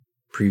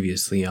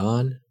Previously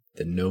on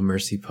the No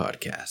Mercy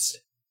podcast.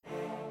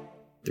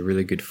 The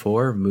Really Good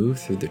Four move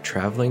through the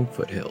traveling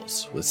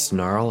foothills with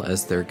Snarl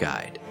as their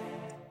guide.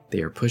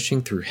 They are pushing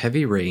through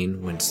heavy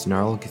rain when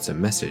Snarl gets a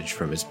message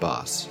from his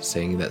boss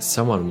saying that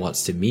someone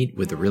wants to meet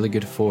with the Really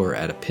Good Four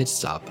at a pit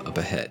stop up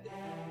ahead.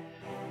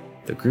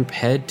 The group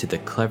head to the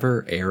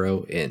Clever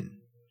Arrow Inn.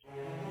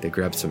 They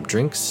grab some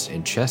drinks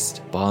and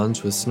Chest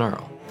bonds with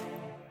Snarl.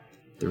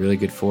 The Really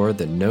Good Four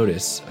then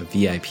notice a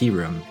VIP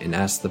room and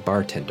ask the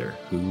bartender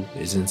who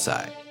is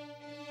inside.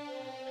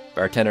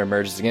 Bartender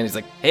emerges again. He's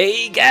like,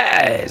 "Hey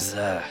guys,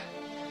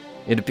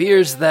 it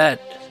appears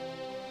that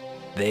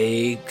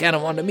they kind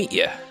of want to meet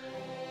you."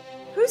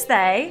 Who's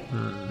they?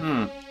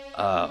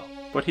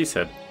 What he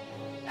said.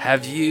 Are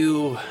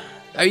you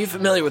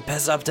familiar with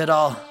Pessoft at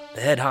all? The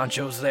head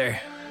honcho's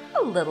there.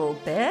 A little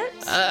bit.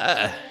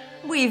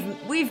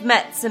 We've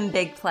met some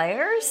big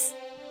players.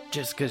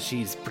 Just because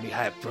she's pretty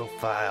high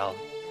profile,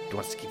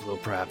 wants to keep a little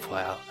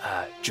profile.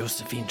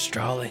 Josephine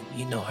Strawling,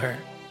 you know her?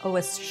 Oh,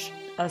 a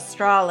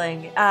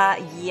Strawling.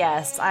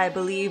 Yes, I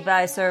believe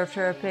I served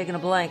her a pig in a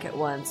blanket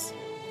once.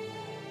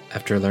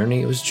 After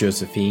learning it was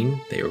Josephine,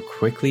 they were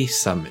quickly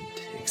summoned,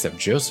 except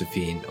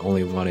Josephine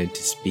only wanted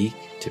to speak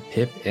to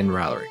Pip and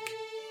Ralric.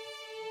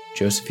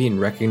 Josephine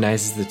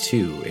recognizes the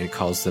two and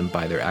calls them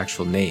by their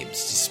actual names,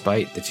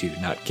 despite the two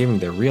not giving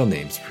their real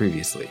names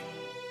previously.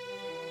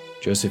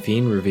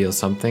 Josephine reveals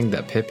something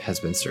that Pip has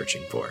been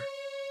searching for.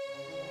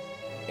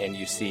 And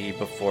you see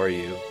before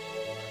you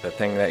the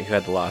thing that you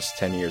had lost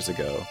 10 years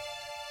ago,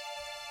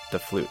 the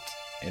flute,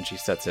 and she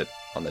sets it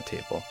on the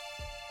table.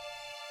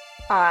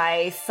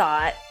 I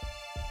thought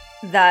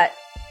that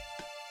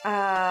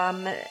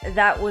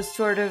that was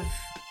sort of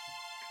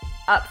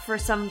up for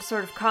some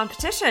sort of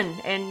competition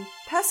in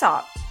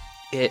Pessoft.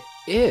 It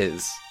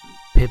is.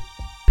 Pip,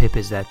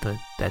 is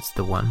that's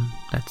the one?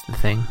 That's the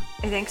thing?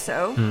 I think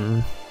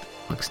so.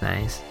 Looks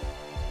nice.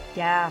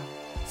 Yeah.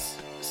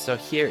 So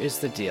here is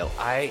the deal.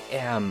 I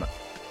am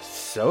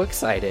so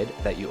excited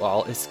that you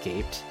all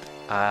escaped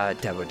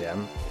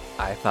Devodem.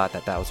 I thought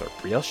that was a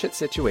real shit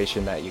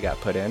situation that you got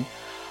put in.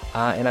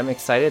 And I'm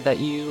excited that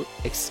you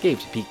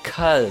escaped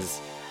because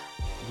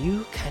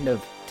you kind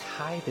of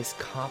tie this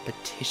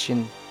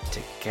competition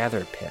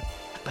together, Pip.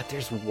 But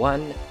there's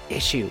one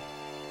issue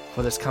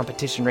for this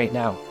competition right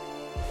now.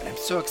 And I'm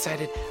so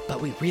excited, but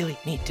we really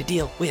need to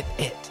deal with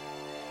it.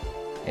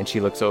 And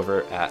she looks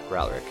over at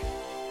Ralric.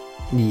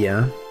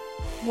 Yeah.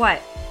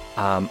 What?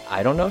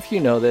 I don't know if you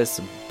know this,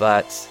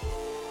 but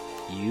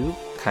you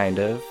kind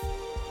of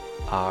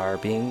are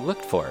being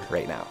looked for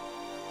right now.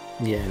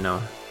 Yeah,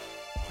 no.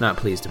 Not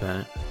pleased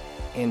about it.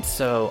 And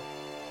so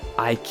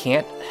I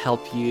can't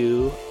help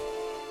you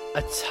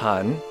a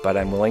ton, but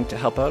I'm willing to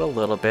help out a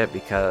little bit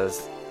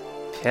because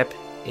Pip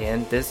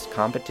in this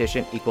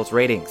competition equals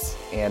ratings,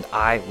 and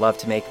I love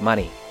to make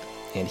money.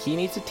 And he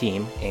needs a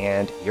team,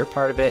 and you're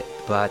part of it,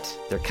 but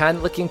they're kind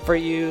of looking for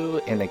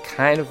you, and they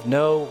kind of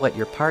know what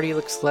your party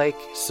looks like,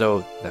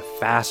 so the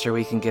faster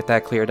we can get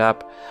that cleared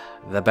up,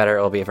 the better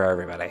it'll be for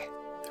everybody.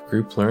 The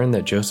group learned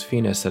that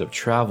Josephine has set up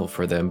travel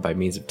for them by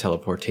means of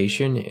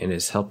teleportation and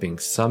is helping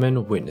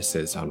summon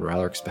witnesses on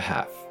Ralric's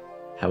behalf.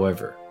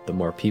 However, the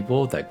more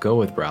people that go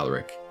with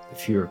Ralric, the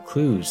fewer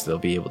clues they'll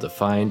be able to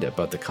find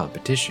about the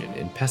competition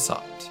in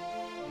Pessoft.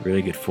 The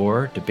Really Good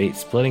Four debate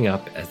splitting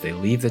up as they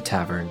leave the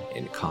tavern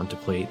and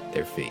contemplate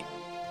their fate.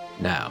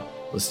 Now,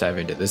 let's dive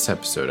into this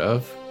episode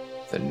of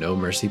the No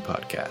Mercy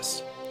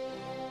podcast.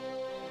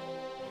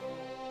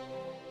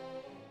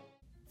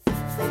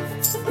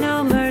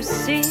 No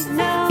mercy,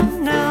 no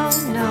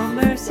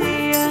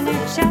mercy. A new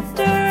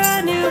chapter,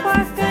 a new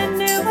arc, a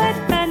new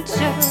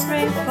adventure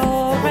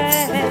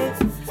foray.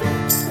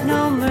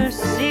 No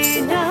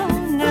mercy, no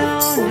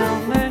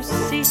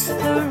mercy.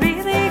 The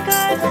Really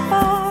Good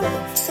Four,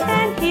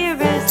 and here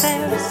is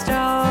their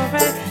story.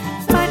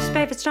 Spider's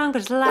brave but strong,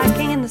 but is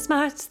lacking in the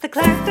smarts. The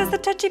cleric does the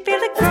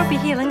touchy-feely, gropey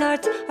healing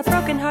arts. A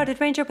broken-hearted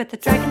ranger with a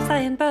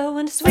dragon-slaying bow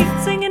and a sweet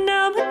singing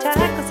gnome who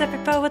tackles every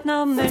foe with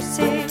no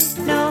mercy.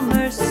 No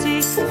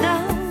mercy,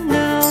 no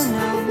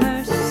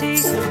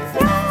mercy.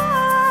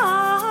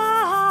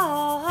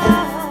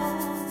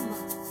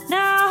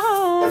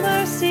 No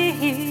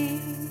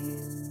mercy.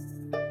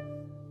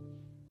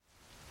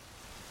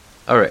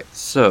 Alright,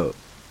 so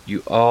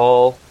you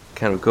all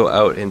kind of go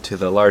out into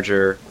the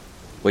larger,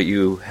 what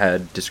you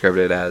had described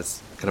it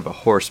as kind of a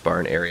horse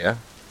barn area,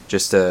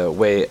 just a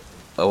way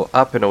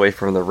up and away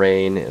from the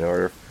rain in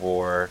order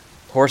for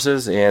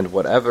horses and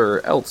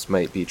whatever else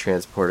might be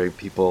transporting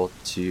people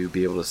to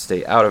be able to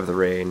stay out of the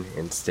rain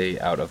and stay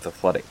out of the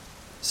flooding.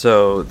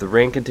 So the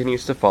rain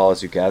continues to fall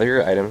as you gather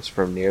your items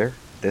from near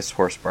this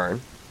horse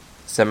barn.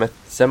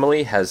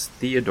 Semele has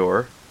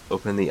Theodore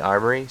open the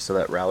armory so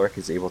that Ralric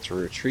is able to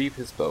retrieve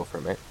his bow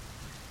from it.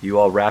 You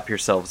all wrap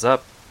yourselves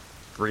up,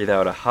 breathe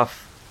out a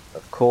huff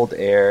of cold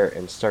air,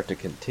 and start to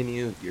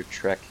continue your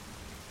trek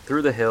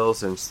through the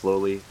hills and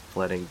slowly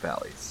flooding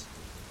valleys.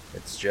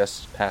 It's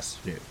just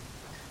past noon.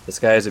 The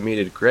sky is a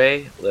muted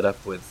gray, lit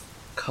up with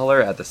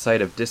color at the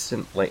sight of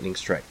distant lightning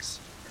strikes.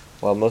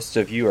 While most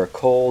of you are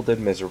cold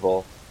and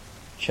miserable,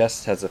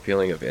 Chest has a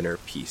feeling of inner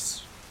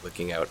peace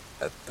looking out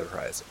at the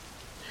horizon.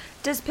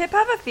 Does Pip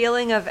have a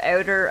feeling of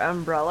outer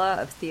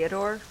umbrella of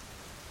Theodore?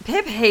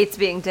 Pip hates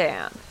being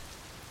damp.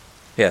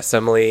 Yes,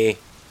 Emily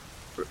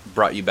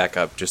brought you back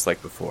up just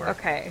like before.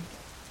 Okay.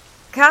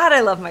 God, I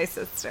love my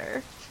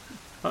sister.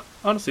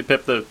 Honestly,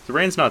 Pip, the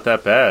rain's not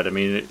that bad. I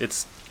mean,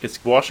 it's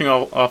washing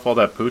off all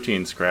that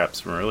poutine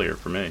scraps from earlier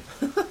for me.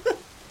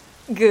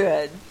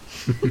 Good.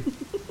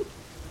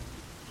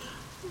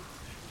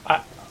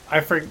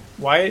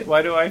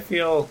 Why do I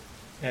feel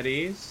at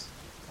ease?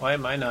 Why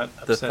am I not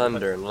upset? The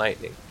thunder and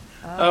lightning.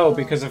 Oh,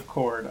 because of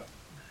Cord.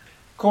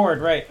 Cord,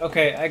 right.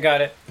 Okay, I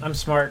got it. I'm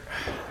smart.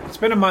 It's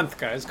been a month,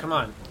 guys. Come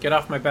on. Get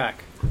off my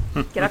back.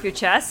 Get off your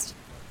chest.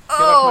 Get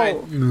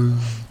off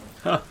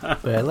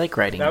But I like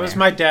writing. That was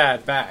my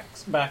dad,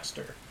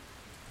 Baxter.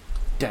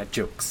 Dad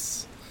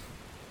jokes.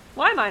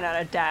 Why am I not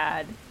a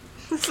dad?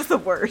 This is the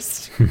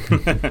worst.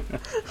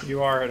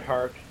 You are at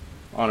heart.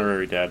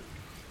 Honorary dad.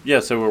 Yeah,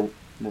 so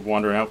we're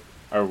wandering out.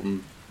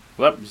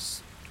 That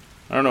was,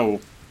 I don't know.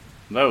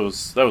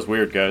 That was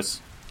weird, guys.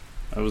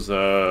 That was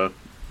a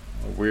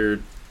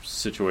weird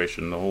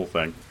situation. The whole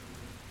thing.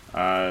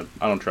 I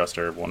don't trust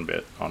her one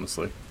bit,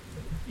 honestly.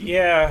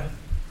 Yeah,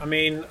 I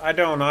mean, I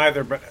don't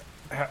either, but...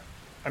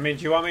 I mean,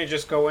 do you want me to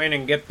just go in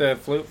and get the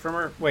flute from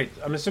her? Wait,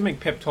 I'm assuming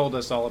Pip told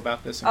us all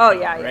about this. Oh,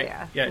 Right?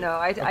 yeah. No,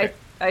 okay.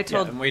 I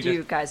told and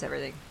you guys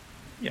everything.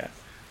 Yeah.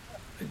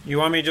 You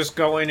want me to just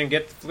go in and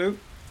get the flute?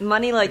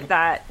 Money like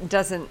that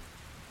doesn't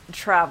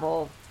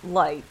travel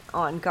light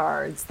on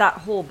guards. That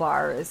whole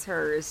bar is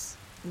hers.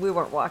 We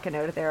weren't walking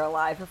out of there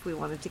alive if we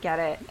wanted to get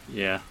it.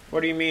 Yeah. What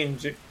do you mean?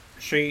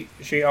 She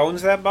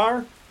owns that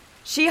bar?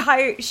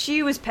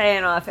 She was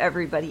paying off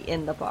everybody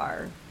in the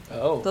bar.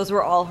 Oh. Those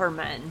were all her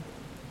men.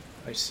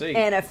 I see.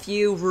 And a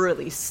few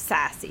really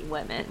sassy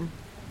women.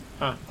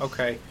 Huh,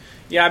 okay.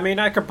 Yeah, I mean,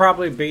 I could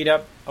probably beat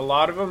up a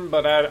lot of them,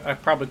 but I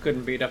probably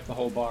couldn't beat up the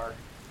whole bar.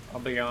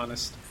 I'll be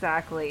honest.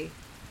 Exactly.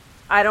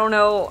 I don't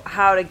know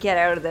how to get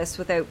out of this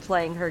without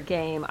playing her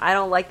game. I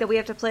don't like that we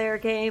have to play her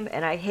game,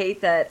 and I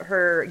hate that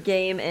her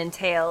game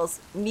entails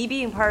me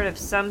being part of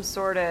some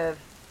sort of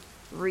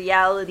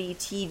reality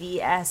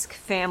TV-esque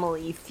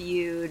family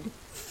feud,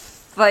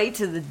 fight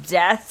to the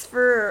death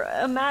for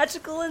a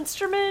magical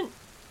instrument.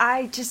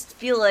 I just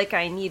feel like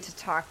I need to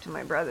talk to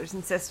my brothers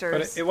and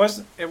sisters. But it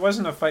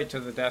wasn't a fight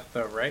to the death,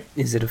 though, right?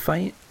 Is it a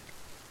fight?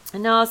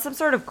 No, some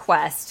sort of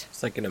quest.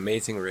 It's like an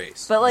amazing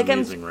race. But like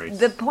Race.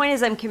 the point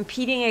is I'm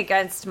competing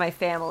against my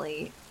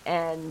family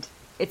and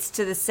it's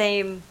to the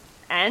same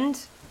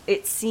end.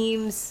 It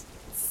seems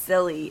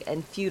silly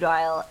and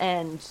futile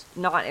and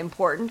not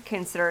important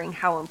considering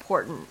how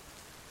important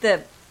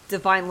the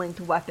Divine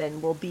Linked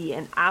weapon will be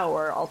in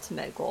our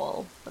ultimate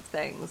goal of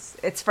things.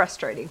 It's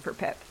frustrating for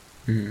Pip.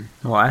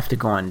 Well, I have to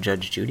go on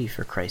Judge Judy,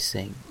 for Christ's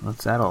sake.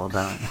 What's that all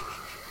about?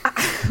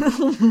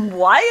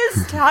 Why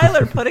is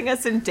Tyler putting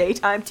us in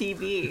daytime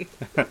TV?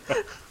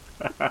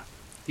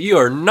 You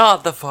are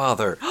not the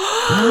father.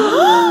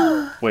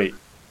 Wait.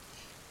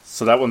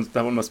 So that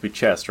one must be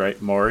Chest,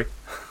 right, Maury?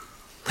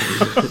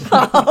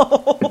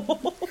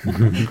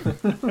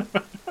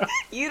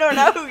 You don't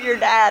know who your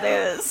dad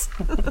is.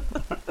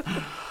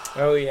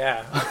 Oh,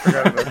 yeah. I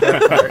forgot about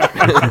that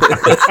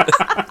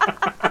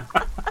part.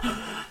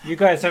 You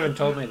guys haven't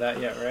told me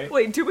that yet, right?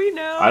 Wait, do we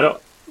know?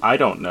 I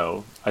don't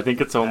know. I think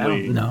it's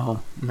only...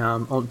 No,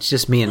 it's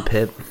just me and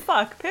Pip.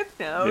 Fuck, Pip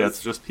knows. Yeah,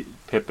 it's just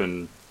Pip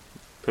and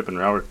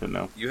Rowdick that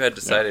know. You had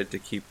decided to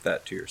keep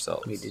that to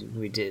yourselves.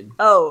 We did.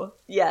 Oh,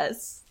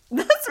 yes.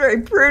 That's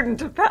very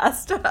prudent of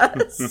past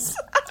us.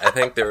 I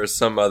think there was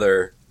some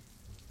other...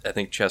 I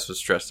think Chess was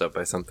stressed out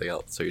by something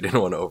else, so you didn't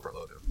want to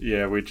overload him.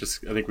 Yeah,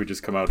 I think we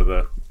just come out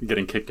of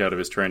getting kicked out of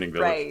his training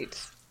village.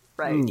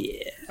 Right.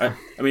 Yeah.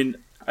 I mean,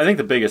 I think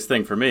the biggest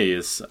thing for me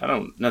is I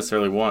don't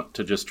necessarily want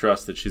to just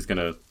trust that she's going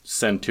to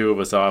send two of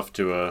us off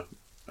to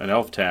an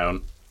elf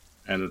town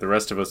and that the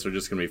rest of us are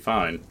just going to be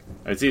fine.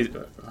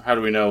 How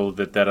do we know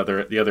that the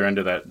other end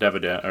of that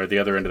Devidem, or the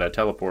other end of that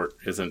teleport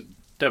isn't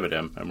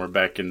Devidem and we're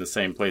back in the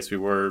same place we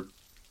were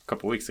a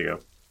couple weeks ago?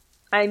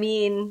 I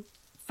mean,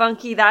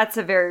 Funky, that's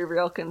a very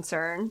real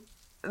concern.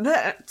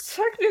 That,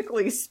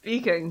 technically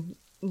speaking,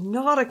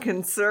 not a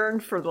concern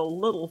for the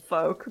little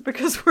folk,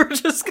 because we're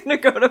just going to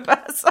go to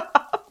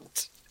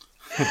Bassopt.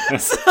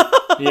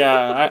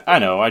 Yeah, I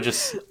know. I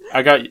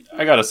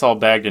got us all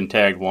bagged and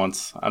tagged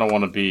once. I don't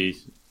want to be...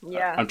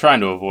 Yeah. I'm trying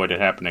to avoid it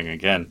happening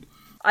again.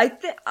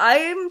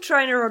 I'm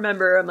trying to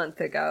remember a month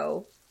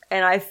ago,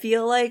 and I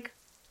feel like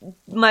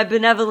my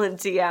benevolent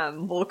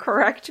DM will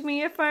correct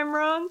me if I'm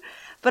wrong,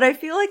 but I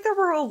feel like there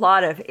were a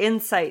lot of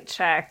insight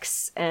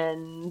checks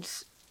and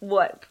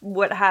what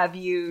have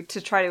you to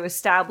try to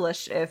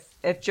establish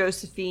if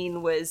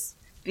Josephine was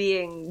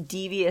being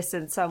devious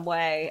in some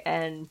way,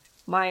 and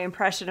my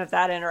impression of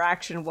that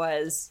interaction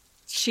was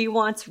she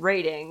wants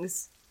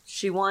ratings,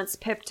 she wants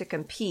Pip to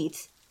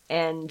compete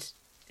and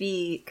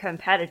be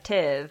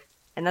competitive,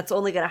 and that's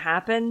only going to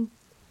happen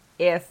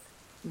if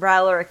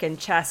Ralaric and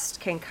Chest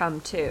can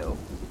come too.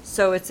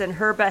 So it's in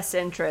her best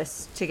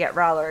interest to get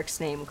Ralaric's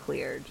name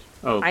cleared.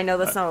 Oh, I know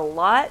that's not a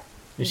lot,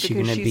 Is she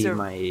because going to she's be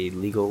my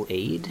legal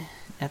aid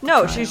at the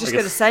No, time? she's just I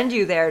going to guess- send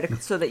you there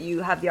so that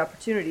you have the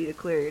opportunity to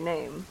clear your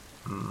name.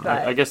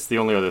 But I guess the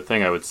only other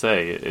thing I would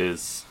say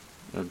is,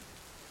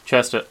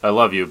 Chest, I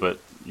love you, but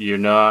you're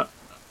not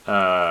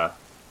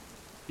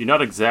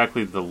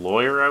exactly the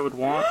lawyer I would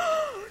want.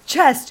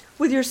 Chest,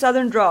 with your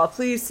southern drawl,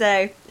 please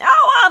say,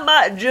 "Oh, I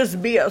might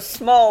just be a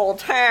small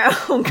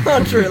town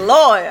country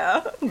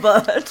lawyer,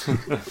 but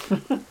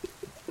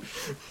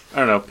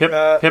I don't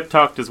know. Pip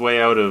talked his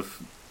way out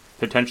of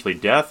potentially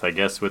death, I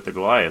guess, with the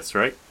Goliaths,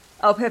 right?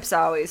 oh, Pip's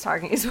always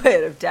talking his way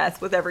out of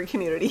death with every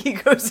community he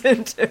goes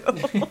into."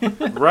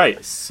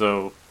 Right.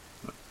 So,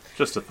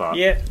 just a thought.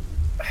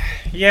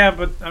 Yeah,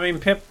 but I mean,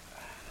 Pip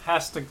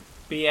has to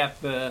be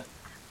at the.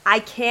 I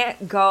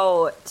can't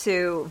go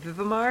to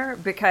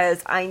Vivamar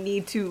because I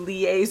need to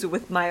liaise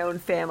with my own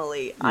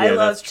family. I Yeah,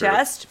 love that's true.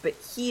 Chest, but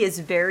he is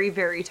very,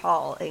 very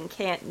tall and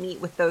can't meet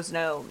with those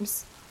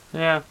gnomes.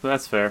 Yeah,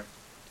 that's fair.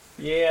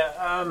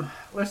 Yeah.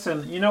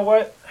 Listen. You know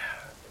what?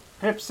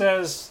 Pip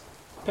says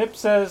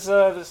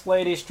this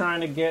lady's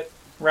trying to get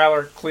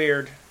Rallard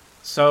cleared.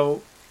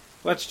 So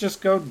let's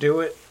just go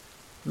do it.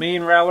 Me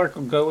and Rallard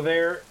will go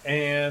there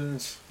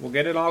and we'll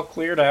get it all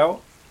cleared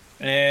out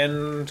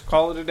and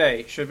call it a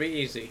day. Should be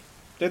easy.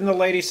 Didn't the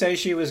lady say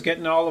she was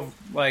getting all of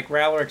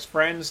Rallard's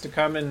friends to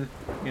come and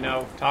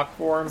talk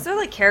for him? Was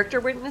there character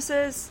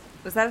witnesses?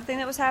 Was that a thing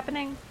that was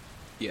happening?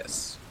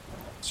 Yes.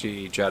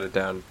 She jotted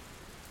down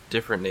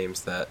different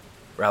names that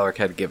Rallark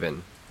had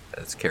given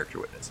as character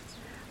witnesses.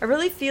 I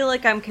really feel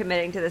like I'm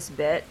committing to this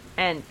bit,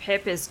 and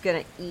Pip is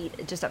gonna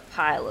eat just a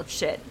pile of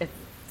shit if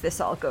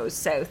this all goes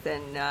south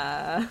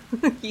and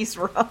he's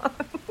wrong.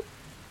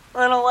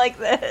 I don't like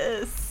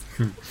this.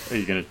 Are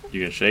you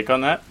gonna shake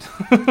on that?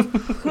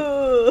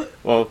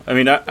 Well, I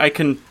mean, I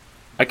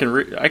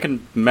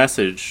can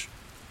message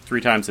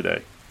 3 times a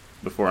day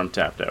before I'm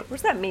tapped out. What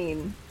does that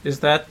mean? Is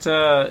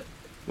that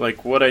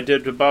Like what I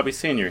did to Bobby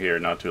Senior here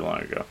not too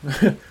long ago.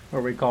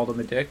 where we called him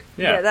a dick?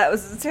 Yeah. that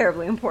was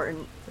terribly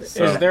important.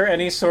 So- Is there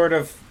any sort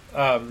of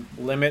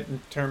limit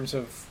in terms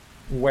of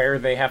where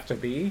they have to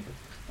be?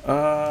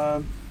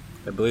 I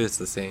I believe it's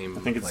the same.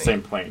 think it's the plane.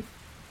 same plane.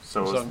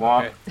 So So, as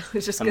long, okay. I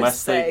was just gonna Unless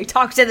say, they-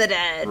 talk to the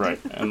dead. right,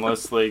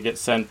 unless they get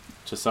sent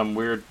to some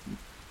weird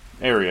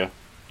area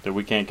that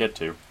we can't get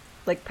to.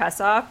 Like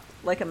Pesach,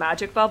 like a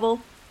magic bubble.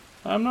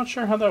 I'm not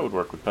sure how that would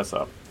work with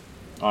Pesop,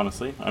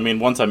 honestly. I mean,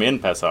 once I'm in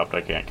Pesop,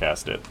 I can't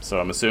cast it, so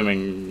I'm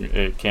assuming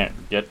it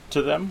can't get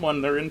to them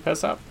when they're in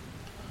Pesop.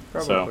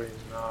 Probably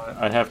not.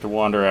 I'd have to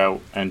wander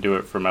out and do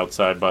it from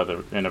outside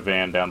in a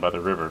van down by the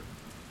river.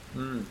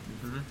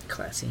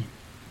 Classy.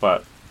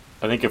 But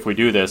I think if we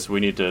do this, we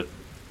need to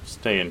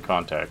stay in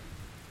contact.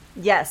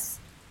 Yes,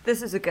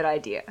 this is a good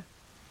idea.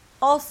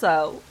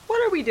 Also,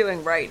 what are we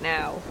doing right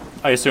now?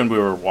 I assumed we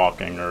were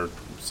walking or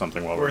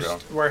something while we're going.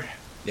 We're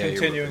Yeah, you're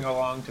continuing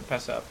along to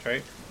Pesop,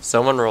 right?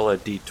 Someone roll a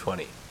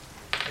d20.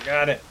 I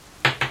got it.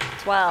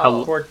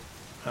 12. Port-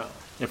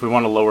 If we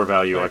want a lower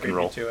value, I beat can me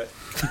roll. to it.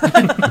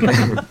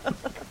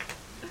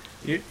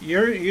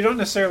 You don't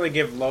necessarily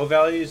give low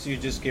values. You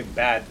just give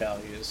bad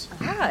values.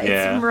 Ah, it's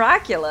Yeah.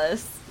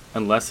 miraculous.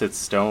 Unless it's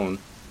stone.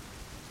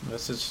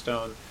 This is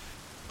stone.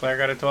 Claire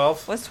got a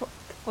 12.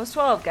 What's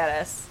 12 get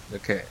us?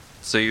 Okay,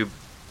 so you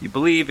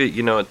believe it?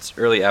 It's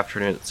early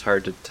afternoon. It's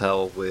hard to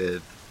tell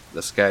with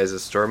the skies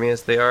as stormy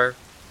as they are.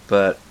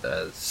 But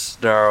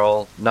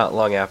Snarl, not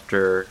long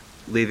after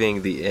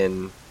leaving the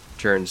inn,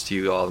 turns to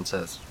you all and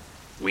says,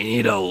 "We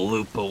need to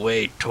loop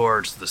away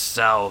towards the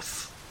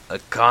south. A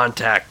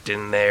contact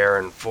in there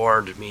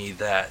informed me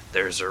that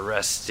there's a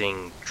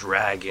resting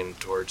dragon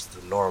towards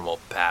the normal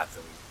path,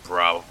 and we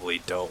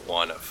probably don't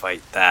want to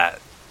fight that.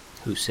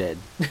 Who said?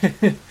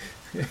 It'll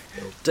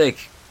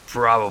take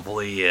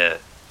probably a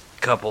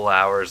couple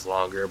hours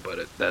longer,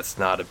 but that's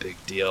not a big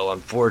deal.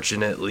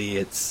 Unfortunately,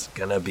 it's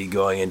gonna be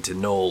going into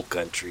Knoll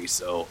country,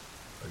 so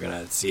we're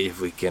gonna see if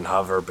we can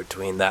hover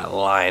between that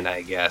line,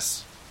 I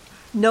guess."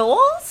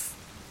 Knowles?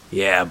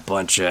 Yeah, a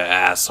bunch of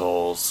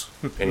assholes.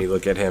 And you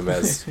look at him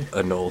as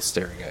a Knoll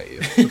staring at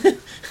you.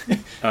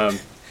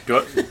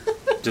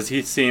 Does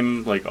he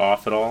seem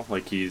off at all?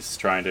 Like he's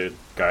trying to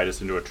guide us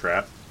into a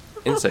trap?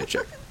 Insight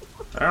check.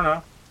 I don't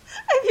know.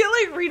 I feel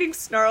like reading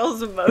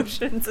Snarl's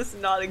emotions is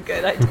not a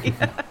good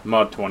idea.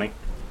 Mod 20.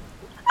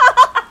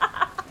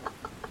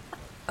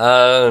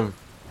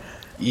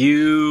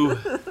 You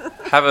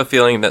have a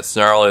feeling that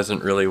Snarl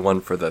isn't really one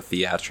for the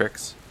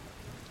theatrics.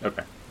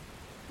 Okay.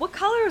 What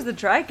color is the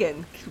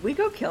dragon? Could we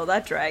go kill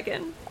that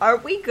dragon? Are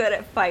we good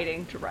at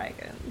fighting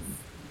dragons?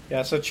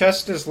 Yeah, so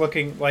Chest is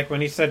looking,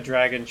 when he said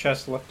dragon,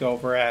 Chest looked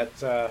over at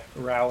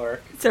Rallard.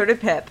 So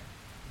did Pip.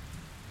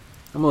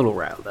 I'm a little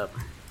riled up.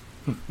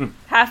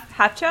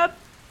 Half chub?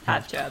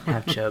 Half chub.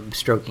 Half chub,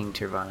 stroking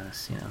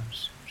Tirvanas,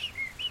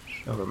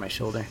 over my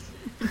shoulder.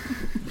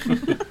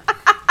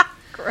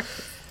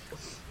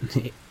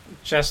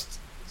 Chest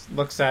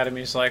looks at him,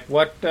 he's like,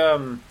 what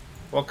kind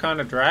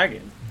of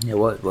dragon? Yeah,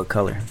 what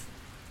color?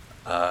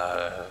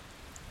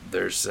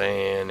 They're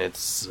saying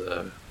it's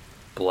a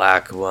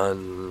black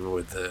one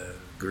with a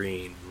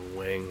green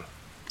wing.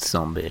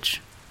 Some bitch.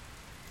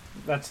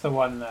 That's the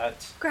one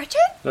that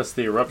Gretchen? That's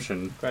the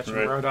eruption. Gretchen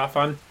right? rode off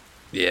on.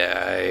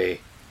 Yeah,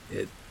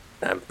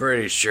 I'm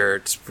pretty sure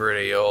it's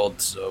pretty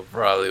old, so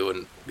probably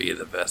wouldn't be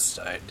the best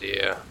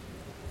idea.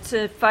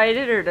 To fight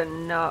it or to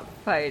not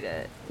fight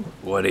it?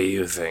 What do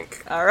you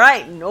think? All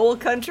right, Knoll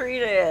Country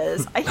it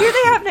is. I hear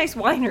they have nice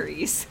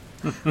wineries.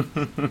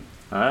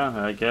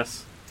 I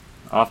guess.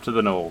 Off to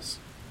the Knolls.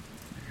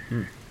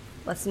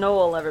 Let's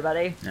Knoll,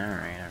 everybody. All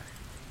right.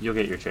 You'll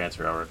get your chance,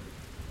 Robert.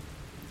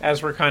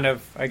 As we're kind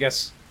of, I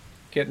guess,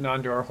 getting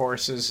onto our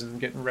horses and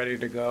getting ready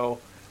to go,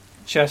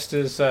 Chest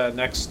is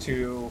next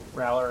to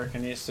Ralaric,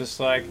 and he's just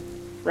like,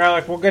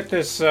 Ralaric, we'll get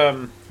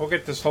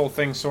this whole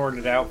thing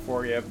sorted out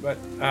for you. But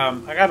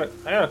I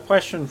got a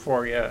question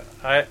for you.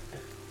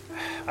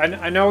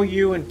 I know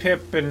you and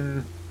Pip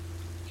and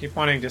keep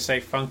wanting to say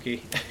Funky.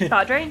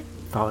 Thought drain?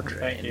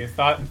 Thank you.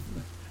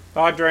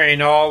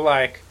 Thoughtrain all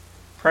like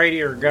pray to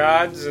your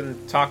gods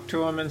and talk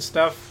to them and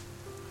stuff.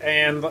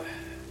 And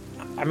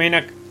I mean,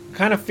 I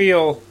kind of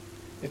feel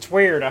it's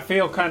weird. I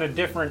feel kind of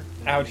different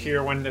out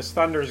here when this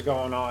thunder's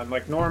going on.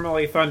 Like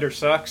normally thunder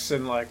sucks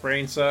and like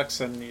rain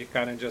sucks and you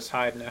kind of just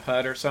hide in a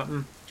hut or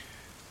something.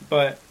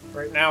 But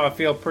right now I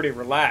feel pretty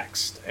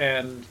relaxed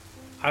and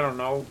I don't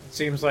know. It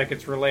seems like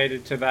it's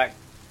related to that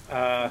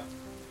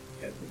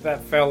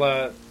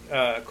fella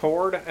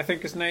Cord, I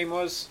think his name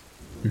was.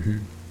 Mm-hmm.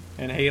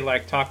 And he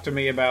like talked to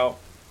me about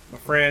my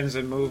friends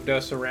and moved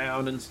us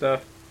around and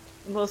stuff.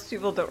 Most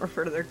people don't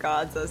refer to their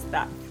gods as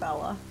that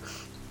fella.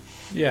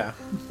 Yeah.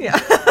 Yeah.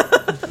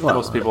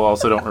 Most people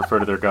also don't refer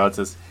to their gods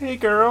as, hey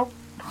girl.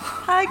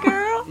 Hi,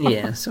 girl.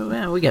 Yeah,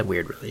 so we got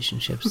weird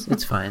relationships.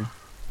 It's fine.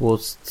 Well,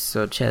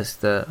 so Chess,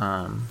 the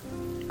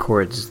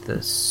Cord's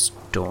the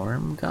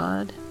storm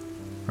god,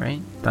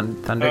 right?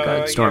 Thunder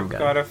god, storm yeah,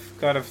 god.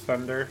 God of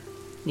thunder.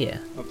 Yeah.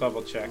 I'll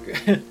double check.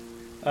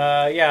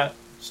 Yeah,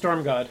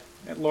 storm god,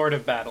 Lord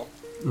of battle.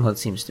 Well, it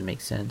seems to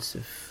make sense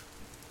if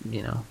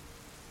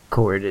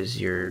Cord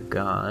is your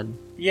god.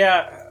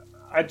 Yeah,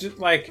 I just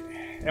like,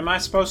 am I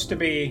supposed to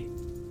be,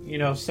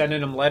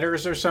 sending him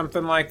letters or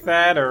something like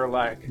that, or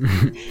like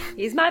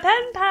He's my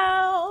pen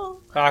pal.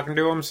 talking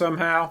to him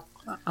somehow?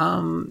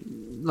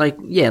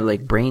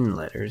 Like brain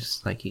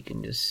letters. Like you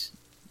can just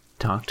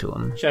talk to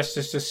him. Chest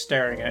is just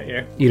staring at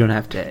you. You don't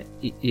have to.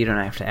 You don't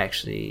have to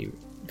actually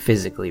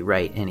physically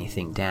write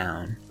anything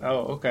down. Oh,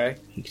 okay.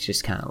 It's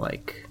just kind of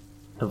like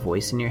a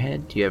voice in your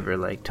head. Do you ever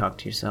like talk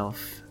to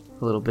yourself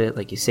a little bit?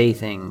 Like you say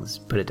things,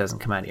 but it doesn't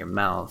come out of your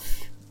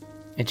mouth.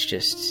 It's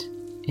just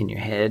in your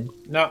head.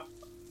 No,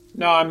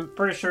 I'm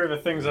pretty sure the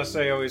things I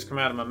say always come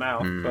out of my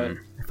mouth, but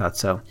I thought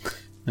so.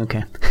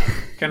 Okay.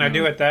 can I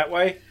do it that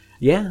way?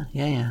 Yeah.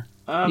 You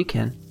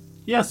can.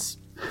 Yes,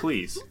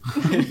 please.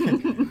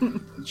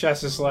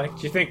 Chess is like,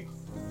 do you think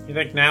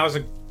now is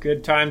a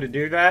good time to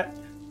do that?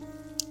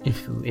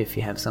 If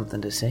you have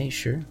something to say,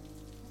 sure.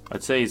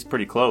 I'd say he's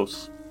pretty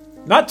close.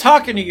 Not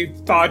talking to you,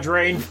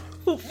 Thawdrain.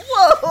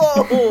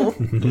 Whoa!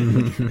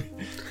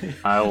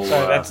 I'll.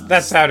 Sorry,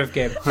 that's out of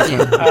game.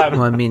 Yeah.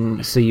 Well, I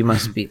mean, so you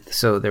must be.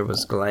 So there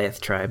was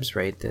Goliath tribes,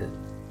 right? That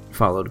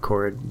followed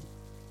Cord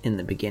in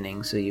the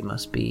beginning. So you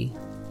must be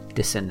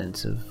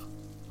descendants of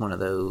one of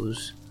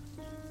those.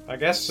 I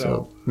guess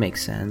so.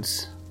 Makes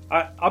sense.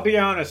 I'll be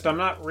honest. I'm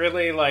not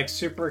really like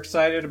super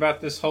excited about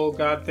this whole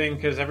god thing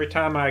because every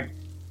time I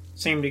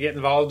seem to get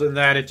involved in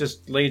that, it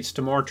just leads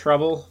to more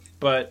trouble.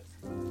 But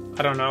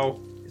I don't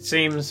know. It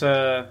seems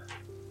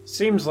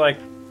like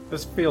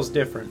this feels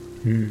different.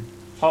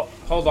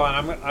 Hold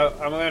on.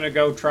 I'm gonna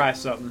go try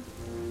something.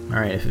 All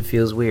right. If it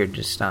feels weird,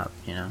 just stop.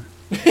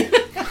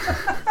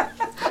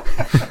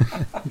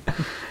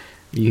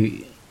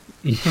 You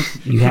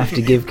have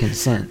to give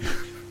consent.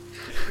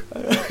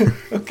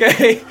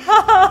 Okay.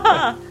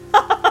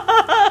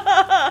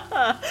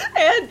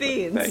 And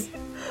beans.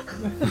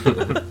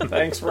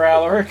 Thanks,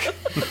 Ralaric.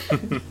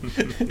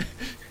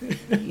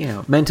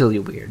 Mentally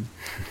weird.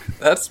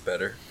 That's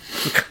better.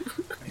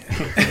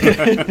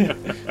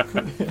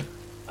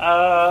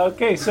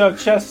 Okay, so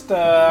Chest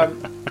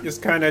is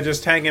kind of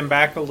just hanging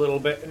back a little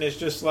bit, and it's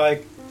just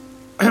like,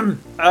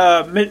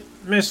 Mr.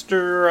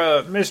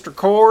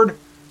 Cord,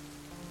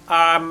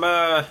 I'm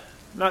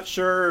not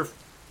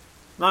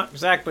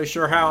exactly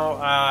sure how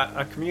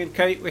I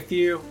communicate with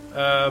you.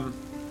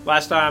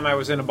 Last time I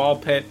was in a ball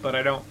pit, but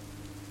I don't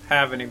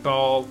have any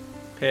ball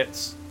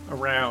pits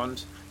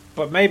around.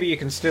 But maybe you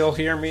can still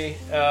hear me.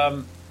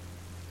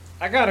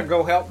 I gotta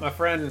go help my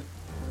friend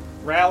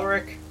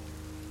Ralaric,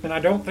 and I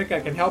don't think I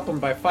can help him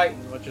by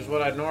fighting, which is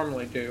what I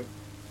normally do.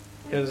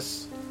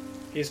 Because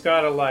he's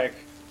gotta,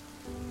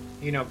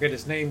 get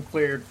his name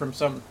cleared from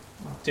some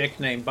dick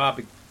named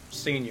Bobby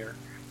Sr.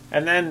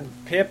 And then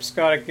Pip's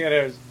gotta get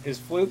his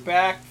flute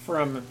back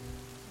from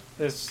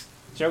this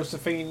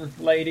Josephine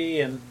lady,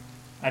 and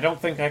I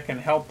don't think I can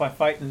help by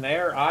fighting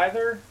there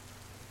either.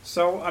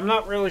 So I'm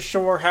not really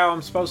sure how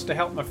I'm supposed to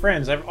help my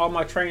friends. All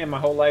my training my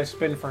whole life's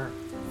been for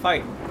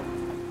fighting.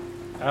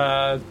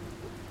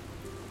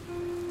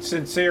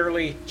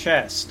 Sincerely,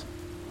 Chest.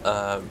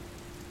 The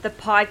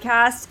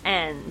podcast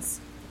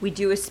ends We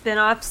do a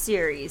spin-off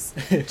series.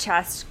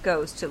 Chest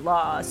goes to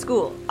law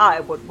school. I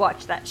would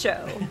watch that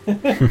show.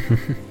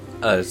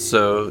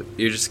 So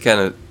you're just kind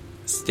of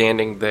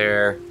standing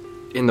there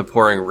in the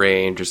pouring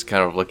rain, just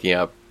kind of looking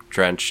up,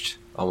 drenched,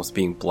 almost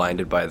being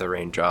blinded by the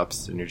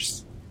raindrops, and you're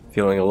just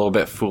feeling a little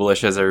bit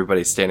foolish as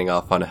everybody's standing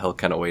off on a hill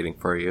kind of waiting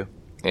for you.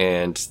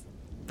 And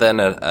then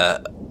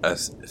a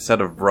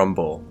set of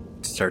rumble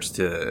starts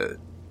to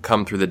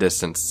come through the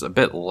distance, a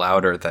bit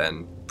louder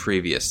than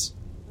previous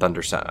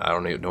thunder sound. I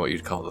don't even know what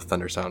you'd call the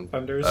thunder sound.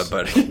 Thunders.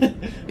 But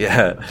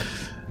yeah,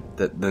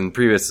 than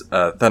previous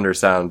thunder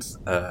sounds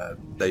that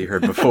you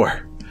heard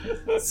before.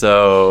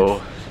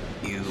 So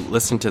you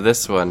listen to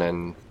this one,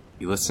 and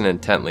you listen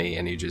intently,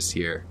 and you just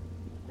hear,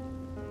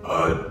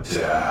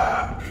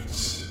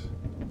 "Adapt."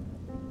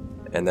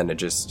 And then it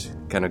just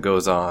kind of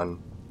goes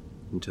on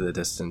into the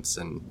distance,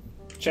 and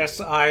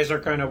Chest's eyes are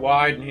kind of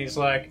wide, and he's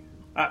like,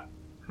 I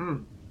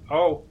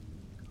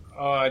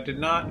did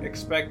not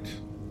expect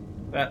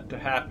that to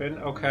happen.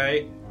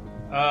 Okay.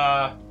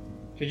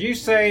 Did you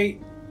say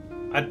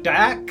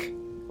adapt?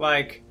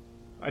 Like,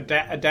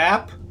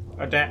 adapt?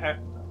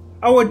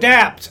 Oh,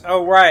 adapt!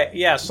 Oh, right.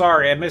 Yeah,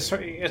 sorry.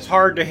 It's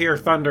hard to hear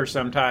thunder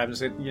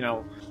sometimes.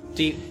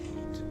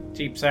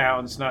 Deep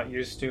sounds, not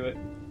used to it.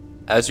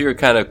 as you're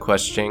kind of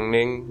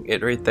questioning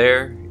it right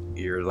there,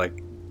 you're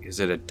like, is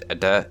it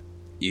a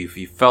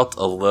you felt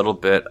a little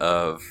bit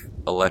of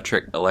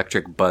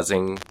electric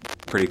buzzing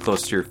pretty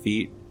close to your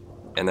feet,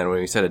 and then when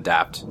you said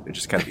adapt, it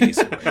just kind of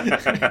eased.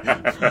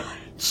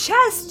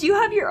 Chest, you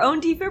have your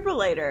own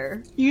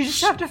defibrillator. You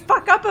just have to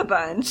fuck up a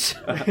bunch.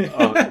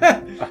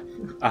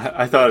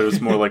 I thought it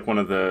was more like one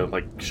of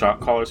the shot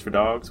collars for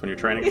dogs when you're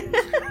training.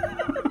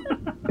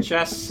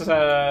 Chest,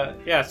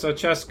 so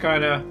Chest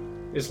kind of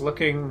is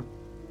looking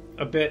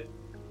a bit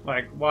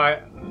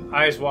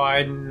eyes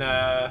wide, and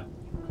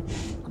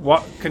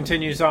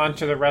continues on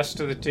to the rest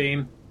of the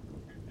team,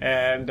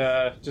 and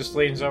just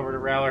leans over to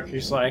Rallick.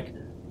 He's like,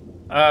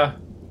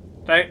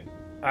 okay.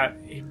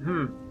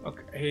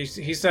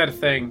 He said a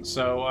thing,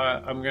 so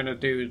I'm gonna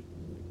do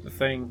the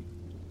thing.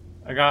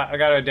 I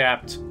gotta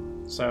adapt.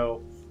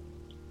 So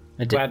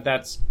glad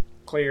that's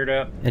cleared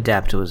up.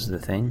 Adapt was the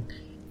thing.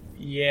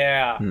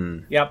 Yeah.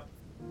 Yep.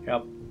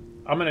 I'm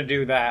gonna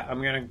do that.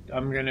 I'm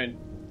gonna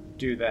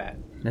do that.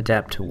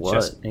 Adapt to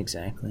what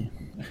exactly?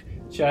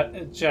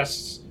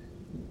 Just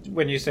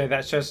when you say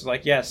that, just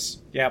like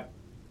yes, yep,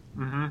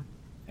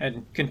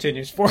 and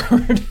continues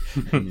forward.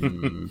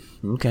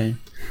 Okay.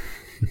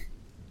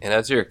 And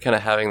as you're kind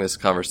of having this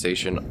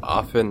conversation,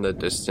 off in the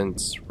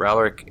distance,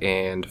 Ralric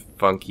and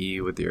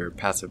Funky, with your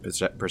passive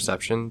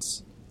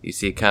perceptions, you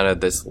see kind of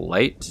this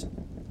light,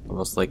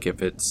 almost like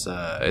if it's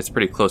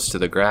pretty close to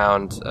the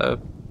ground,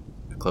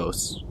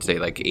 close, say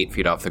like 8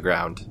 feet off the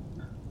ground.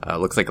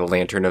 Looks like a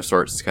lantern of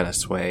sorts, kind of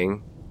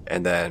swaying,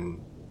 and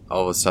then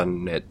all of a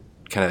sudden it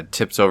kind of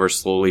tips over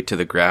slowly to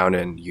the ground,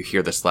 and you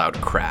hear this loud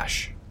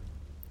crash.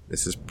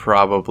 This is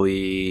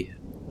probably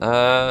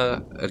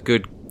a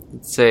good,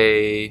 let's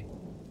say,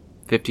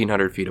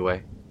 1,500 feet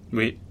away.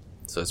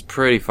 So it's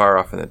pretty far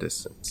off in the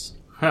distance.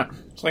 Huh.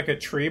 It's like a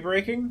tree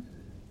breaking.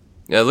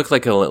 Yeah, it looked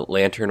like a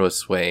lantern was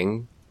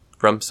swaying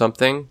from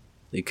something.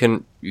 You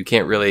couldn't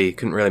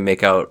really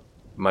make out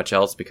much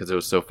else because it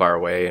was so far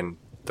away and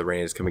the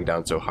rain is coming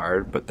down so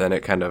hard. But then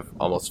it kind of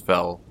almost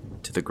fell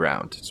to the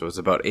ground. So it was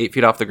about 8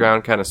 feet off the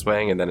ground, kind of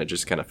swaying, and then it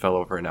just kind of fell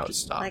over and out and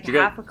stopped. Like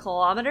half a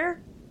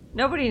kilometer?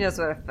 Nobody knows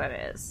what a foot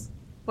is.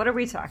 What are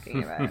we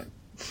talking about?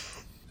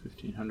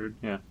 1,500,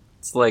 yeah.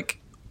 It's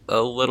like a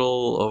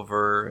little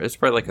over. It's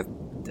probably like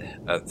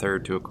a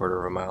third to a quarter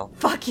of a mile.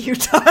 Fuck you,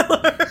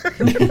 Tyler.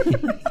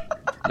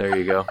 There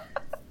you go.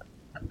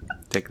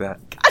 Take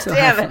that. So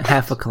damn it.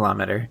 half a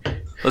kilometer.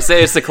 Let's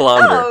say it's a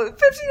kilometer. Oh,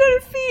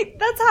 1,500 feet.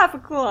 That's half a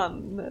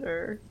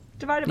kilometer.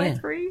 Divided by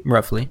 3?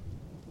 Roughly.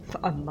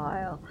 A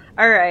mile.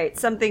 Alright,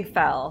 something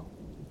fell.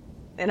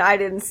 And I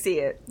didn't see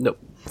it. Nope.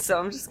 So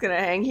I'm just gonna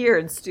hang here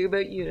and stew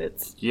about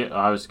units. Yeah,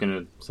 I was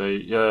gonna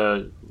say,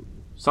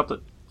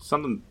 something.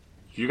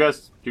 Do you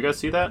guys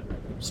see that?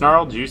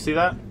 Snarl, do you see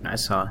that? I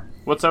saw.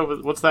 What's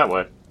that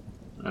way?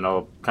 And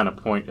I'll kind of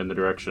point in the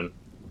direction.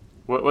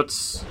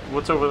 What's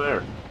over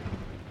there?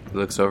 He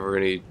looks over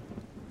and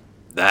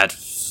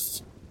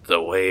that's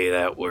the way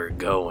that we're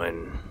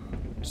going.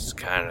 It's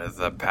kind of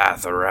the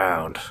path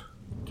around.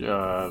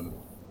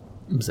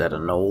 Is that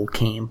an old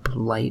camp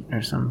light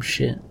or some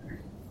shit?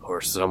 Or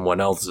someone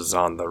else is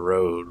on the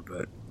road,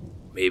 but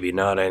maybe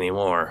not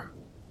anymore.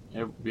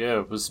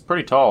 It was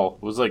pretty tall.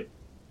 It was like,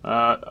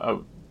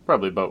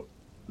 probably about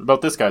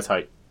this guy's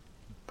height.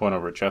 Point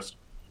over at Chest.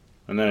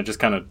 And then it just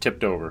kind of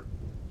tipped over.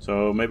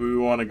 So maybe we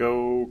want to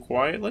go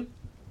quietly?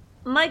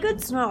 My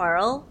good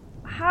Snarl,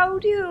 how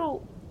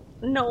do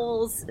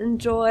gnolls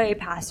enjoy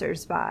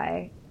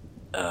passersby?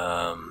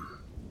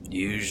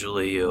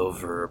 Usually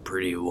over a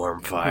pretty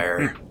warm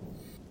fire.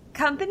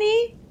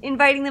 Company?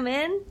 Inviting them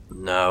in?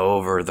 No,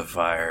 over the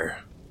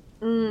fire.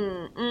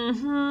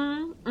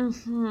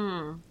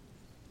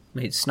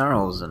 Wait,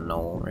 Snarl's a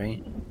gnoll,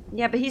 right?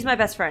 Yeah, but he's my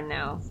best friend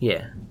now.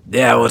 Yeah.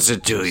 Yeah, what's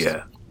it to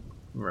you?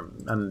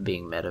 I'm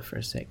being meta for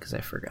a sec because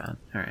I forgot.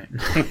 All right.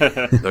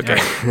 Okay.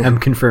 I'm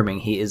confirming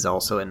he is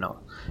also a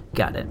Null.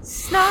 Got it.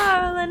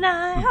 Snarl and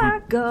I are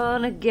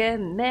gonna get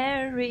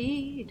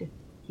married.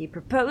 He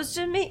proposed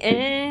to me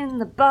in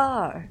the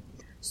bar.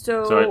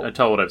 So I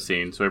tell what I've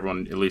seen, so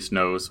everyone at least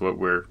knows what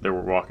we're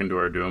walking to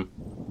our doom.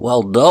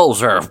 Well,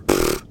 those are...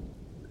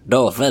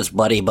 no offense,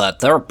 buddy, but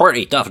they're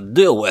pretty tough to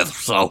deal with,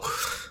 so...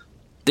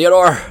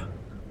 Theodore,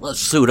 let's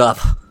suit up.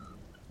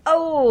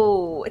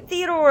 Oh,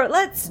 Theodore,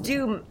 let's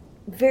do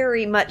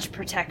very much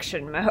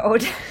protection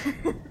mode.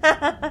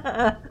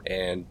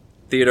 And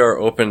Theodore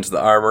opens the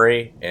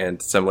armory,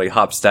 and Assembly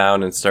hops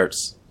down and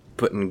starts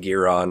putting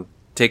gear on.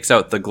 Takes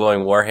out the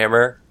glowing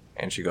warhammer,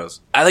 and she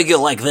goes, I think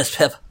you'll like this,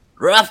 Pip.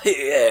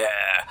 Rapier!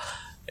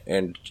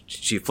 and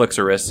she flicks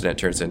her wrist, and it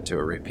turns into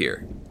a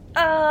rapier.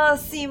 Oh,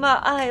 Seema,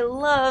 I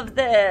love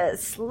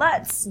this.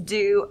 Let's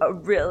do a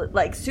real,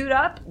 suit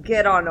up,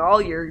 get on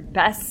all your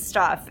best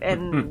stuff,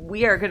 and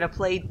we are gonna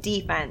play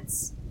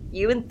defense.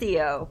 You and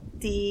Theo.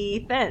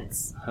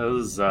 Defense.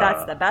 Huzzah.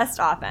 That's the best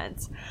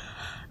offense.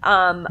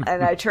 And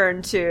I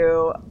turn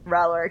to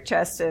Ralric,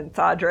 Chest, and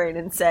Thaudrain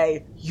and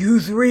say, you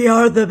three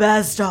are the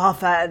best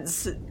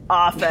offense.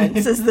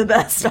 Offense is the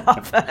best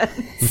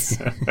offense.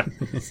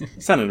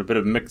 Sending a bit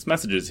of mixed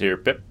messages here,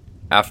 Pip.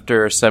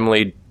 After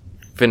Assembly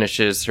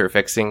finishes her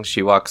fixing,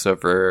 she walks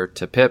over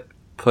to Pip,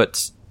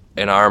 puts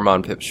an arm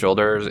on Pip's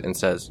shoulders, and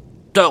says,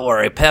 Don't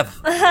worry, Pip.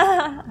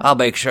 I'll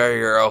make sure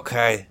you're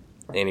okay.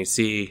 and you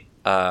see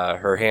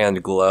her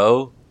hand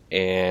glow,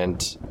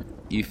 and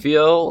you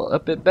feel a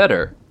bit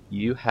better.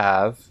 You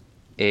have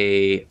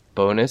a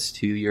bonus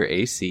to your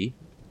AC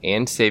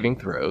and saving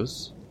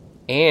throws,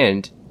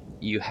 and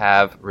you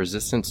have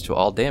resistance to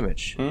all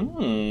damage.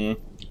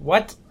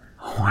 What?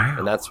 Wow.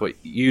 And that's what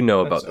you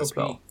know about the That's OP.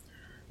 spell.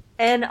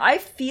 And I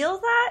feel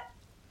that,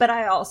 but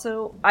I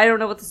don't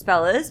know what the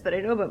spell is, but I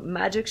know about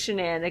magic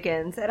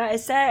shenanigans, and I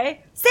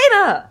say,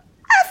 Seema!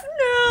 F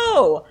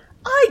no!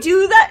 I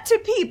do that to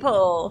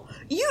people!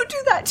 You do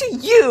that to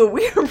you!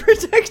 We are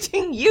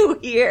protecting you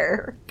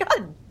here!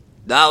 God.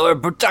 Now we're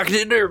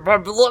protecting her,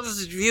 but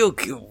let's you.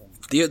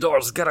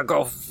 Theodore's gonna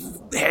go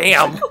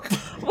ham.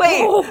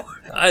 Wait,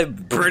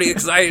 I'm pretty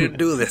excited to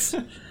do this.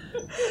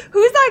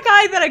 who's that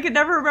guy that I could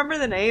never remember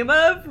the name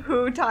of,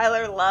 who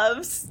Tyler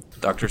loves?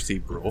 Dr. C.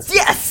 Brule.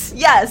 Yes!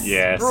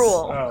 Yes.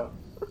 Rule.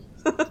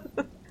 Oh.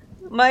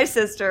 My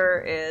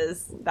sister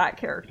is that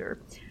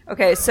character.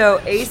 Okay, so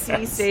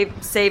AC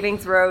saving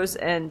throws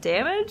and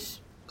damage?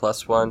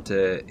 +1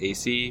 to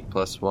AC,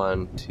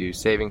 +1 to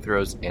saving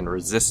throws, and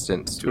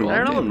resistance to all I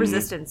don't know what damage.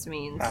 resistance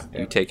means.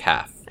 You take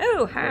half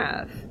Oh,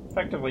 half.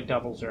 Effectively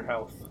doubles your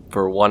health.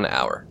 for 1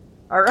 hour.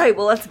 All right,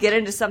 well, let's get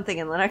into something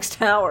in the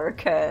next hour,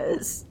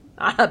 because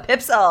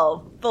Pip's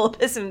all full of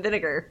piss and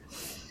vinegar.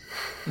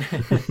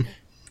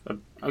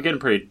 I'm getting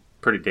pretty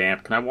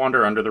damp. Can I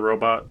wander under the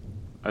robot?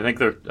 I think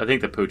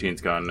the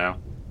poutine's gone now.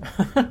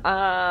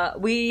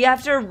 We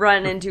have to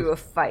run into a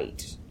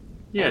fight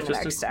Yeah, in the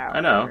next hour. I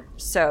know.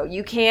 So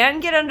you can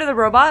get under the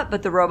robot,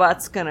 but the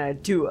robot's gonna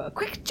do a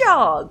quick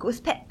jog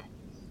with Pip.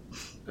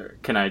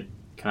 Can I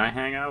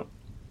hang out?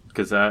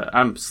 Because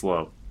I'm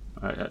slow.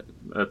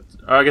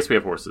 I guess we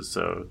have horses,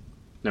 so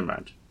never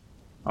mind.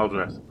 I'll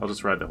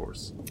just ride the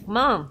horse. Come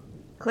on.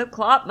 Clip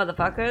clop,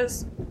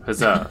 motherfuckers.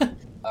 Huzzah!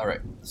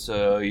 Alright,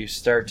 so you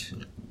start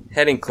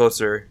heading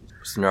closer.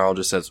 Snarl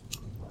just says,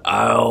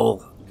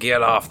 I'll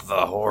get off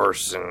the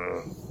horse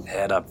and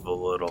head up a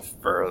little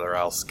further.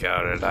 I'll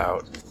scout it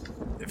out.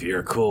 If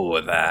you're cool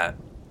with that.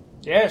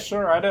 Yeah,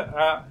 sure.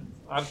 I'd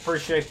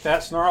appreciate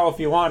that. Snarl, if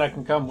you want, I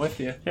can come with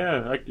you.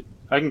 Yeah,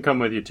 I can come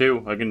with you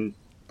too. I can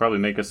probably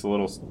make us a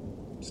little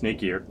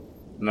sneakier,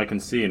 and I can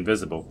see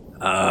invisible.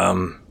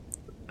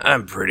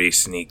 I'm pretty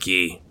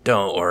sneaky.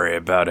 Don't worry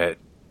about it.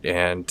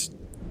 and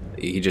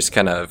he just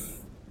kind of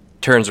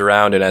turns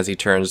around, and as he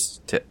turns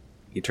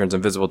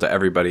invisible to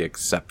everybody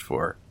except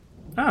for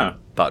Ah,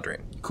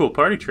 Thaudrain. cool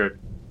party trick.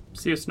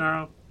 See you,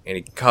 Snarl. And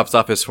he hops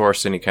off his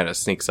horse, and he kind of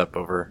sneaks up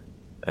over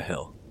a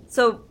hill.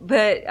 So,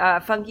 but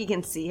Funky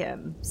can see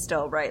him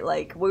still, right?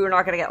 Like, we were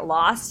not going to get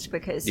lost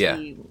because Yeah.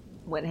 he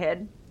went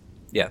hid.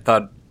 Yeah,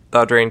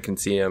 Thaudrain can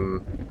see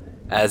him.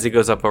 As he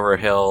goes up over a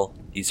hill,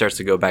 he starts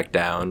to go back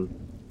down.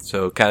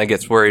 So kind of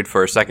gets worried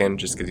for a second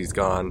just because he's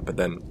gone, but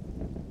then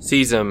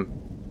sees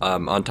him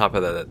on top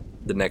of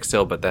the next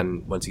hill. But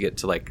then once you get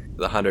to like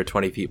the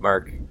 120 feet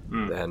mark,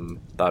 then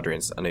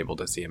Thaudrain's unable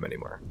to see him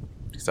anymore.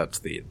 Because that's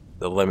the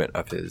limit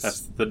of his...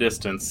 That's the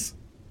distance.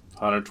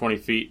 120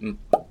 feet, and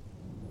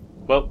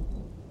well,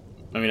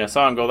 I mean, I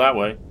saw him go that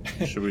way.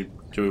 Should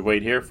we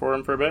wait here for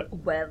him for a bit?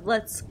 Well,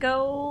 let's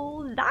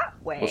go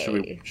that way.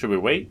 Well, should we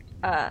wait?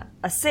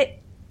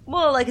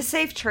 Like a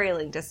safe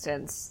trailing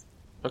distance.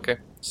 Okay.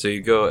 So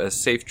you go a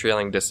safe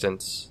trailing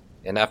distance,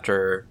 and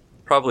after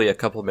probably a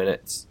couple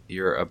minutes,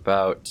 you're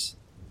about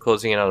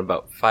closing in on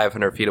about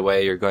 500 feet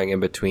away. You're going in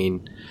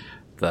between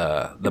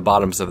the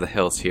bottoms of the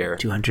hills here.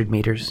 200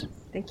 meters.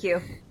 Thank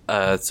you.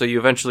 So you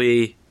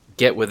eventually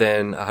get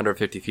within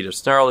 150 feet of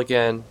Snarl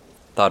again.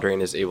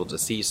 Thaudrain is able to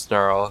see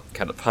Snarl,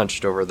 kind of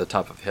hunched over the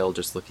top of a hill,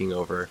 just looking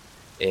over.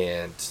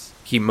 and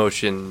he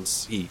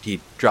motions.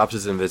 He drops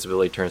his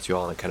invisibility, turns to you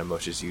all, and kind of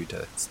motions you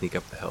to sneak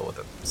up the hill with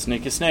him.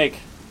 Sneak a snake.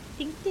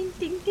 Ding, ding,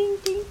 ding, ding,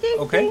 ding, ding.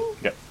 Okay.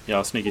 ding. Yeah,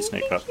 I'll sneaky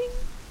snake up.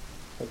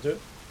 We'll do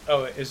it.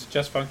 Oh, is it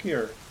just Funky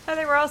or? I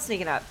think we're all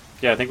sneaking up.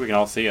 Yeah, I think we can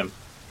all see him.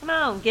 Come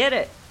on, get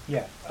it.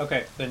 Yeah.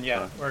 Okay. Then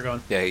yeah, we're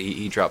going. Yeah,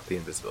 he dropped the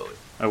invisibility.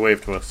 I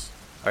waved to us.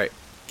 All right,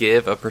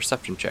 give a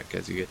perception check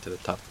as you get to the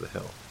top of the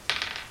hill,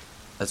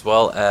 as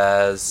well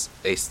as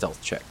a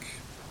stealth check.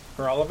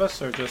 For all of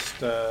us, or just?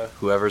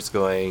 Whoever's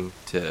going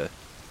to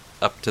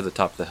up to the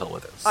top of the hill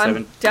with us.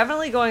 I'm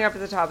definitely going up to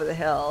the top of the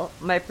hill.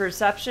 My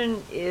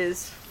perception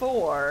is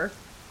 4,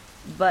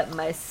 but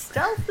my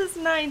stealth is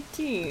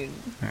 19.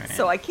 Alright.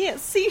 So I can't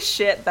see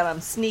shit, but I'm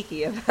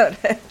sneaky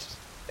about it.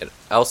 And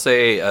I'll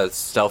say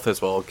stealth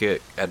as well.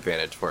 Get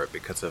advantage for it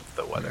because of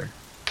the weather.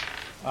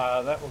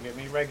 That will give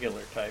me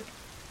regular type.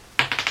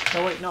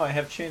 Oh wait, no, I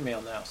have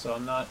chainmail now, so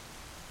I'm not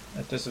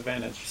at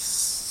disadvantage.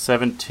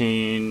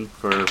 17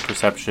 for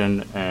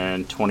perception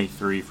and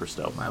 23 for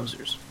stealth.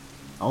 Wowzers.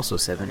 Also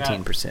 17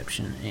 Okay.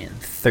 perception and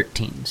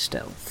 13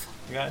 stealth.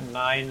 I got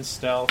 9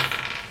 stealth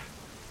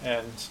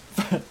and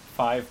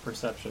 5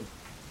 perception.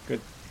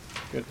 Good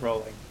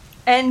rolling.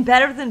 And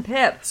better than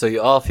Pip. So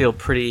you all feel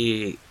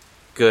pretty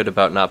good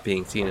about not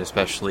being seen,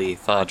 especially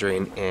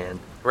Thaddrain and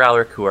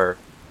Ralric, who are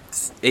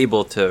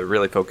able to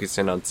really focus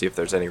in on see if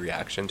there's any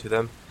reaction to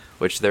them,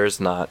 which there's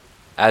not.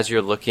 As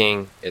you're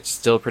looking, it's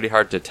still pretty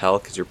hard to tell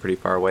because you're pretty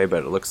far away,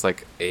 but it looks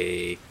like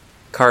a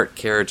cart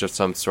carriage of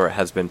some sort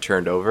has been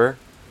turned over,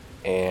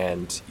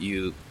 and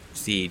you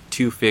see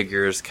 2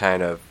 figures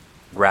kind of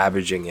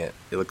ravaging it.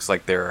 It looks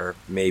like there are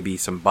maybe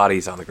some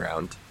bodies on the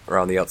ground or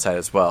on the outside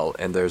as well,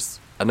 and there's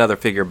another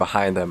figure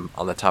behind them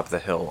on the top of the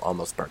hill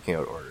almost barking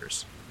out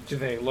orders. Do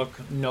they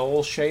look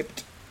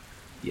knoll-shaped?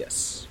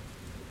 Yes.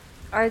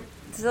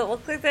 Does it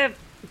look like the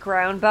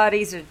ground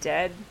bodies are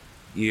dead?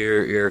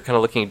 You're kind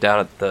of looking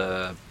down at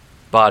the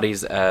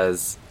bodies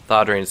as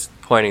Thaddrain's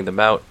pointing them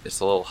out. It's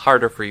a little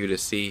harder for you to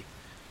see,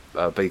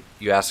 but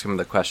you ask him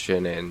the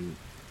question, and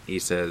he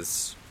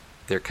says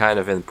they're kind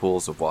of in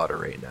pools of water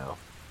right now.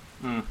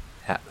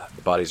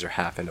 The bodies are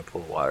half in a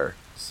pool of water.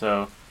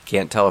 So,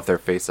 Can't tell if they're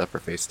face up or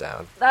face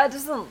down. That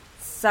doesn't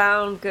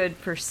sound good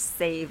for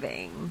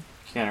saving.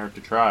 can't hurt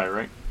to try,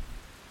 right?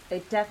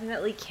 It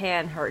definitely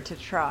can hurt to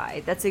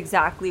try. That's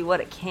exactly what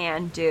it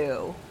can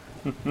do.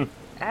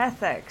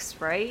 Ethics,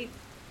 right?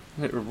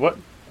 What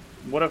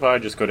if I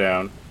just go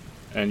down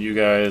and you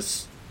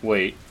guys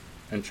wait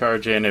and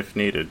charge in if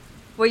needed?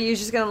 Well, you're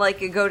just gonna like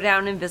go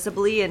down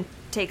invisibly and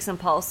take some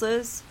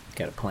pulses?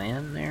 Got a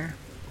plan there?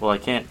 Well, I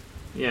can't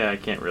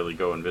really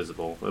go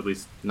invisible. At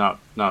least not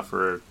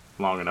for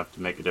long enough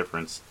to make a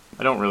difference.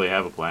 I don't really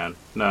have a plan.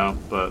 No,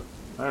 but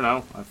I don't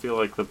know. I feel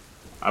like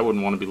I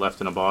wouldn't want to be left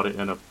in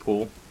a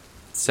pool.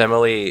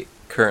 Semele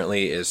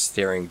currently is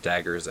staring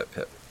daggers at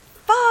Pip.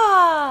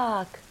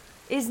 Fuck!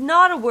 Is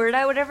not a word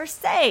I would ever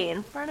say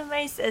in front of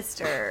my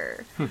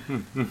sister.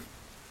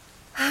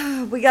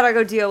 We gotta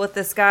go deal with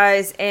this,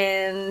 guys.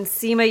 And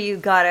Seema, you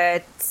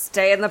gotta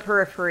stay in the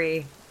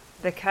periphery.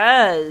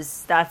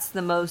 Because that's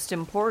the most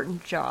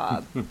important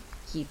job.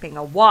 Keeping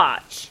a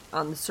watch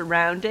on the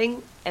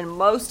surrounding, and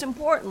most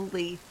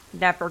importantly,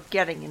 never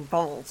getting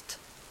involved.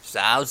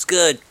 Sounds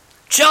good.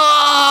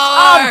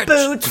 Oh, Charge!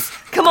 Boots!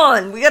 Come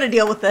on, we gotta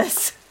deal with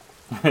this.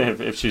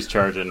 If she's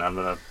charging, I'm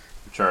gonna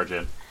charge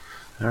in.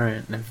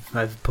 Alright,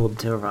 I've pulled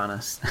two on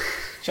us.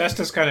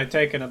 Chester's kind of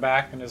taken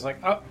aback and is like,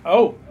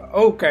 oh,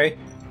 okay.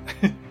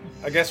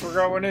 I guess we're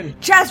going in.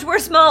 Chest, we're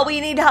small,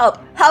 we need help.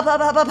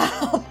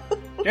 Help.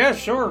 Yeah,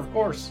 sure, of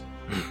course.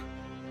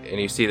 And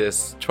you see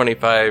this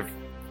 25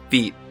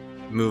 feet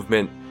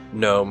movement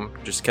gnome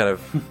just kind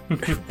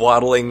of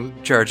waddling,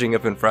 charging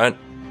up in front.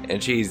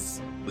 And she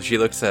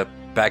looks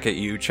back at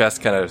you,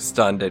 chest kind of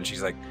stunned, and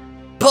she's like,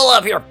 Pull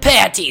up your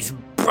panties,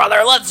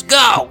 brother, let's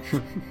go!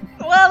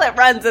 Well, it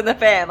runs in the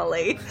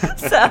family,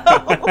 so...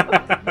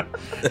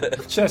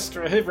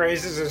 Chester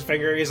raises his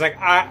finger. He's like,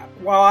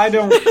 I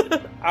don't...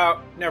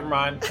 never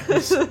mind.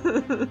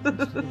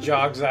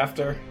 Jogs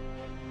after.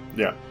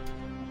 Yeah.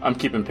 I'm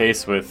keeping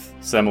pace with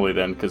Semele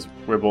then, because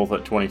we're both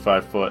at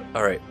 25 foot.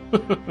 all right.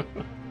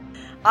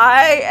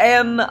 I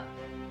am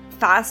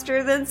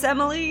faster than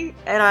Semele,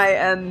 and I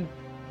am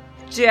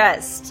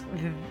just...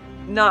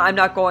 No, I'm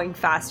not going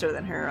faster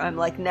than her. I'm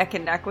like neck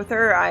and neck with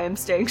her. I am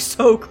staying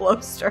so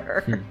close to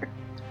her.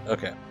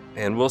 Okay.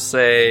 And we'll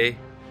say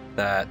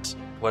that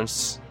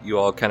once you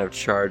all kind of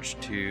charge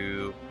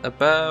to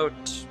about,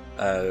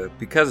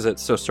 because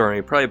it's so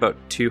stormy, probably about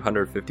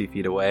 250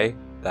 feet away,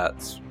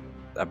 that's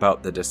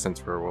about the distance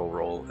where we'll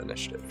roll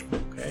initiative.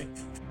 Okay.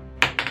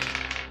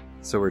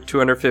 So we're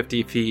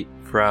 250 feet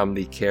from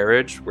the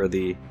carriage where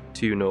the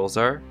two gnolls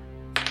are.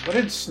 What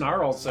did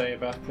Snarl say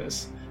about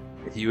this?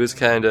 He was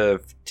kind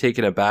of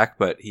taken aback,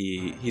 but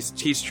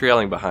he's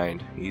trailing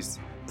behind. He's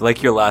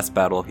like your last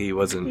battle. He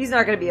wasn't He's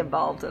not going to be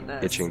involved in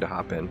this. itching to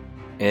hop in.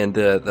 And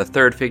the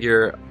third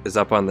figure is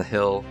up on the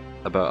hill,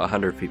 about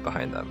 100 feet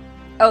behind them.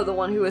 Oh, the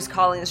one who was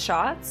calling the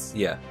shots?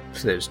 Yeah,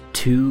 So there's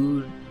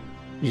two...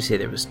 Did you say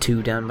there was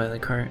two down by the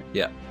cart?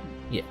 yeah.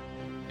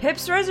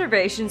 Pip's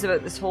reservations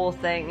about this whole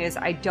thing is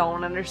I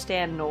don't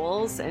understand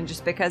gnolls, and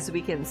just because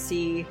we can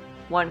see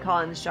one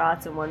calling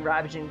shots and one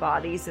ravaging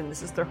bodies, and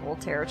this is their whole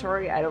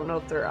territory, I don't know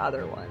if there are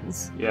other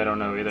ones. Yeah, I don't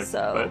know either.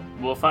 So- But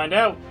we'll find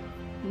out.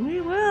 We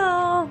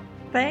will.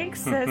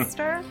 Thanks,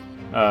 sister.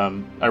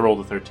 I rolled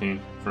a 13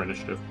 for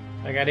initiative.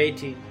 I got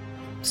 18.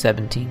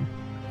 17.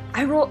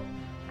 I rolled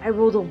a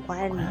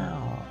 1,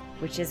 Wow.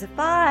 which is a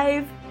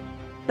 5,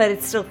 but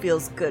it still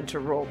feels good to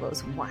roll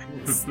those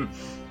 1s.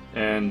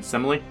 And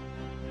Semele?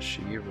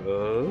 She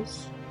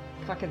rose.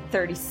 Fucking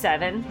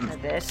 37 a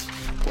bit.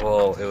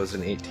 Well, it was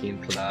an 18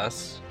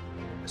 plus.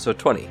 So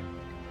 20.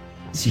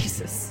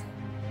 Jesus.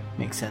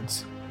 Makes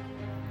sense.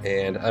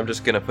 And I'm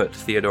just gonna put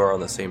Theodore on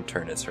the same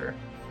turn as her.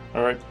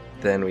 All right.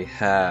 Then we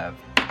have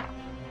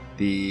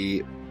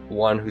the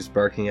one who's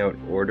barking out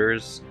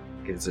orders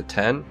gives a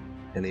 10,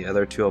 and the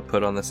other two I'll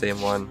put on the same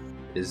one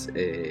is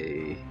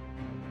a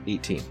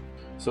 18.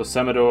 So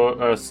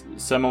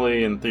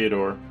Semele and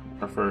Theodore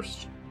are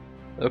first.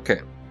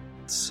 Okay,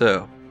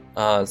 so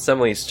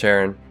Semele's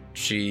turn.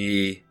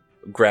 She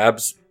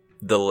grabs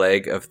the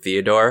leg of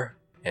Theodore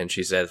and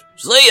she says,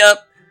 "See ya!"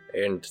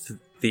 And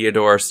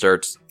Theodore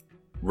starts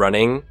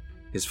running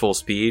his full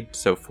speed,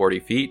 so 40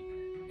 feet,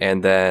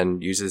 and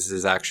then uses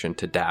his action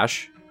to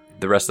dash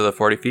the rest of the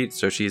 40 feet,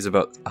 so she's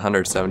about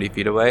 170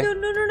 feet away. No.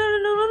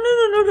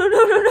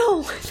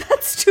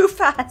 That's too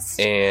fast.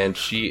 And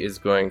she is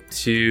going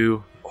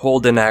to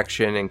hold an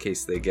action in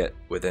case they get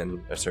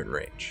within a certain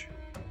range.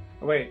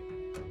 Wait,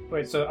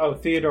 so,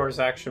 Theodore's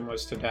action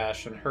was to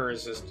dash, and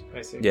hers is,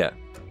 I see. Yeah,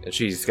 and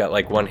she's got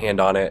like one hand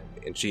on it,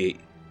 and you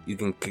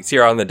can see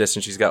her on the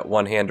distance. She's got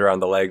one hand around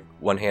the leg,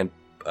 one hand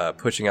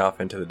pushing off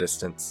into the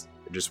distance,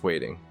 just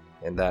waiting,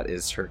 and that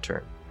is her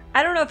turn.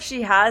 I don't know if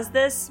she has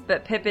this,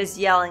 but Pip is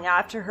yelling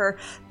after her,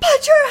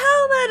 "Put your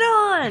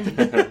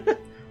helmet on!"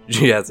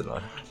 She has it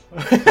on.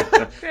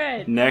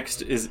 Great.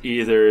 Next is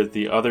either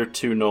the other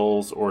two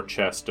gnolls or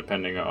Chest,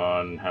 depending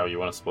on how you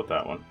want to split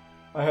that one.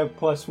 I have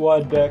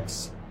 +1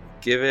 dex.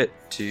 Give it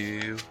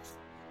to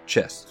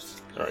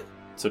Chest. All right.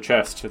 So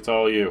Chest, it's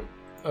all you.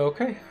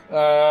 Okay.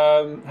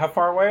 How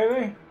far away are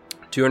they?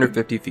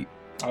 250 feet.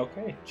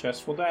 Okay,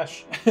 chest will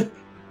dash.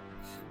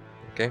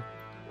 Okay.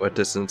 What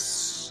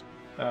distance?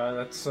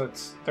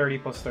 That's 30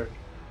 plus 30.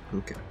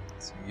 Okay.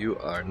 So you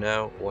are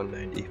now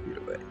 190 feet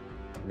away.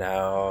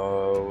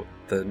 Now,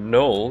 the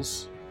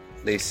gnolls,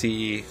 they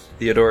see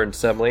Theodore and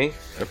Semele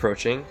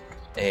approaching,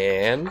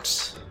 and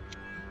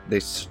they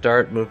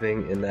start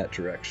moving in that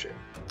direction.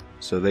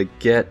 So they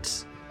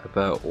get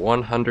about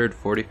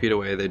 140 feet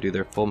away, they do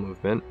their full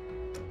movement,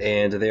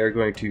 and they are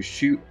going to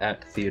shoot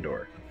at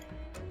Theodore.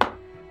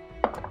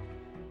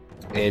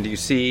 And you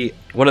see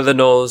one of the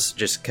gnolls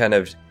just kind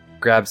of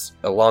grabs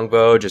a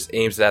longbow, just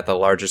aims at the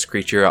largest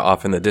creature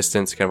off in the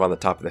distance, kind of on the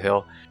top of the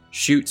hill,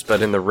 shoots,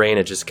 but in the rain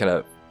it just kind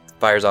of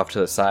fires off to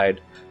the side.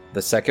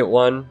 The second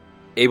one,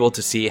 able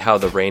to see how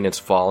the rain is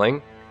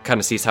falling, kind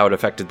of sees how it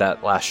affected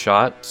that last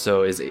shot,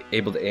 so is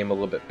able to aim a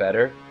little bit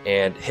better,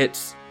 and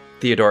hits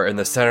Theodore in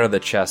the center of the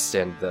chest,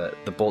 and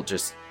the bolt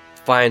just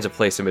finds a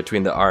place in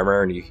between the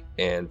armor,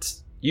 and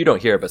you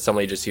don't hear it, but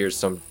somebody just hears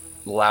some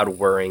loud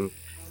whirring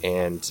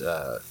and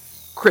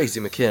crazy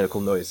mechanical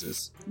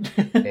noises.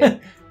 And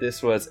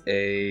this was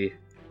a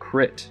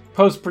crit.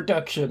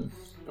 Post-production.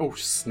 Oh,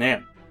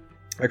 snap.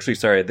 Actually,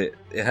 sorry,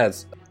 it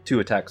has 2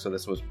 attacks, so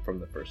this was from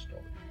the first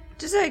one.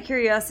 Just out of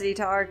curiosity,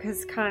 Tar,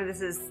 because kind of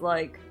this is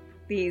like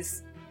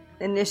these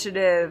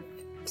initiative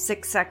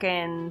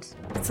 6-second,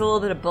 it's a little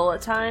bit of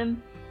bullet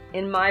time.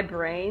 In my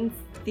brain,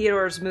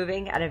 Theodore's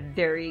moving at a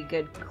very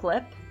good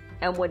clip,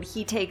 and when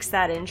he takes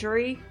that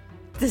injury,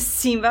 does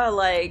Simba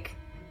like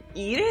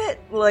eat it?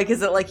 Like,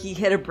 is it like he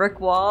hit a brick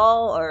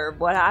wall, or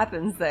what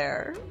happens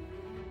there?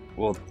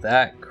 Well,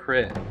 that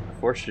crit,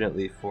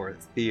 fortunately for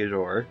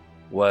Theodore,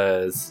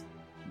 was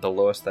the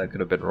lowest that could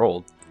have been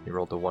rolled. He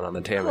rolled a 1 on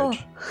the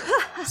damage.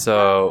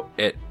 So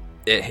it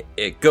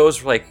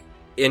goes like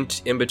in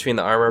between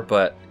the armor,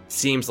 but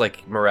seems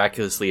like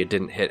miraculously it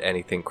didn't hit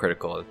anything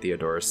critical, and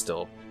Theodore is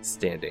still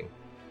standing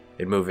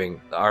and moving,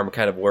 the arm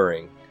kind of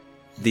whirring.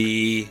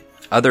 The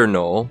other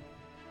gnoll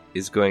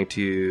is going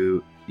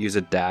to use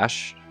a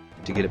dash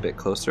to get a bit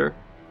closer,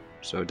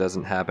 so it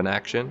doesn't have an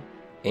action.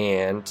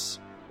 And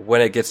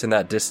when it gets in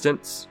that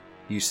distance,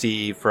 you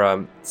see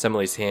from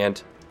Semele's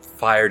hand,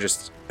 fire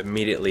just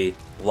immediately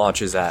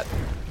launches at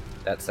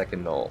that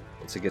second gnoll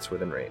once it gets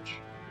within range.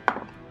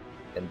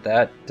 And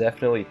that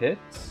definitely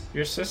hits.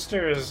 Your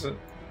sister is a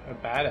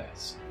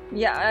badass.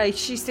 Yeah,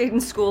 she stayed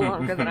in school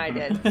longer than I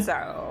did,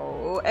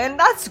 so... And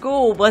that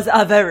school was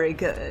very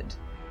good.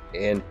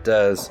 And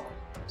does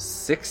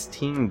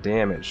 16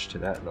 damage to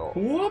that gnoll.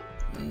 Whoop!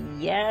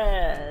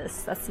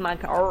 Yes, that's my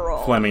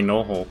girl. Fleming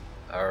Knollhole.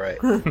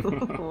 Alright.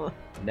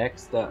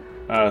 Next up.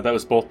 That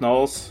was both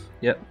gnolls.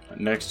 Yep.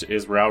 Next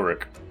is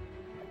Rowrick.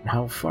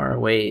 How far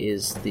away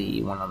is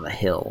the one on the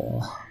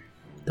hill?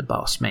 The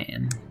boss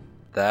man.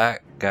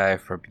 That guy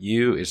from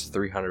you is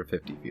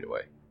 350 feet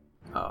away.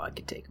 Oh, I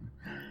could take him.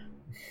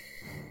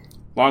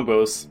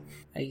 Longbows.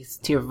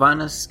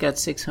 Tirvana's got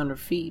 600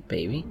 feet,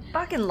 baby.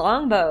 Fucking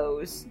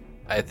longbows.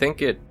 I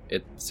think it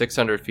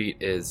 600 feet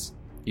is.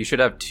 You should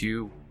have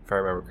two. If I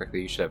remember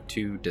correctly, you should have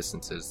two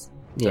distances.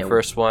 Yeah. The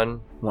first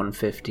one,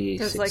 150,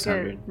 There's like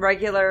 600. a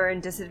regular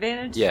and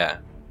disadvantage. yeah.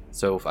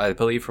 So I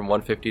believe from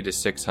 150 to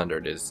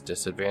 600 is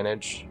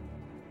disadvantage.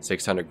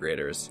 600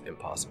 greater is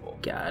impossible.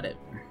 Got it.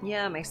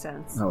 Yeah, makes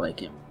sense. I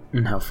like it.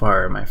 And how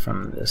far am I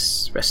from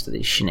this rest of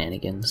these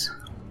shenanigans?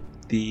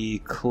 The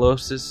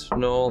closest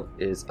knoll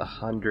is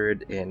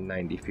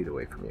 190 feet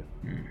away from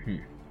you.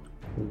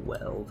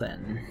 Well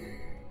then.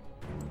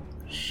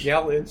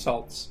 Yell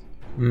insults.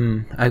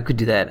 I could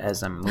do that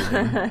as I'm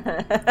moving.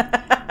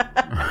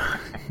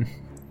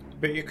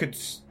 But you could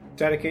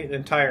dedicate an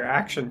entire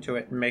action to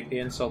it and make the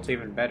insults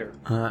even better.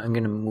 I'm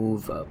gonna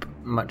move up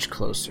much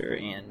closer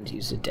and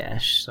use a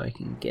dash so I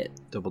can get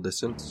Double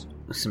distance.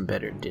 some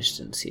better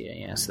distance here.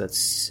 Yeah, so that's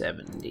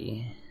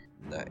 70.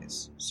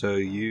 Nice. So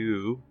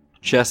you,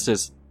 chest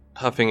is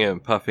huffing it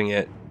and puffing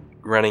it,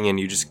 running, and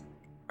you just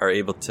are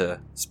able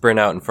to sprint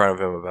out in front of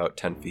him about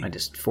 10 feet I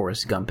just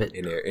Forrest Gump it.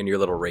 in your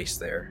little race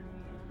there.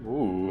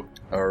 Ooh.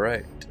 All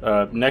right.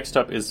 Next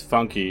up is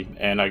Funky,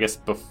 and I guess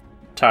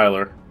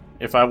Tyler.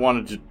 If I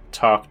wanted to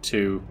talk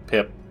to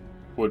Pip,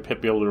 would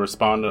Pip be able to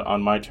respond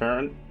on my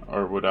turn,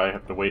 or would I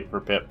have to wait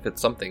for Pip? If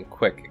it's something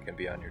quick, it can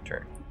be on your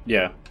turn.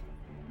 Yeah.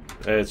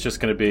 It's just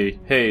going to be,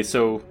 hey,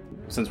 so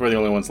since we're the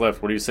only ones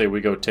left, what do you say we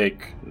go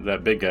take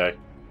that big guy?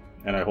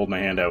 And I hold my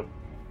hand out.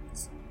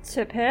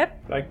 To Pip?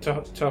 Like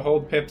to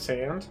hold Pip's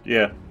hand.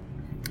 Yeah.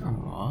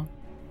 Aww.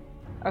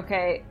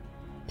 Okay.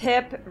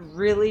 Pip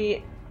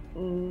really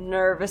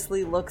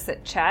nervously looks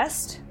at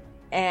Chest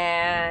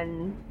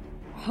and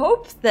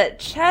hopes that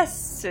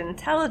Chest's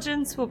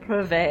intelligence will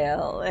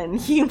prevail and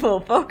he will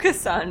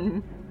focus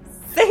on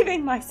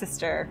saving my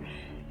sister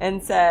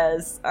and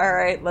says,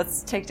 alright,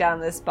 let's take down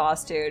this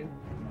boss dude.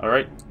 All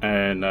right.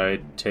 And I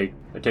take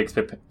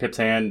Pip's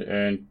hand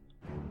and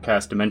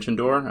cast Dimension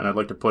Door, and I'd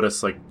like to put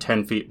us like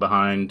 10 feet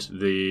behind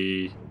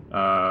the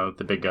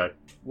big guy.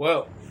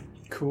 Whoa.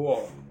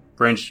 Cool.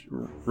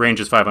 Range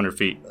is 500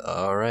 feet.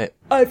 All right.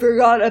 I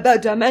forgot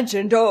about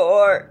Dimension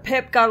Door.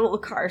 Pip got a little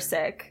car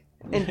sick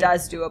and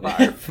does do a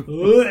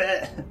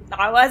barf.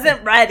 I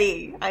wasn't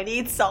ready. I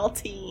need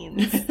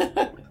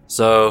saltines.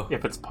 So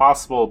If it's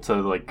possible to,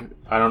 like,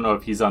 I don't know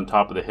if he's on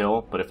top of the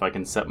hill, but if I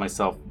can set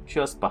myself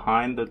just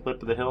behind the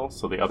lip of the hill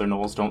so the other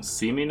gnolls don't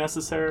see me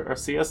necessarily or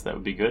see us, that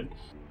would be good.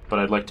 But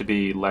I'd like to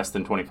be less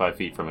than 25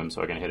 feet from him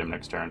so I can hit him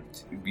next turn.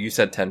 you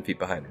said 10 feet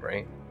behind him,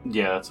 right?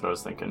 Yeah, that's what I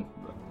was thinking.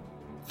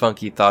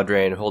 Funky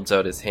Thaudrain holds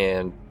out his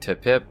hand to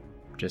Pip,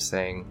 just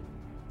saying,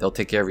 they'll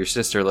take care of your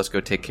sister, let's go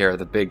take care of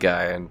the big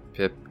guy. And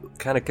Pip,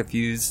 kind of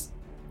confused,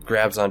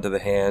 grabs onto the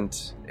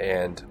hand,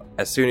 and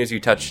as soon as you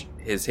touch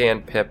his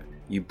hand, Pip,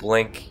 you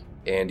blink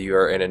and you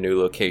are in a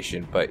new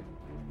location, but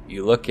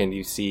you look and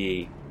you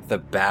see the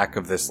back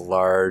of this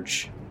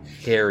large,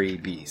 hairy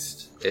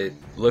beast. It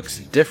looks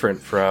different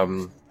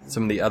from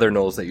some of the other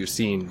gnolls that you've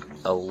seen.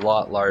 A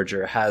lot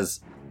larger,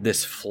 has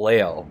this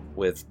flail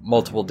with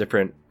multiple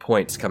different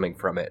points coming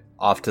from it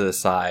off to the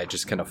side,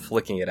 just kind of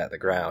flicking it at the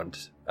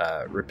ground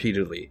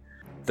repeatedly.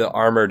 The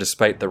armor,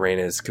 despite the rain,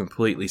 is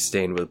completely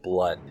stained with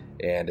blood,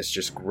 and it's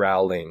just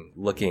growling,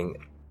 looking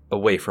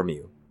away from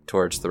you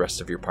towards the rest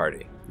of your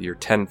party. You're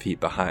 10 feet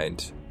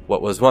behind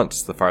what was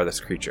once the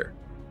farthest creature.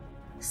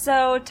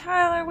 So,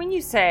 Tyler, when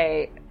you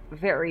say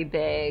very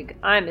big,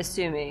 I'm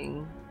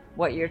assuming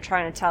what you're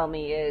trying to tell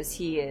me is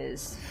he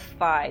is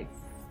 5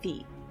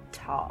 feet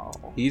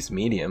tall. He's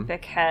medium.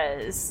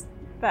 Because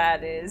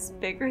that is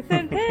bigger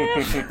than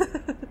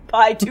Pip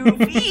by 2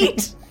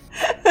 feet.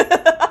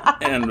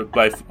 And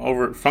by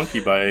over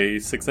Funky by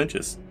 6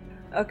 inches.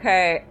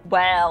 Okay,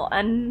 well,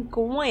 I'm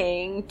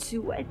going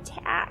to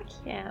attack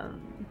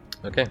him.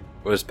 Okay.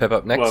 Was Pip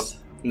up next? Well,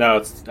 no,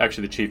 it's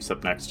actually the Chief's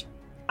up next.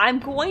 I'm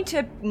going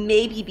to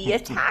maybe be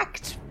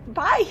attacked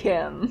by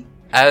him.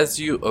 As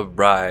you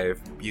arrive,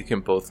 you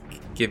can both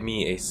give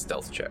me a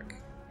stealth check.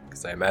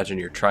 Because I imagine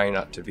you're trying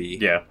not to be...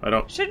 Yeah, I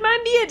don't... Should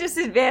mine be a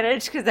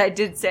disadvantage because I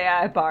did say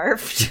I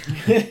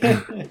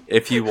barfed?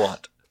 If you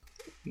want.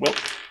 Well,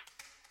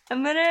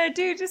 I'm gonna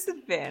do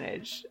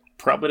disadvantage.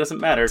 probably doesn't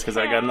matter because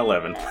I got an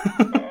 11.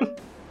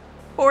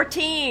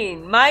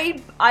 14.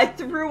 I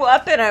threw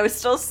up and I was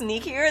still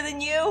sneakier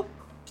than you?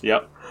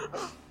 Yep.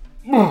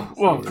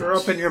 Throw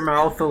up in your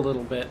mouth a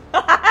little bit.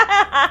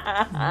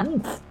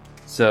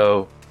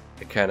 So,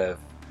 it kind of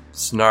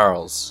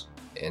snarls,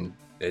 and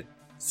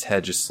its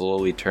head just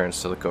slowly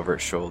turns to look over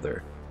its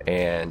shoulder,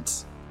 and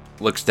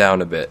looks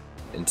down a bit,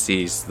 and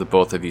sees the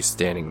both of you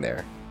standing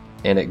there.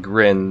 And it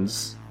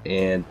grins,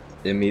 and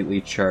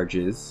immediately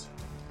charges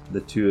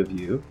the two of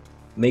you,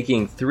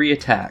 making 3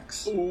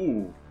 attacks.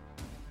 Ooh.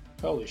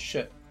 Holy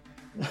shit.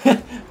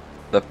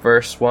 The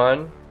first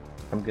one,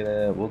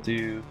 we'll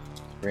do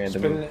It's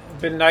random.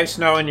 been nice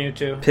knowing you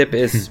two. Pip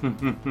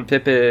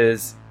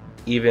is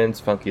evens,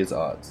 Funky is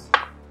odds.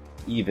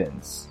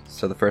 Evens.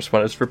 So the first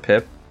one is for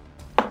Pip.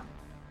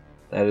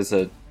 That is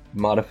a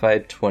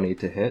modified 20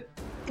 to hit.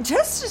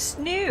 Just a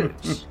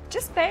snooch.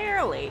 Just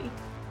barely.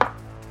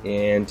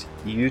 And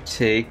you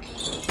take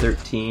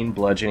 13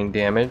 bludgeoning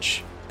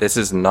damage. This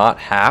is not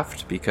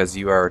halved because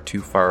you are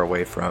too far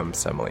away from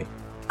Semele.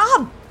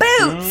 Oh,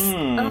 boots!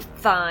 Oh,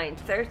 fine.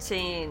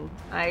 13.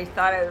 I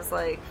thought I was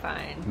like,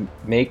 fine.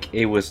 Make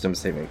a wisdom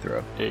saving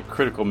throw. A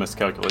critical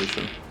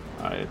miscalculation.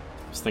 I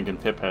was thinking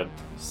Pip had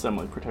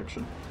Semele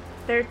protection.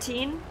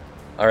 13?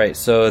 Alright,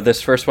 so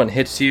this first one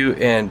hits you,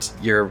 and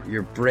your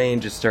brain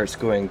just starts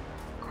going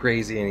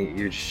crazy, and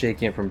you're just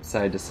shaking it from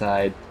side to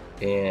side,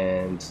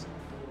 and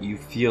you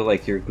feel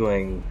like you're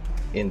going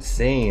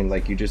insane,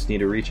 like you just need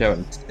to reach out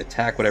and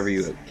attack whatever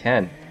you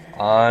can.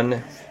 On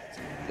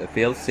a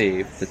failed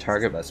save, the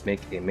target must make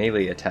a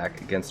melee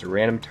attack against a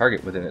random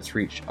target within its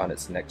reach on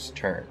its next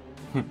turn.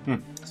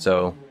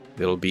 So,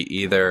 it'll be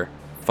either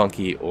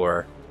Funky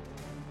or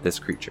this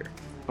creature.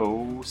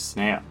 Oh,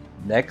 snap.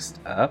 Next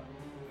up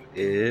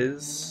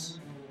is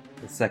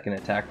the second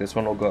attack. This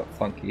one will go at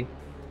Funky.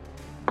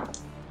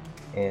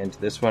 And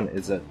this one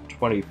is a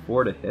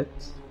 24 to hit.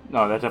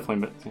 No, that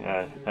definitely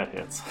that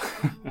hits.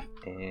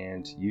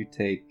 And you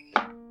take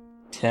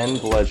 10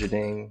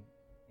 bludgeoning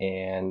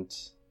and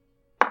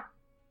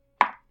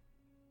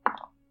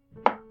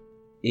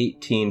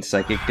 18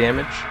 psychic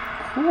damage.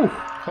 Whew,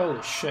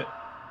 holy shit.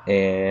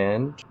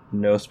 And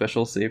no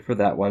special save for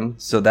that one.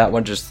 So that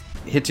one just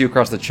hits you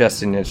across the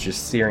chest and it's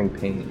just searing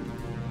pain.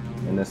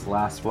 And this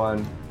last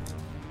one,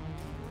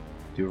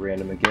 do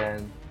random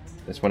again.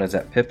 This one is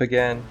at Pip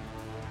again.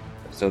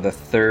 So the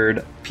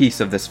third piece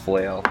of this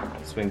flail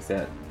swings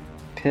at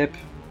Pip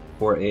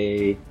for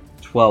a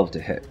 12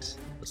 to hit.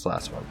 This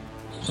last one.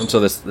 And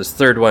so this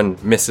third one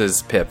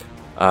misses Pip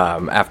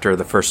after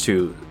the first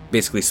two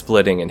basically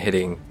splitting and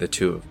hitting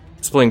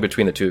splitting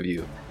between the two of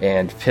you.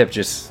 And Pip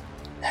just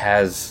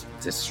has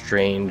this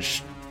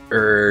strange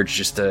urge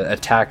just to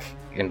attack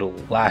and to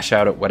lash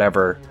out at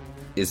whatever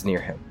is near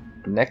him.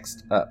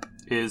 Next up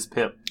is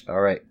Pip.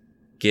 Alright.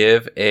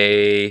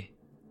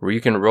 Where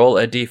you can roll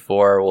a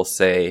d4, we'll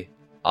say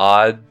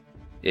odd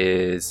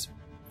is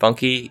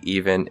Funky,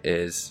 even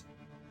is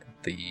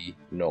the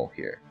null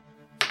here.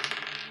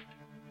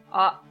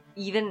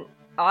 Even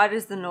odd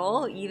is the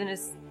null, even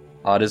is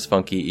Odd is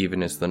Funky,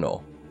 even is the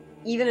null.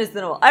 Even is the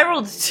null. I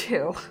rolled a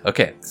 2.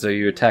 Okay, so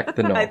you attack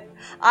the null.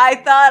 I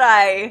thought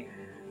I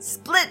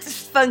split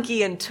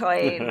Funky in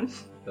twain.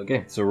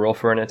 Okay, so roll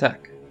for an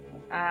attack.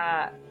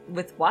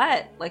 With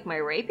what? Like my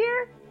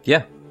rapier?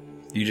 Yeah.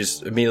 You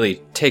just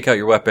immediately take out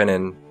your weapon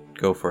and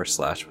go for a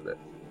slash with it.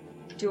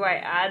 Do I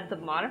add the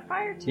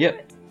modifier to Yep.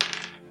 it?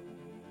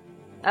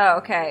 Oh,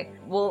 okay.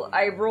 Well,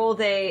 I rolled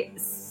a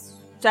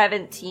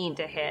 17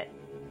 to hit.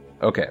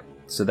 Okay,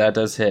 so that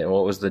does hit. And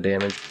what was the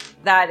damage?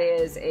 That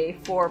is a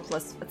 4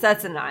 plus...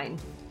 That's a 9.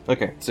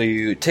 Okay, so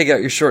you take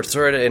out your short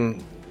sword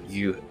and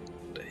you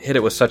hit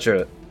it with such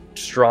a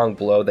strong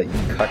blow that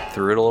you cut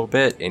through it a little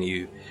bit, and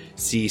you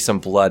see some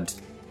blood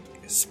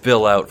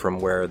spill out from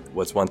where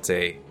was once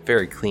a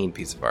very clean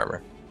piece of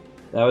armor.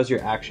 That was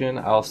your action.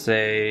 I'll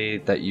say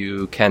that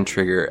you can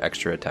trigger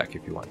extra attack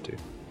if you want to.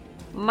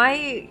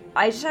 I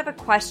just have a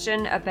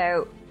question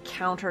about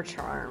counter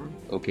charm.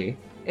 Okay.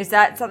 Is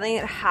that something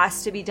that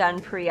has to be done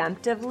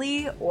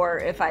preemptively, or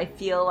if I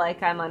feel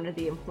like I'm under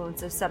the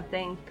influence of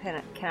something,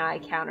 can I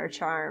counter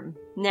charm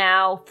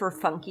now for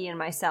Funky and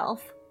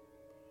myself?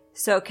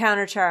 So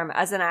counter charm,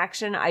 as an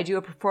action, I do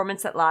a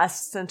performance that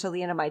lasts until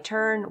the end of my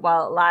turn.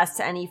 While it lasts,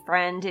 any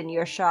friend in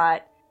your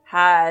shot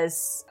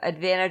has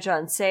advantage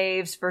on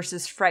saves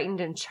versus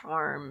frightened and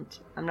charmed.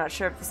 I'm not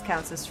sure if this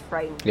counts as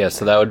frightened. Yeah,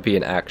 so that would be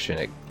an action.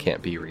 It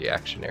can't be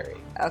reactionary.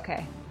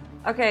 Okay.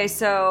 Okay,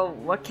 so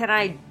what can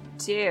I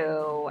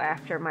do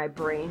after my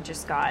brain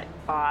just got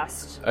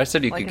bossed? I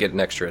said you Like could get an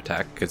extra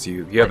attack because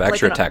you have like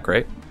extra an- attack,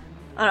 right?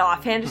 An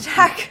offhand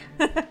attack?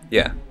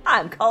 Yeah.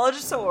 I'm College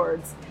of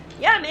Swords.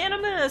 Yeah, man,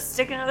 I'm gonna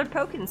stick another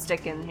poking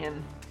stick in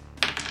him.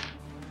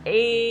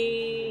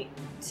 18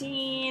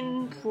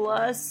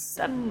 plus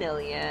a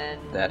million.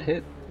 That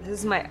hit. This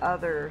is my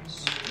other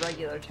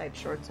regular type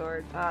short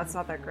sword. It's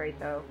not that great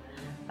though.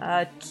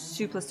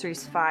 2 plus 3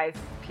 is 5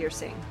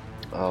 piercing.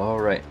 All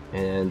right,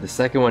 and the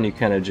second one you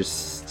kind of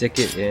just stick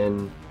it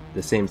in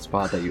the same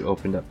spot that you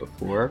opened up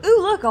before.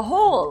 Ooh, look, a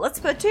hole. Let's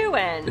put 2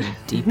 in.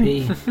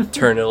 DP.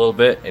 Turn it a little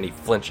bit, and he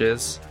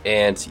flinches.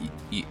 And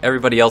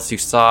everybody else, you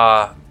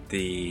saw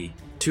the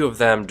two of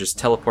them just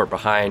teleport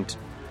behind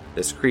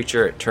this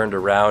creature. It turned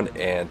around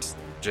and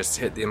just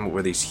hit them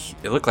with these.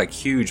 It looked like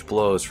huge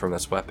blows from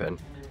this weapon,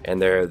 and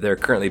they're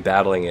currently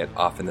battling it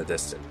off in the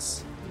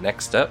distance.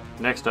 Next up,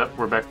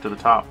 we're back to the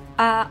top.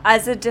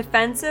 As a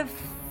defensive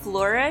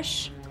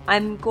flourish,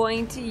 I'm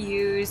going to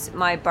use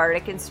my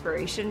Bardic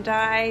Inspiration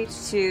die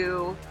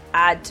to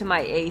add to my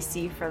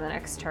AC for the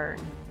next turn.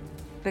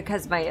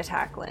 Because my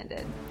attack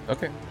landed.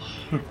 okay.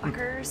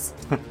 Fuckers.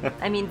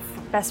 I mean,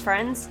 best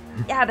friends?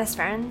 Yeah, best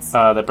friends.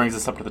 That brings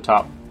us up to the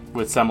top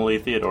with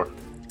Semele Theodore.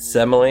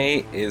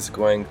 Semele is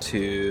going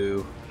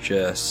to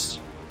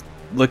just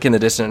look in the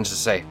distance and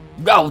say,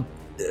 No,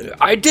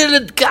 I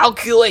didn't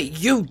calculate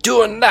you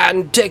doing that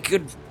and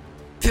taking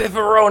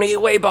pepperoni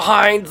way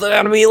behind the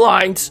enemy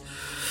lines.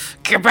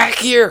 Get back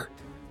here!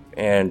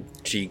 and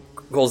she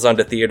rolls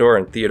onto Theodore,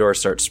 and Theodore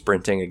starts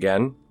sprinting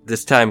again.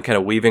 This time kind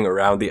of weaving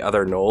around the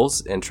other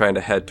gnolls and trying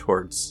to head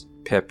towards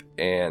Pip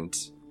and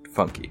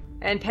Funky.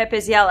 And Pip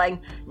is yelling,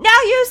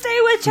 "Now you stay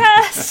with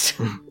Chest!"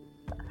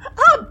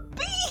 Oh,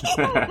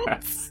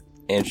 beans!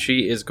 And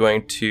she is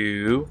going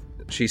to...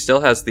 She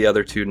still has the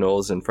other two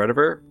gnolls in front of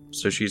her,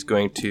 so she's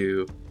going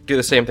to do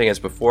the same thing as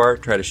before,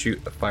 try to shoot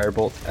a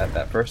firebolt at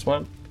that first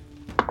one.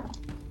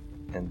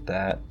 And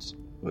that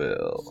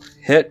will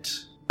hit.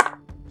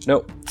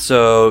 Nope.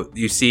 So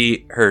you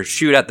see her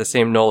shoot at the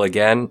same gnoll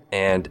again,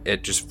 and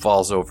it just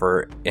falls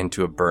over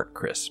into a burnt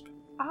crisp.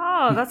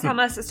 Oh, that's how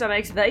my sister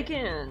makes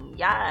bacon.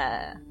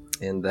 Yeah.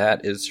 And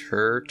that is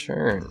her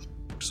turn.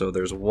 So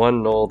there's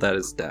one gnoll that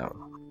is down.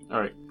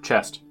 All right,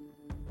 Chest.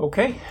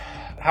 Okay.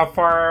 How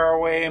far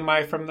away am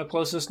I from the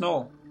closest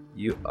knoll?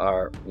 You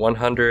are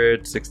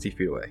 160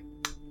 feet away.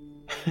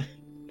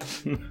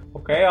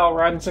 Okay, I'll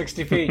run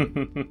 60 feet.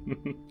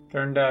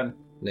 Turn done.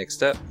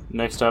 Next up.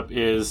 Next up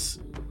is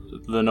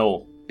the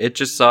Knoll. It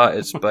just saw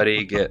its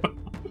buddy get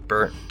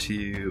burnt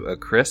to a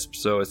crisp,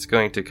 so it's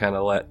going to kind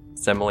of let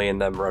Semele and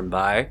them run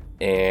by,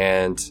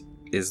 and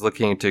is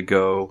looking to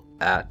go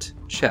at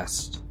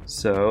Chest.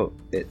 So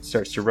it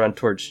starts to run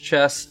towards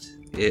Chest.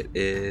 It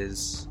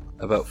is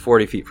about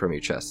 40 feet from you,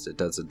 Chest. It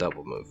does a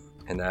double move,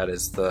 and that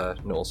is the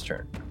Knoll's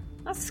turn.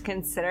 Let's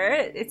consider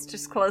it. It's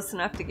just close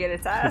enough to get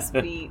its ass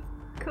beat.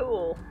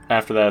 Cool.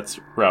 After that's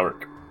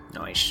Rowrick.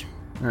 Nice.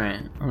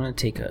 Alright, I'm gonna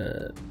take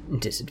a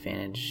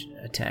disadvantage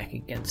attack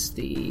against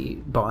the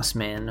boss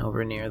man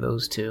over near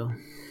those two,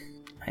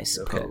 I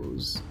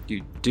suppose.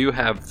 You do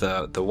have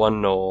the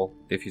one Knoll,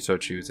 if you so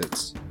choose.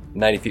 It's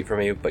 90 feet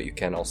from you, but you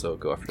can also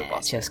go after the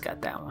boss. Just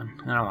got that one.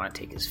 I don't want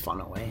to take his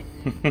fun away.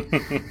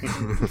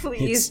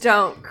 Please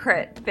don't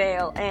crit,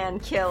 fail,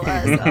 and kill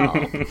us all.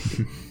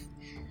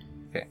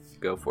 Okay,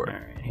 go for it.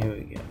 Alright, here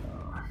we go.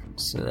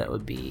 So that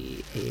would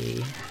be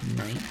a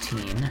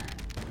 19.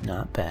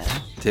 Not bad.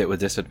 Hit with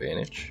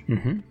disadvantage.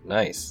 Mm-hmm.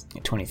 Nice.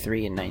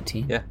 23 and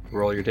 19. Yeah,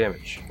 roll your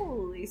damage.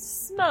 Holy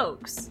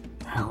smokes.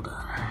 Hold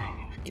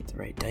on. Get the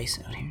right dice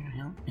out here.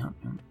 Yep.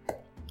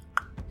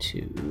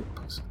 2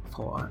 plus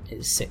 4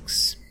 is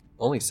 6.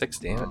 Only 6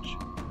 damage.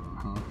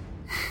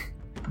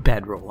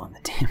 Bad roll on the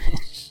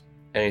damage.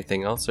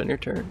 Anything else on your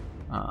turn?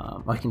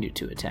 I can do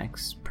 2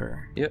 attacks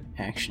per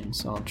action,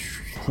 so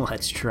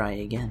let's try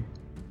again.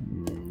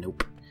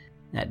 Nope.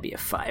 That'd be a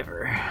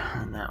 5er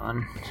on that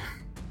one.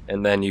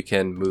 And then you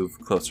can move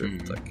closer if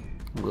you'd like.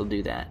 We'll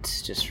do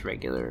that. Just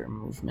regular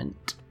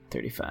movement.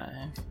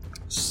 35.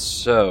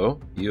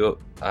 So, you,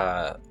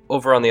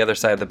 over on the other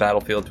side of the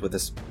battlefield with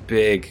this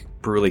big,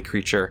 burly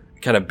creature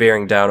kind of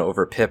bearing down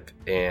over Pip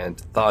and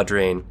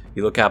Thaudrain,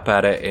 you look up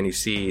at it and you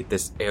see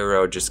this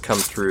arrow just come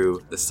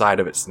through the side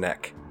of its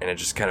neck. And it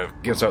just kind of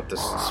gives out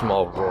this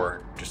small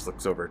roar. Just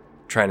looks over,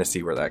 trying to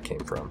see where that came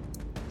from.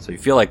 So you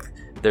feel like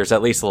there's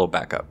at least a little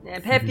backup.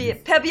 And Pep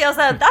yells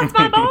out, "That's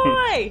my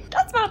boy!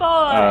 That's my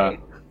boy!"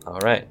 All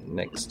right,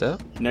 next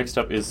up. Next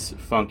up is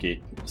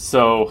Funky.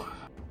 So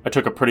I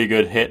took a pretty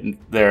good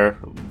hit there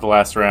the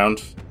last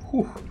round.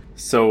 Whew.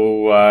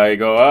 So I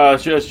go,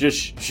 shit,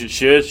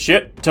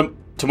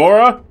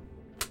 Tamora?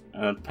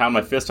 Pound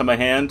my fist on my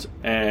hand,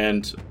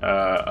 and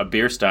a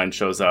beer stein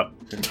shows up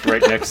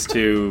right next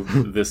to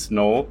this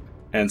gnoll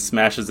and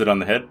smashes it on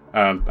the head.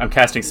 I'm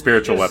casting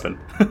Spiritual Weapon.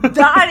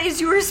 That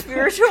is your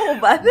spiritual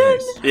weapon?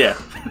 Yeah.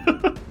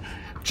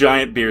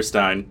 Giant beer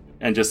stein,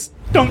 and just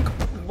dunk.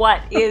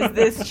 What is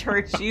this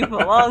church you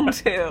belong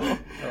to?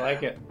 I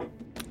like it.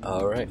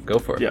 All right, go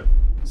for it. Yeah.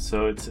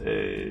 So it's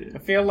a... I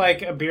feel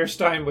like a beer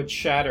stein would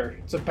shatter.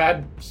 It's a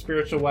bad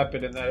spiritual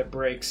weapon in that it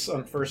breaks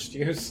on first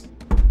use.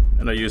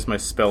 And I use my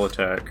spell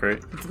attack,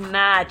 right? It's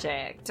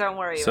magic. Don't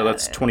worry So about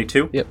that's it.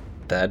 22. Yep,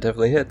 that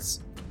definitely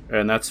hits.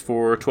 And that's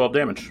for 12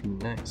 damage.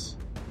 Nice.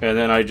 And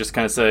then I just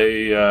kind of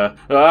say,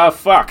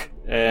 fuck!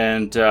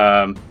 And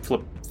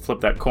flip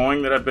that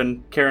coin that I've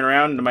been carrying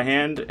around into my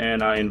hand,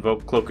 and I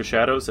invoke Cloak of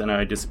Shadows, and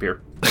I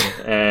disappear.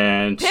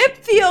 And Pip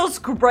feels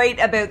great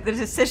about the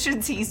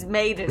decisions he's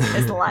made in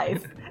his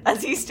life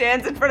as he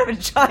stands in front of a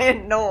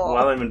giant gnoll.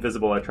 while I'm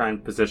invisible, I try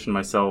and position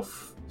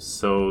myself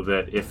so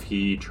that if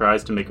he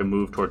tries to make a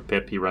move toward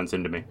Pip, he runs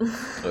into me.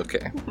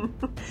 Okay.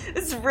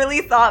 It's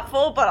really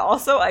thoughtful, but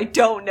also I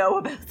don't know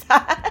about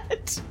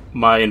that.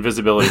 My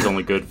invisibility is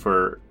only good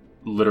for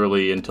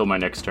literally until my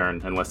next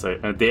turn,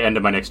 at the end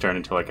of my next turn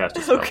until I cast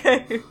a spell.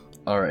 Okay.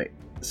 All right.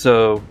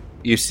 So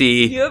you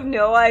see... You have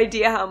no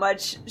idea how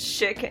much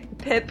shit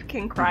Pip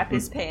can crap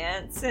his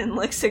pants in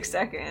like 6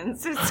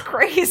 seconds. It's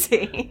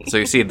crazy. So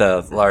you see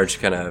the large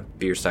kind of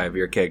beer side of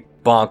your keg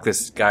bonk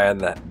this guy on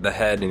the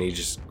head, and he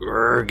just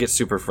gets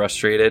super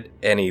frustrated,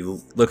 and he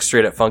looks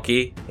straight at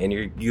Funky, and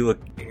you're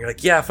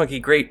like, yeah,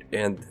 Funky, great,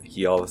 and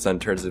he all of a sudden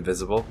turns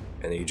invisible,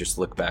 and then you just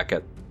look back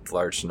at the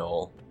large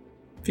gnoll,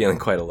 feeling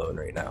quite alone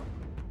right now.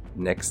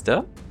 Next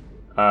up?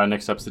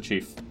 Next up's the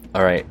Chief.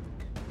 All right.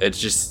 It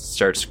just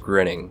starts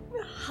grinning.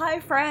 Hi,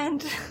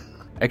 friend.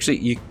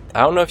 Actually,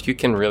 I don't know if you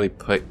can really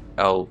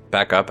I'll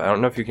back up. I don't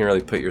know if you can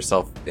really put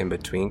yourself in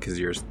between because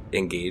you're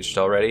engaged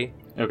already.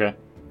 Okay.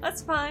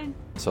 That's fine.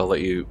 So I'll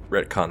let you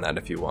retcon that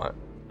if you want.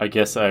 I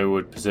guess I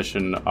would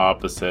position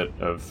opposite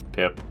of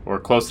Pip, or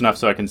close enough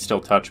so I can still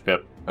touch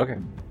Pip. Okay.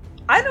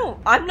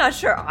 I'm not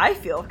sure I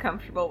feel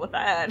comfortable with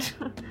that.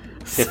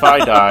 If I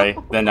die,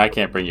 then I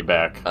can't bring you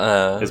back,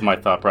 is my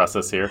thought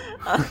process here.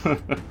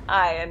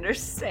 I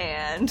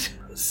understand.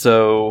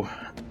 So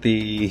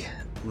the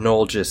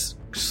Knoll just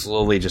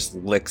slowly just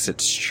licks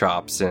its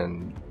chops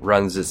and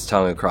runs its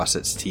tongue across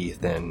its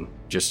teeth and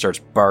just starts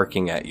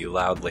barking at you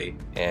loudly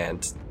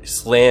and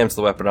slams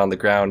the weapon on the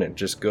ground and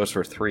just goes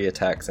for 3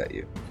 attacks at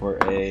you.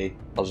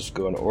 I'll just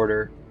go in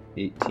order,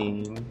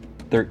 18,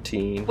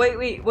 13.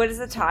 Wait, what does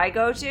the tie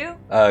go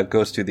to?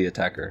 Goes to the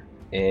attacker,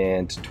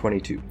 and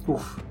 22.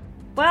 Oof.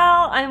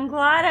 Well, I'm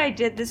glad I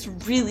did this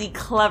really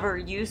clever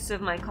use of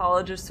my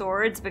College of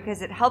Swords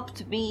because it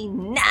helped me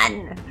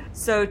none.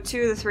 So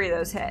 2 of the 3 of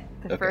those hit.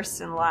 The first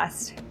and the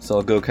last. So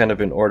I'll go kind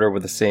of in order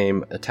with the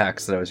same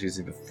attacks that I was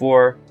using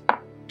before.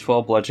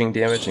 12 bludgeoning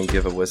damage and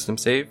give a wisdom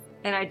save.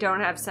 And I don't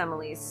have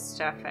Semile's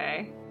stuff,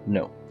 eh?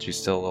 No, she's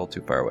still a little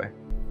too far away.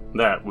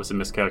 That was a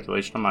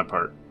miscalculation on my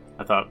part.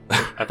 I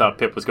thought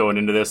Pip was going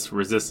into this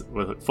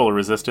with full of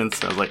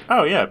resistance. I was like,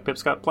 oh yeah,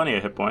 Pip's got plenty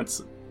of hit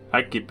points.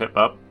 I can keep Pip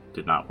up.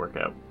 Did not work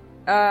out.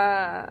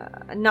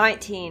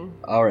 19.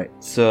 Alright,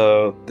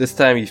 so this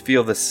time you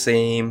feel the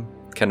same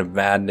kind of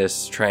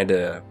madness trying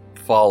to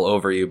fall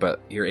over you,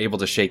 but you're able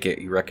to shake it.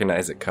 You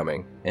recognize it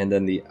coming. And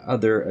then the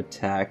other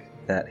attack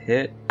that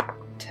hit,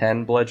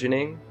 10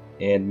 bludgeoning,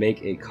 and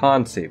make a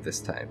con save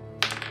this time.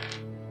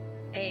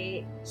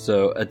 8.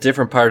 So a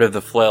different part of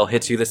the flail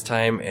hits you this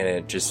time, and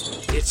it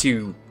just hits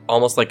you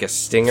almost like a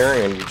stinger,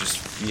 and you just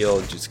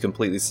feel just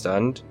completely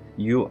stunned.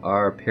 You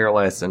are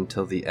paralyzed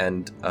until the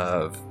end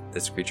of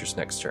this creature's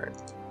next turn.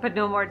 But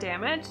no more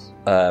damage?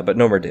 But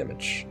no more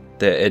damage.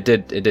 It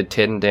did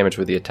 10 damage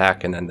with the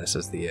attack, and then this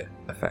is the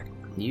effect.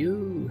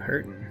 You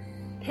hurting.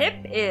 Pip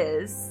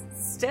is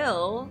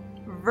still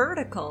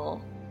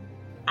vertical.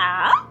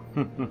 Ah?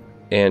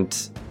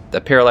 And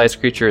the paralyzed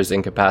creature is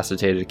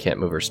incapacitated, can't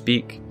move or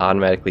speak,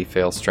 automatically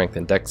fails strength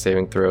and dex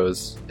saving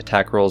throws.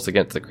 Attack rolls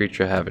against the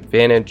creature have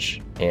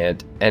advantage,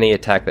 and any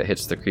attack that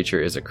hits the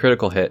creature is a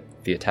critical hit.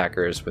 The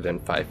attacker is within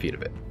 5 feet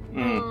of it.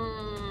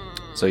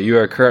 So you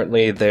are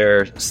currently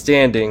there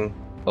standing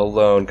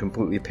alone,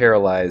 completely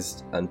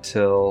paralyzed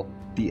until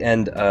the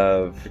end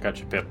of I got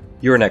you, Pip.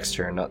 your next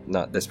turn,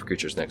 not this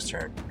creature's next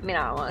turn. I mean,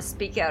 I don't want to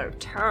speak out of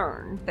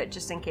turn, but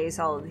just in case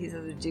all of these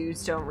other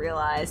dudes don't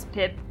realize,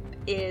 Pip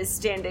is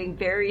standing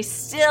very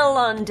still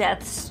on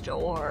death's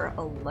door,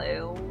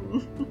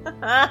 alone.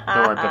 Don't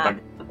worry,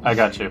 Pip. I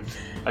got you.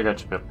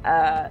 Pip.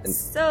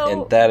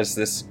 And that is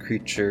this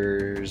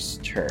creature's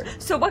turn.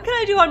 So what can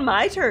I do on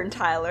my turn,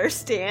 Tyler?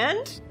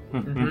 Stand?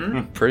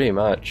 Pretty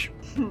much.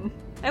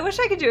 I wish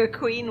I could do a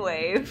queen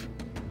wave.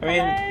 I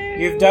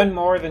mean, you've done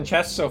more than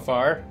chess so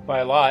far, by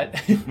a lot.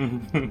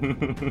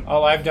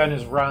 All I've done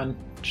is run.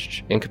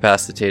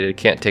 Incapacitated,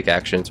 can't take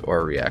actions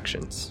or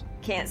reactions.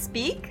 Can't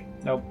speak?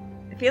 Nope.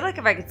 I feel like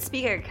if I could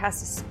speak, I could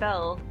cast a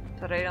spell,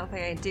 but I don't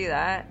think I can do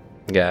that.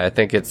 Yeah, I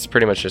think it's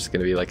pretty much just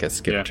going to be like a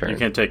skip turn. You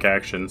can't take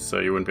actions, so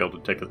you wouldn't be able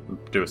to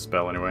do a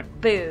spell anyway.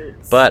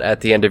 Boots. But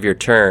at the end of your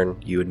turn,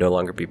 you would no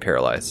longer be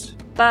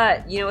paralyzed.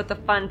 But you know what the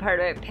fun part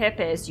about Pip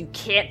is? You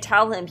can't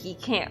tell him he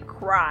can't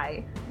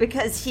cry,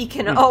 because he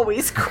can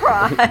always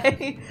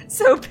cry.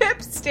 So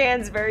Pip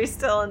stands very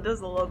still and does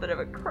a little bit of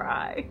a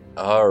cry.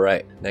 All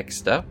right,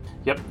 next up.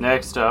 Yep,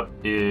 next up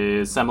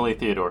is Semele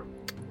Theodore.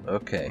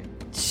 Okay.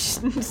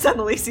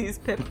 Suddenly sees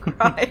Pip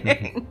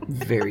crying.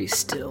 Very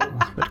still,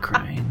 but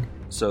crying.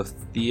 So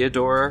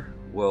Theodore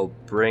will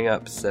bring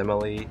up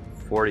Semele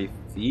 40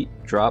 feet,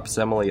 drop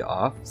Semele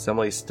off.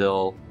 Semele's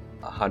still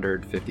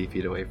 150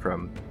 feet away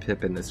from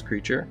Pip and this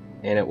creature,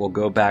 and it will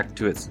go back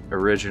to its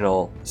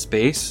original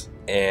space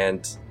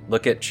and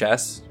look at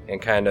Chess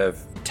and kind of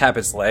tap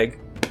its leg.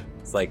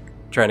 It's like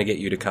trying to get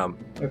you to come.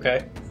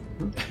 Okay.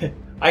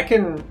 I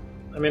can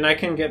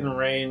get in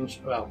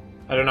range. Well,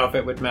 I don't know if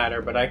it would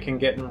matter, but I can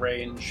get in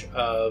range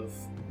of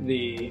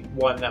the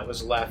one that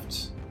was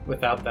left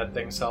without that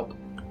thing's help.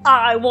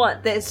 I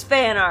want this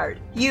fan art.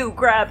 You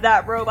grab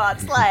that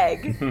robot's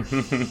leg.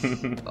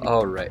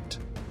 All right.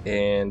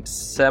 And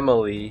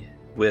Semele,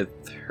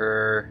 with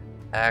her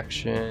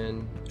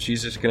action,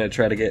 she's just going to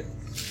try to get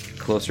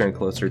closer and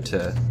closer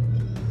to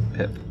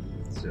Pip.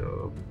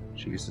 So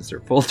she uses her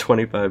full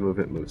 25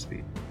 movement move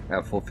speed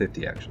at full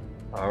 50 action.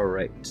 All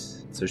right.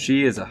 So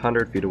she is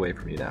 100 feet away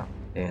from you now.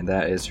 And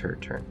that is her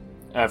turn.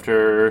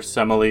 After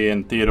Semele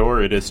and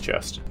Theodore, it is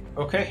Chest.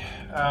 Okay.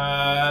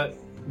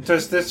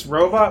 Does this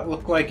robot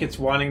look like it's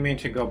wanting me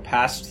to go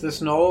past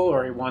this knoll,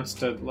 or he wants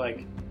to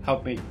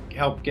help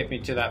get me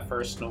to that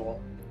first knoll?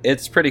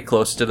 It's pretty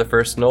close to the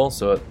first knoll,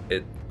 so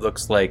it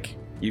looks like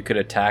you could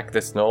attack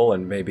this knoll,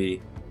 and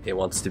maybe it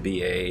wants to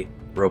be a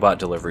robot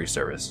delivery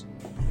service.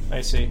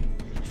 I see.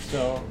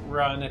 So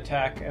run,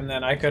 attack, and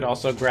then I could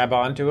also grab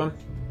onto him?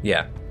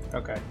 Yeah.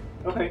 Okay.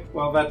 Okay,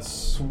 well,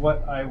 that's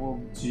what I will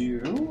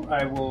do.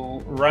 I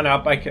will run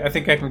up. I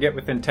think I can get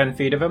within 10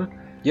 feet of him.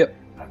 Yep.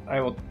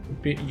 I will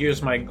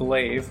use my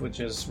glaive, which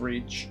is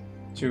reach,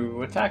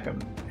 to attack him.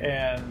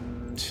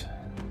 And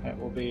that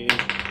will be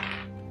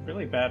a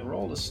really bad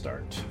roll to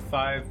start.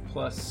 5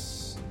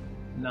 plus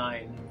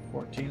 9,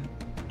 14.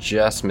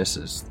 Just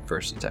misses the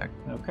first attack.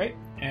 Okay,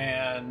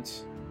 and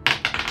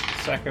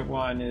second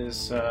one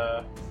is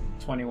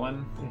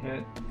 21 to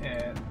hit,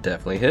 and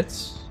Definitely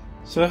hits.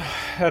 so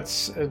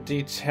that's a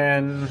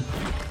D10,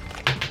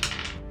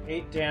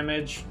 8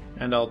 damage,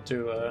 and I'll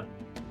do a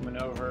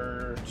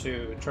maneuver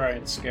to try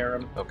and scare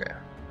him. Okay.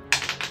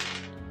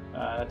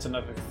 That's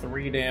another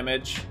 3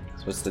 damage.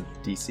 So what's the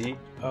DC?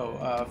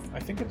 I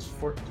think it's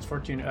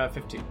 15.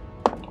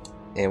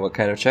 And what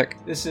kind of check?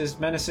 This is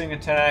menacing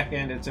attack,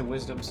 and it's a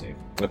wisdom save.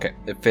 Okay,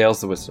 it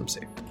fails the wisdom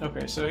save.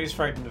 Okay, so he's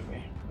frightened of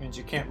me. Means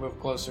you can't move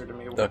closer to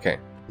me. Okay.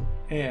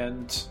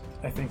 And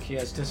I think he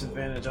has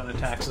disadvantage on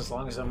attacks as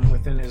long as I'm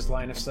within his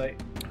line of sight.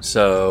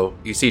 So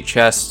you see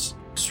Chest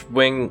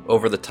swing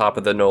over the top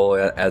of the knoll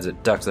as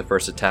it ducks the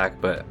first attack,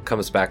 but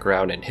comes back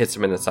around and hits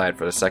him in the side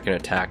for the second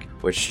attack,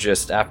 which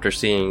just after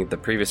seeing the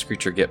previous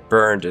creature get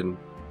burned and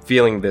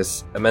feeling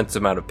this immense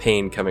amount of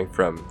pain coming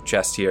from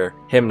Chest here,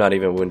 him not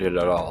even wounded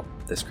at all,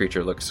 this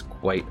creature looks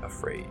quite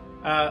afraid.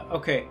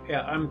 Okay,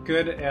 yeah, I'm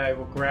good. I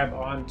will grab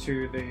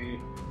onto the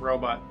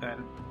robot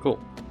then. Cool.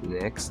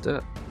 Next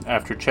up,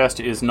 After Chest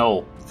is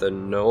Knoll. the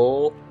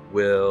knoll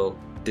will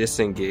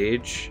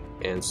disengage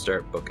and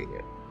start booking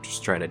it,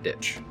 just trying to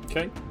ditch.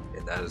 Okay.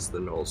 And that is the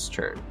knoll's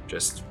turn.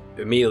 Just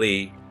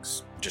immediately,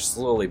 just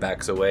slowly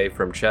backs away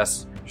from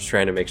Chest, just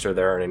trying to make sure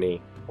there aren't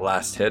any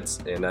last hits,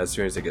 and as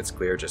soon as it gets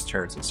clear, just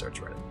turns and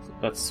starts running.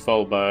 That's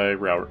followed by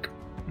Rowrick.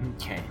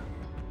 Okay.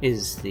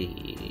 Is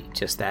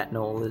just that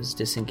knoll is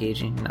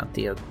disengaging, not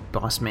the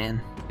boss man?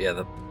 Yeah,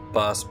 the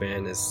boss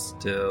man is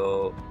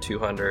still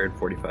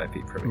 245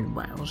 feet from you.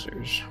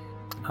 Wowzers.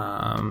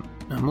 I'm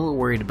a little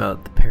worried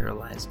about the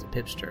paralyzed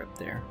Pipster up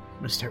there. I'm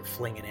gonna start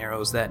flinging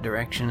arrows that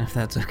direction if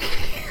that's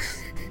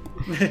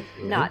okay.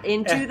 Not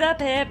into the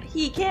Pip.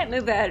 He can't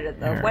move out of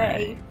the All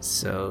way. right.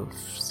 So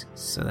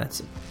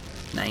that's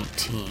a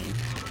 19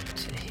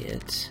 to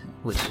hit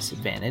with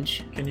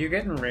disadvantage. Can you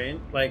get in range?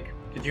 Like,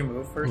 did you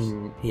move first?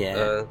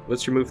 Yeah,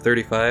 What's your move?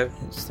 35.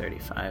 it's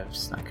 35.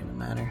 It's not gonna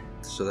matter.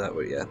 So that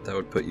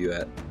would put you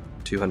at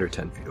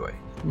 210 feet away.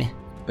 Meh.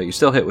 But you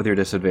still hit with your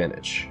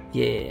disadvantage.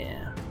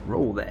 Yeah.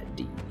 Roll that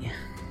D.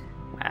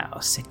 Wow,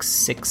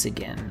 6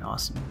 again.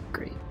 Awesome.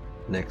 Great.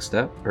 Next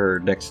attack.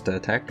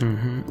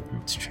 Mm-hmm.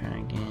 Let's try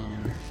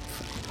again.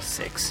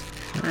 6.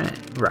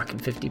 Alright, rocking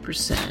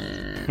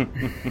 50%.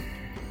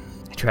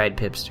 I tried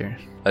Pipster.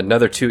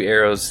 Another 2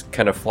 arrows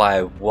kind of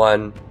fly.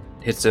 One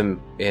hits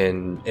him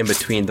in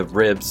between the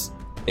ribs,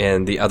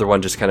 and the other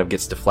one just kind of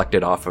gets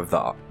deflected off of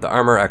the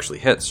armor. Actually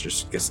hits,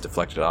 just gets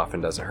deflected off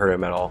and doesn't hurt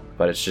him at all.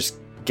 But it's just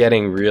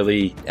getting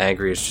really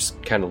angry. It's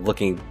just kind of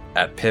looking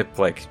at Pip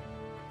like,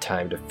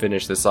 time to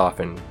finish this off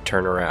and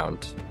turn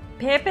around.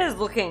 Pip is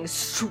looking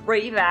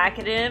straight back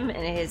at him,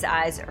 and his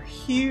eyes are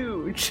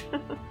huge.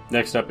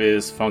 Next up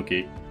is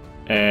Funky.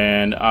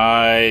 And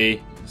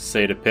I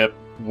say to Pip,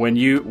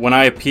 when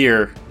I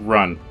appear,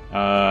 run.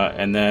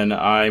 And then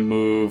I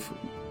move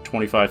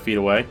 25 feet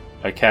away.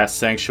 I cast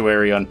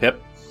Sanctuary on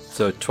Pip.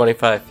 So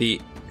 25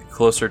 feet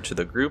closer to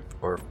the group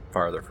or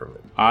farther from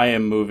it? I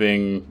am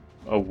moving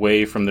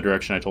away from the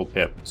direction I told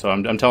Pip. So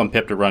I'm telling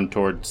Pip to run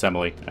toward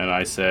Semele. And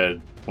I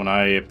said, when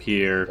I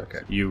appear, Okay.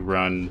 you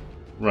run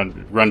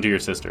to your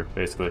sister,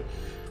 basically.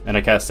 And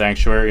I cast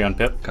Sanctuary on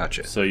Pip.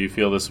 Gotcha. So you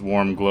feel this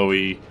warm,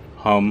 glowy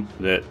hum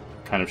that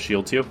kind of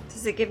shields you.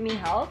 Does it give me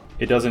health?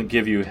 It doesn't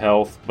give you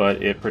health,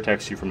 but it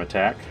protects you from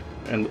attack,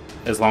 and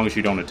as long as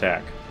you don't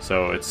attack.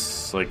 So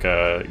it's like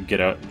a get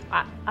out.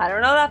 I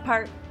don't know that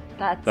part.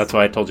 That's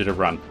why I told you to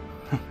run.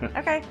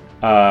 Okay.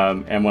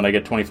 And when I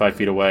get 25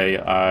 feet away,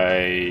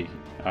 I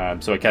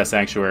cast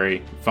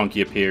Sanctuary.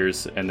 Funky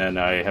appears, and then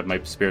I have my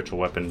spiritual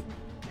weapon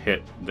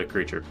hit the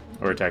creature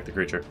or attack the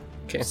creature.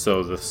 Okay.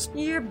 So the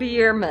Your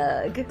beer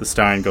mug.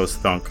 Stein goes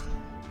thunk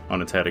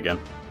on its head again.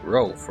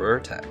 Roll for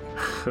attack.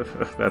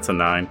 That's a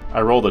 9.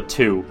 I rolled a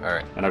 2. All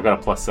right. And I've got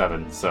a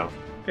 +7. So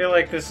I feel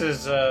like this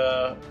is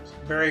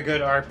very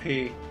good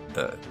RP.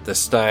 The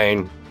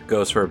Stein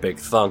goes for a big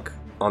thunk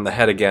on the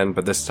head again,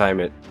 but this time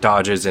it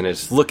dodges and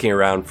is looking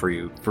around for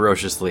you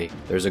ferociously.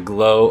 There's a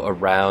glow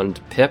around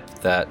Pip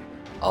that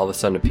all of a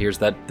sudden appears.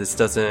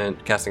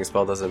 Casting a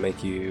spell doesn't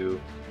make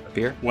you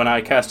appear? when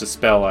I cast a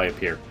spell, I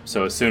appear.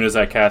 So as soon as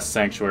I cast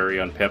Sanctuary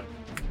on Pip,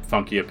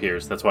 Funky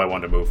appears. That's why I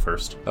wanted to move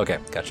first. Okay,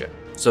 gotcha.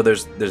 So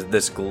there's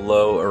this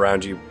glow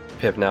around you,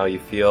 Pip. Now you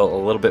feel a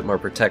little bit more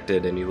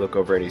protected, and you look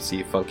over and you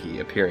see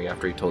Funky appearing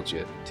after he told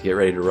you to get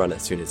ready to run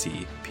as soon as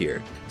he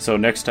appeared. So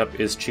next up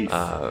is Chief,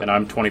 and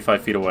I'm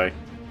 25 feet away.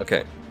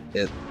 Okay.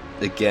 It,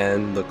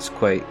 again, looks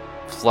quite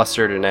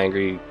flustered and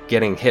angry,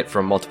 getting hit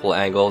from multiple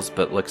angles,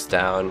 but looks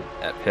down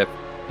at Pip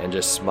and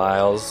just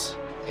smiles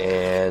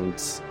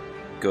and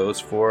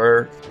goes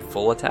for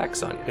full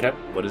attacks on you. Yep.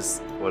 What is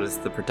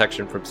the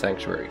protection from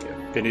Sanctuary do?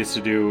 It needs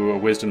to do a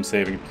Wisdom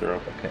saving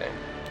throw Okay.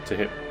 to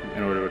hit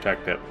in order to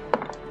attack Pip.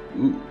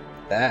 Ooh,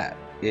 that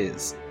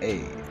is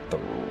a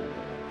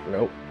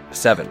Nope.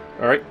 7.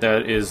 All right,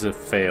 that is a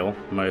fail.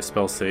 My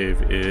spell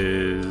save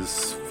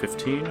is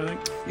 15, I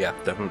think. Yeah,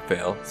 definitely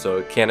fail. So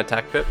it can't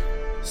attack Pip.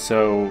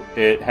 So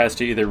it has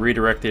to either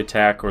redirect the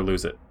attack or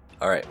lose it.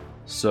 Alright.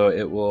 So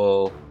it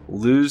will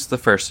lose the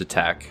first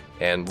attack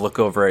and look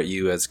over at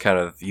you as kind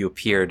of you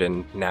appeared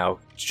and now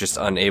it's just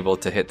unable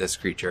to hit this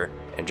creature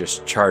and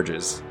just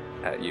charges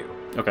at you.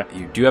 Okay.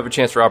 You do have a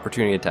chance for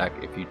opportunity attack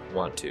if you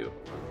want to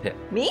hit.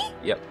 Me?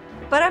 Yep.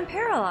 But I'm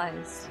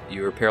paralyzed.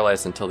 You were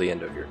paralyzed until the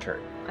end of your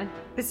turn.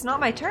 It's not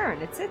my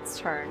turn. It's its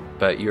turn.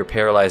 But you were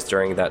paralyzed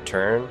during that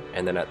turn,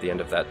 and then at the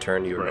end of that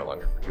turn, you were no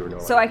longer.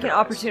 So I can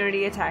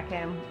opportunity attack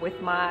him with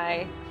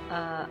my.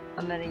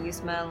 I'm gonna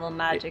use my little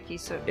magic.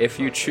 If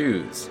you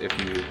choose, if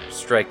you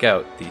strike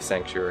out, the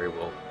sanctuary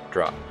will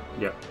drop,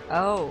 Yeah.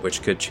 Oh.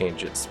 which could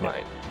change its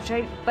mind. Do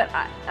I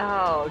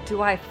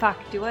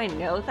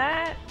know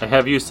that? I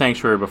have used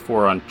Sanctuary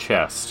before on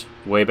chest,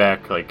 way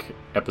back, like,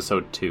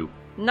 episode 2.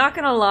 Not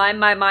gonna lie,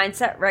 my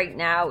mindset right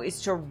now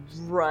is to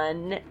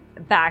run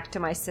back to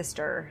my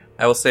sister.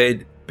 I will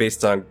say,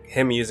 based on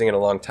him using it a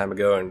long time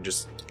ago and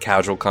just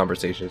casual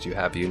conversations you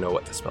have, you know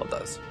what the spell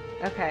does.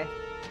 Okay.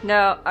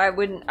 No, I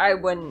wouldn't.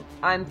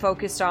 I'm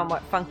focused on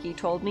what Funky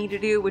told me to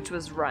do, which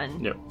was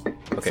run. Yep.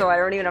 Okay. So I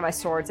don't even have my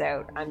swords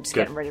out. I'm just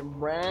Good. getting ready to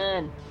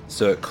run.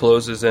 So it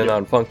closes in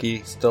on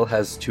Funky, still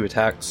has 2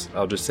 attacks.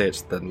 I'll just say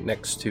it's the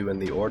next 2 in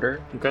the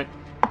order. Okay.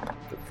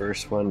 The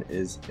first one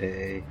is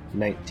a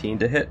 19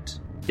 to hit.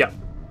 Yeah.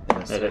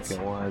 And the That hits.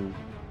 second one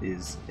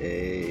is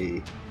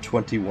a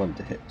 21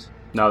 to hit.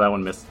 No, that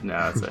one missed. No,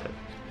 that's it.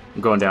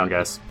 I'm going down,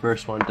 guys.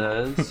 First one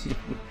does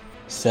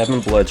 7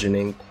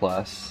 bludgeoning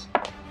plus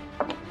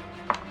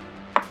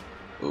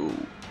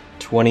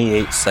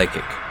 28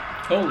 psychic.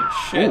 Holy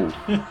shit.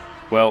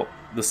 Well,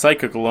 the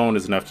psychic alone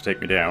is enough to take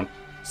me down.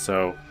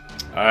 So,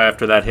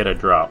 after that hit, I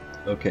drop.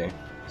 Okay,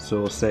 so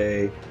we'll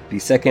say the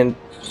second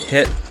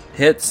hit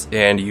hits,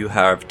 and you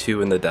have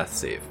 2 in the death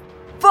save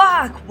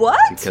Fuck! What?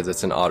 because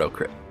it's an auto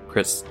crit.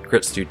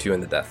 Crits do 2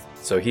 in the death.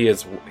 So he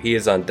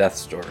is on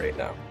death's door right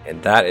now,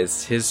 and that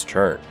is his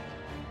turn.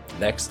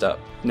 Next up,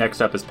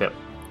 Next up is Pip.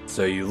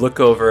 so you look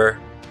over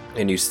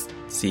and you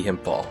see him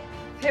fall.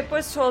 Pip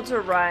was told to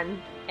run,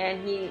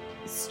 and he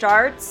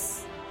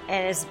starts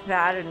and is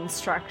bad at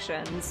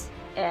instructions.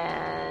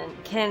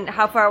 And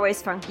how far away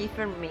is Funky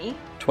from me?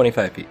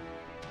 25 feet.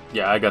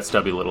 Yeah, I got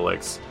stubby little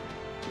legs.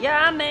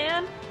 Yeah,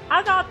 man.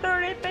 I got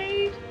 30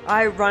 feet.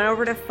 I run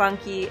over to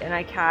Funky and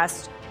I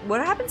cast. What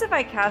happens if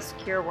I cast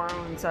Cure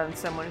Wounds on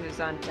someone who's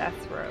on death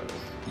throes?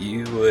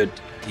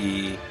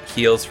 He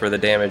heals for the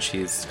damage.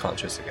 He's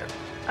conscious again.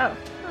 Oh.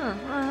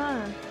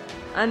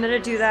 I'm gonna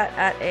do that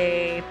at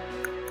a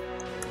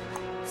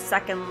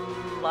second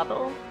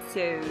level,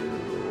 so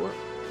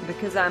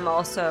because I'm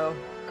also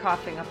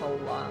coughing up a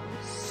lung.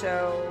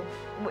 So,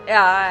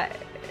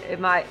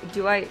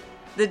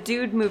 the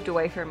dude moved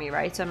away from me,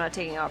 right? So I'm not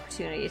taking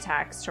opportunity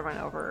attacks to run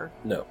over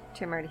No.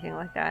 to him or anything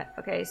like that.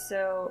 Okay,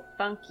 so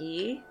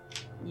Funky,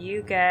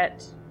 you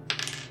get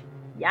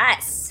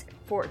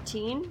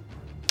 14,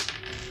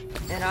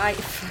 and I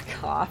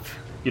fuck off.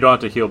 You don't have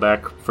to heal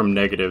back from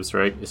negatives,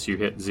 right? So you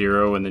hit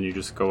 0 and then you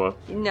just go up.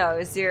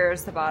 No, 0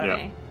 is the bottom.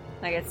 Yeah.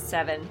 I get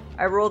 7.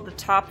 I rolled the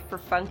top for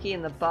Funky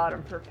and the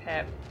bottom for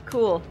Pip.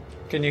 Cool.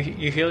 Can you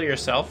heal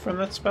yourself from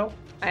that spell?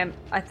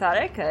 I thought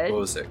I could. What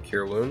was it?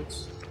 Cure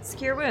Wounds? It's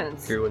Cure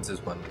Wounds. Cure Wounds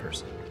is 1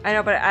 person. I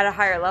know, but at a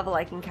higher level,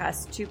 I can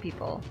cast 2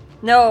 people.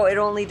 No, it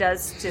only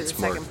does to It's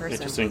the more- second It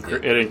person.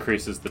 just it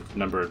increases the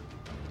number.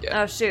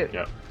 Yeah. Oh, shoot.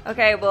 Yeah.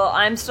 Okay, well,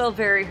 I'm still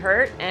very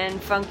hurt,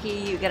 and Funky,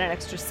 you get an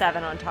extra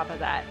 7 on top of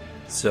that.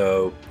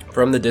 So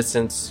from the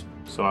distance,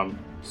 So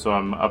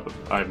I'm up.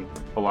 I'm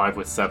alive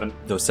with 7.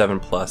 those 7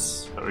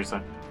 plus Is that what you're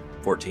saying?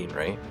 14,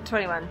 right?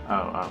 21.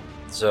 Oh.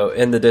 So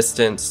in the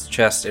distance,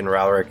 Chest and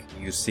Ralric,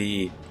 you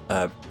see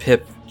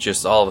Pip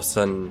just all of a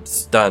sudden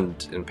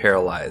stunned and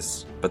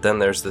paralyzed. But then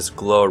there's this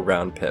glow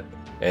around Pip,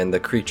 and the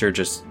creature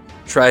just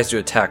tries to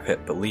attack Pip,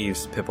 but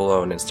leaves Pip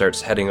alone and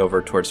starts heading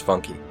over towards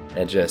Funky.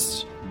 And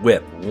just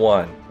whip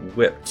 1,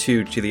 whip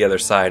 2 to the other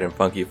side, and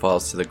Funky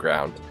falls to the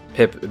ground.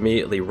 Pip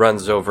immediately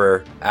runs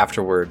over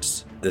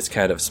afterwards. This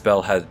kind of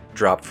spell had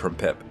dropped from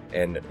Pip,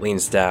 and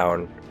leans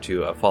down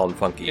to a fallen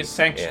Funky. Is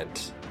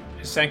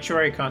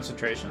Sanctuary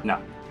concentration?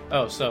 No.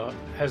 Oh, so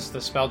has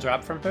the spell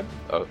dropped from Pip?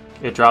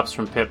 It drops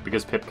from Pip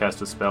because Pip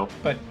cast a spell.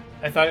 But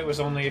I thought it was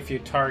only if you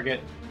target,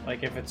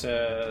 like if it's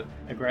a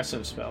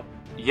aggressive spell.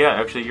 Yeah,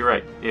 actually, you're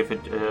right. If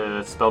it's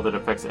a spell that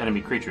affects enemy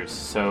creatures.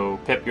 So,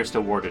 Pip, you're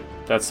still warded.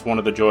 That's one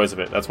of the joys of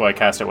it. That's why I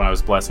cast it when I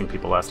was blessing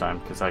people last time,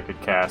 because I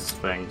could cast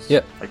things.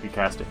 Yep. I could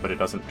cast it, but it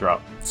doesn't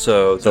drop.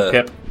 So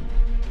Pip,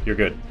 you're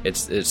good.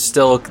 It's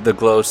still, the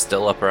glow's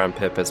still up around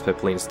Pip as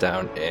Pip leans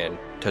down and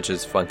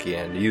touches Funky,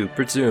 and you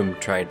presume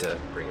trying to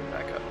bring him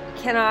back up.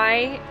 Can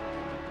I,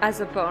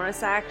 as a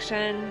bonus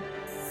action,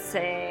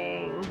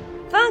 sing,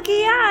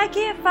 Funky, I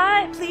can't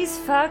fight, please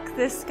fuck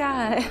this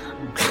guy?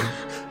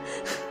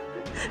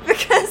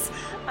 Because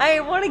I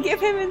want to give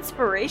him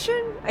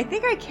inspiration. I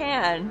think I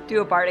can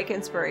do a bardic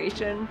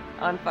inspiration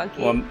on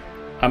Funky. Well,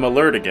 I'm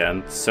alert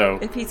again, so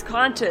If he's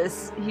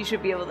conscious, he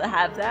should be able to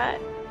have that.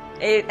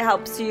 It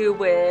helps you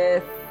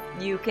with,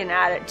 you can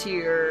add it to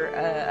your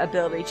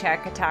ability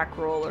check, attack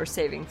roll, or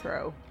saving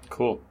throw.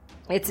 cool.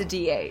 It's a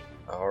D8.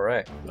 All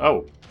right.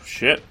 Oh,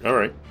 shit. All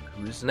right.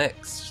 Who's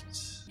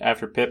next?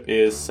 After Pip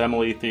is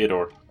Semele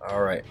Theodore.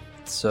 All right.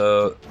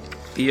 So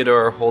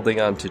Theodore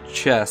holding on to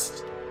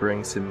Chest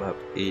brings him up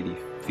 80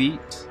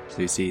 feet.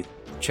 So you see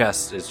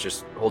Chest is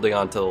just holding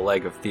on to the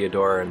leg of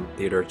Theodore, and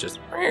Theodore just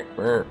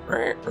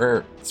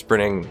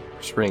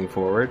sprinting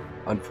forward.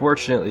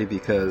 Unfortunately,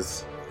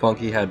 because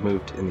Funky had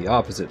moved in the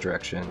opposite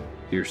direction,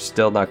 you're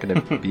still not going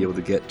to be able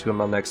to get to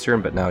him on next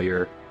turn, but now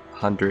you're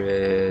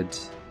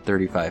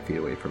 135 feet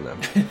away from them.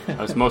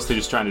 I was mostly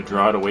just trying to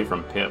draw it away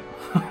from Pip,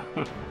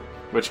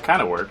 which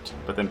kind of worked,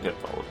 but then Pip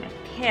followed me.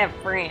 Pip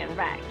ran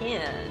back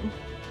in.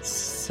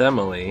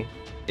 Semele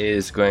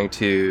is going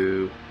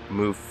to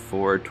move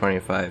forward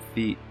 25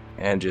 feet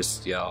and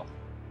just yell,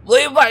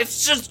 Leave my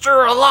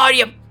sister alone,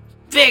 you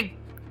big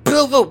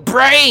boo-boo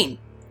brain!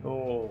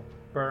 Oh,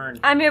 burn.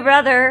 I'm your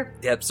brother.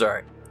 Yep,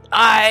 sorry.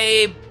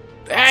 I'm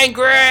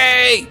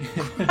angry!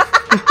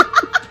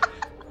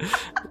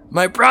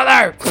 My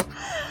brother!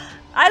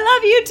 I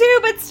love you too,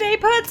 but stay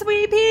put,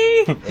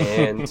 Sweepy.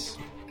 And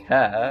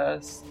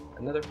cast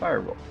another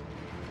fireball.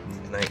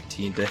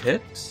 19 to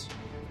hit,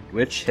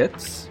 which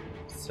hits.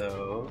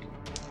 So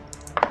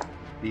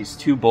these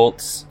 2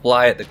 bolts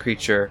fly at the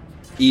creature,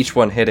 each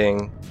one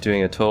hitting,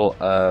 doing a total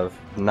of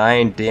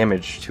 9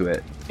 damage to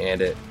it.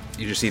 And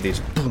you just see these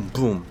boom,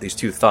 boom, these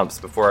 2 thumps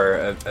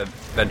before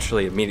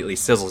eventually immediately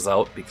sizzles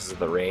out because of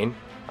the rain.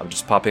 I'm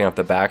just popping off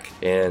the back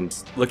and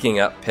looking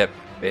up Pip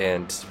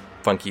and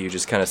Funky. You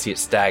just kind of see it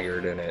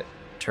staggered, and it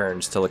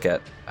turns to look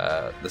at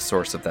the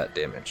source of that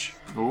damage.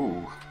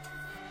 Ooh.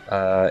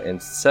 And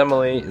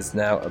Semele is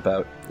now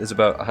about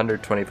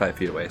 125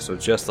 feet away, so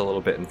just a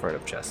little bit in front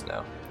of Chest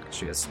now.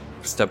 She has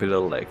stubby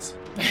little legs.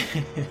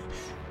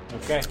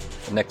 Okay.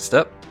 Next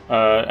up,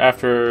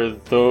 After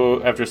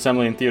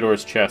Semele and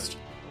Theodore's Chest.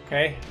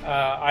 Okay.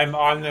 I'm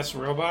on this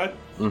robot.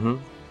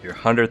 you're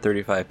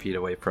 135 feet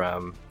away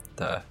from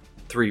the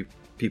 3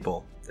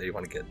 people that you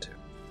want to get to.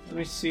 Let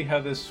me see how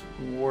this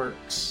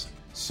works.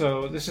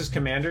 So this is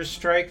Commander's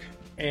Strike,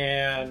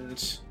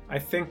 and I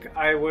think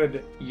I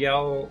would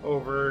yell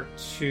over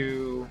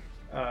to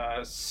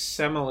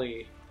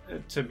Semele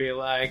to be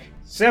like,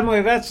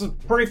 Semele, that's a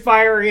pretty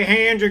fiery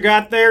hand you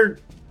got there.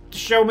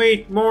 Show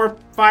me more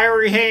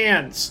fiery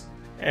hands.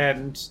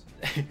 And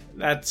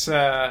that's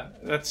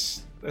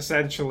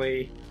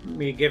essentially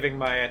me giving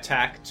my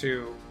attack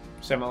to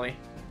Semele.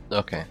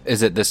 Okay.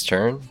 Is it this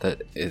turn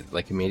that is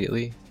like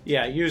immediately?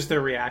 Yeah, use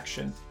their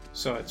reaction.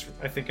 So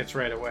I think it's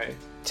right away.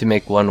 To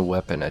make 1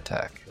 weapon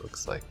attack, it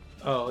looks like.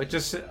 Oh, it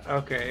just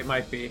okay. It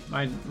might be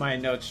my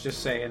notes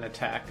just say an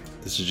attack.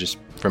 This is just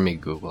from me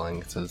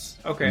Googling. It says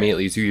Okay.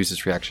 immediately you use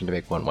this reaction to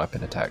make 1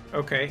 weapon attack.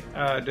 Okay.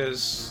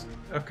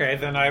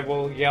 Then I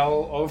will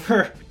yell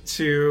over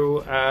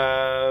to.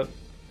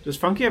 Does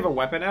Funky have a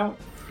weapon out?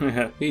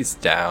 He's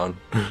down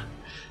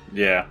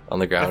Yeah. on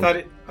the I ground.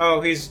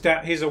 thought. He's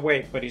down. He's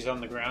awake, but he's on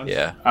the ground.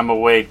 Yeah. I'm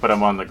awake, but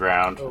I'm on the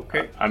ground.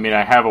 Okay. I mean,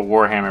 I have a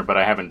warhammer, but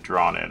I haven't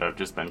drawn it. I've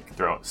just been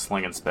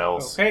slinging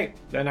spells. Okay.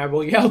 Then I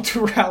will yell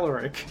to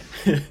Ralaric.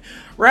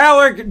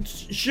 Ralaric,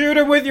 shoot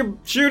him with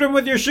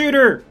your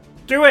shooter.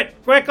 Do it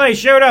quickly.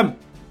 Shoot him.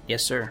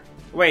 Yes, sir.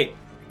 Wait.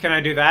 Can I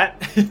do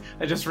that?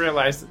 I just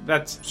realized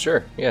that's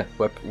Sure, yeah.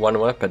 1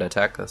 weapon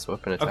attack, that's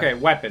weapon attack. okay.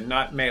 Weapon,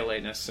 not melee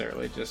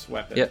necessarily. Just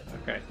weapon. Yep.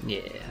 Okay.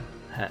 Yeah.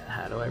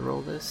 How do I roll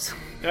this?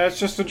 It's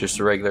just a Just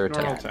a regular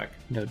normal attack. attack.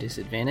 No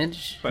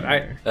disadvantage? But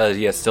I.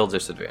 Yeah, still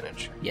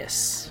disadvantage.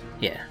 Yes.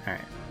 Yeah,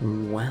 alright.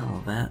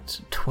 Well,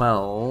 that's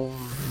 12.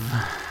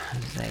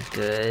 Is that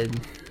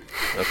good?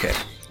 Okay,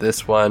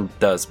 this one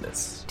does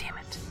miss. Damn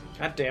it.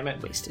 God damn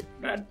it. Wasted.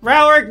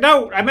 Ralaric,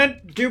 no! I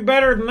meant do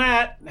better than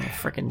that!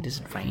 Freaking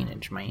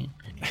disadvantage, man.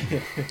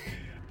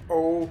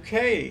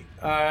 Okay.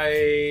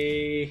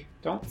 I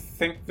don't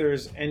think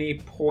there's any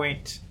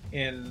point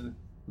in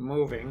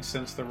moving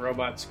since the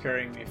robot's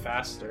carrying me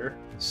faster.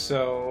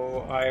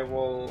 So I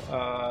will,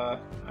 I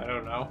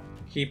don't know,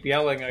 keep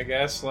yelling, I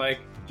guess, like,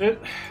 just,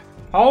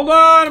 hold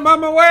on, I'm on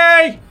my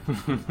way!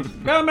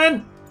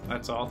 Coming!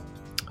 That's all.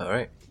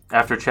 Alright.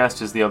 After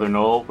Chest is the other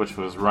Knoll, which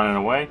was running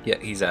away. Yeah,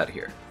 he's out of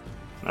here.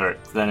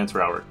 Alright, then it's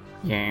Rowert.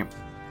 Yeah.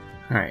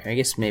 Alright, I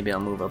guess maybe I'll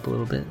move up a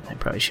little bit. I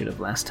probably should have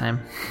last time.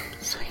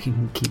 So I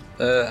can keep...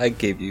 I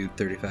gave you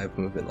 35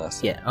 movement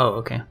last time. Yeah, oh,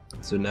 okay.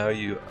 So now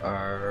you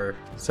are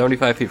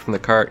 75 feet from the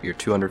cart, you're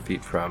 200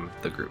 feet from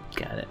the group.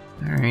 Got it.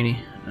 Alrighty.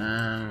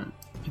 I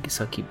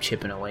guess I'll keep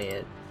chipping away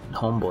at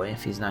Homeboy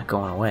if he's not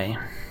going away.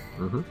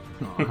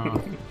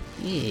 Mm-hmm.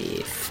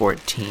 Yeah,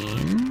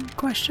 14?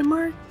 Question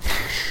mark?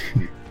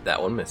 That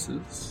one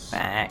misses.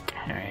 Back.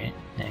 Alright,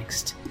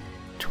 next.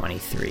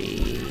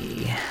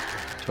 23.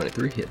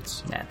 23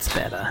 hits. That's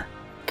better.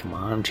 Come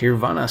on,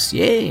 Tirvanas.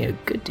 Yay, a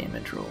good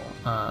damage roll.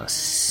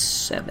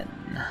 7.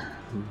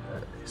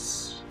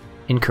 Nice.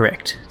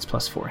 Incorrect. It's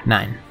 +4.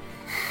 9.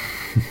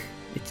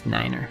 It's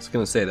 9er. I was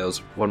gonna say that was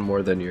one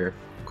more than your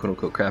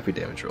quote-unquote crappy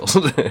damage rolls.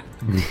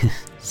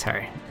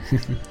 Sorry.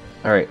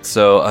 Alright,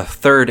 so a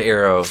third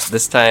arrow.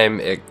 This time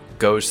it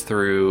goes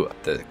through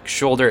the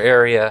shoulder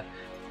area,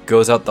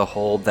 goes out the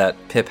hole that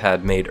Pip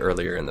had made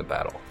earlier in the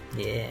battle.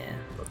 Yeah.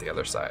 Of the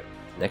other side.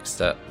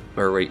 Next up,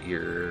 or wait,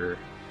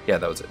 yeah,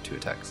 that was it, 2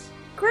 attacks.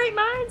 Great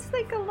minds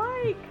think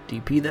alike.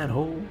 DP that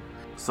hole.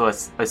 So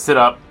I sit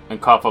up and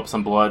cough up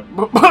some blood.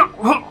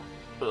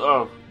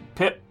 Oh,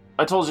 Pip,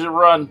 I told you to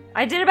run.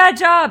 I did a bad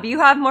job. You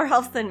have more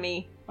health than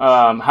me.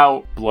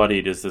 How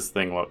bloody does this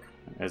thing look?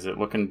 Is it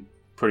looking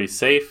pretty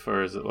safe,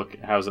 or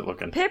how's it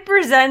looking? Pip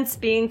resents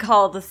being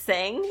called a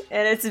thing,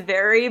 and it's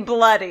very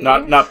bloody.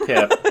 Not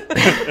Pip.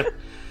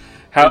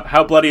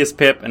 How bloody is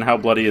Pip, and how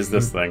bloody is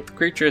this thing? The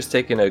creature has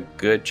taken a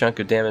good chunk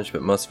of damage,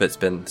 but most of it's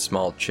been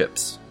small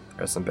chips. There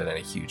hasn't been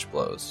any huge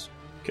blows.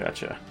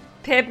 Gotcha.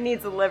 Pip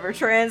needs a liver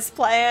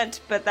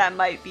transplant, but that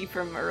might be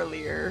from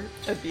earlier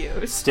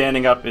abuse.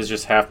 Standing up is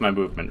just half my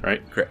movement,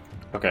 right? Correct.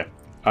 Okay.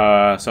 So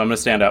I'm gonna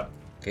stand up.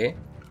 Okay.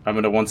 I'm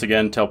gonna once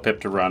again tell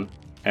Pip to run.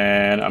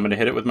 And I'm gonna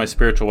hit it with my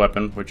spiritual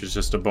weapon, which is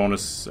just a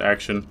bonus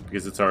action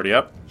because it's already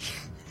up.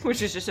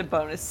 Which is just a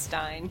bonus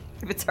Stein,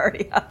 if it's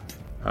already up.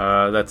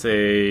 That's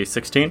a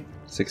 16.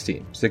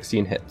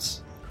 16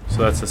 hits. So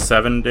that's a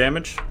 7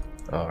 damage.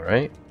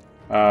 Alright.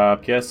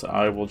 Yes,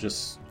 I will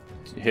just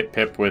hit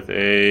Pip with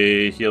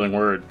a healing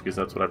word because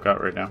that's what I've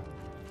got right now.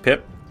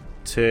 Pip,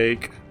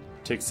 take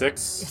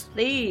 6.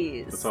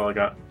 Please. That's all I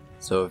got.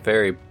 So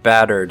very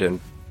battered and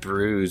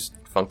bruised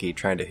Funky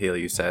trying to heal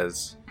you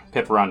says,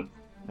 Pip, run.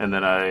 And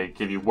then I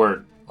give you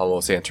word.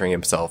 almost answering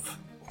himself.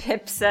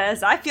 Pip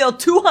says, I feel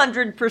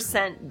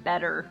 200%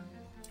 better.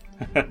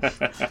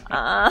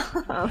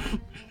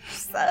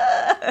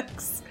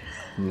 Sucks.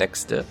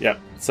 Next up. Yeah,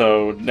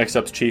 so next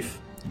up's Chief.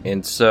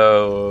 And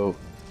so,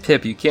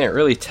 Pip, you can't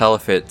really tell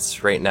if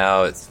it's right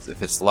now,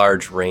 if it's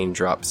large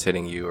raindrops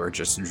hitting you or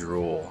just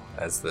drool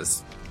as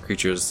this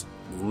creature's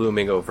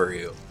looming over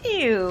you.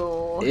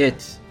 Ew.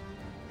 It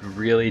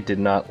really did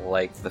not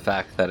like the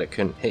fact that it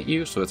couldn't hit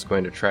you, so it's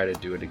going to try to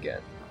do it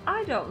again.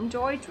 I don't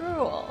enjoy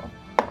drool.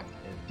 And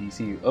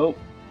DC, oh,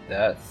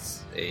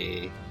 that's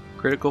a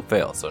critical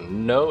fail. So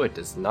no, it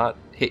does not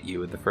hit you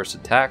with the first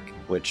attack,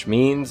 which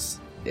means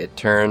it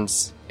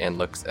turns and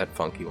looks at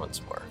Funky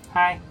once more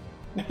Hi.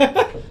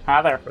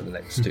 Hi there. for the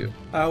next 2.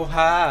 Oh,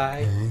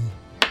 hi.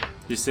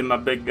 You see my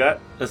big gut?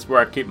 That's where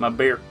I keep my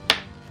beer.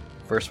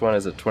 First one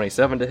is a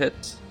 27 to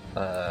hit,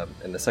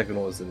 and the second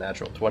one was a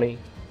natural 20.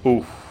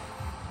 Ooh.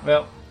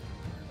 Well,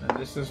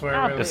 this is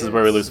where This is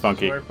where we lose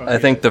Funky. I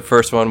think the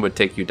first one would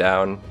take you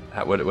down.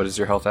 What is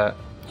your health at?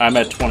 I'm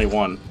at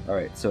 21.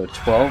 Alright, so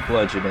 12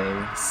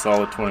 bludgeoning.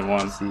 Solid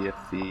 21. See if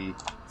the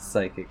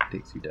psychic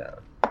takes you down.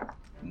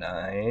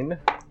 9.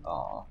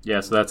 Aw. Yeah,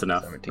 so that's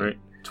enough, 17. right?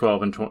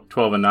 12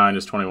 and 9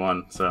 is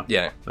 21, so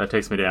Yeah. that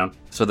takes me down.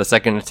 So the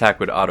second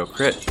attack would auto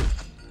crit.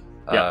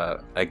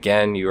 Yeah.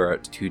 Again, you are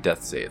at 2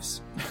 death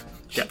saves.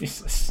 Yeah,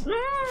 Jesus.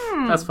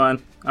 that's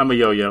fine. I'm a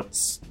yo-yo.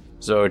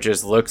 So it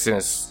just looks and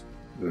it's.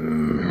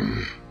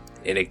 And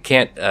it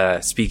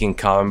can't speak in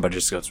common, but it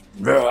just goes.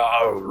 And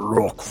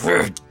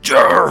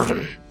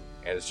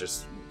it's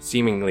just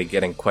seemingly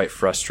getting quite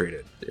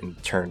frustrated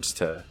and turns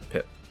to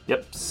Pip.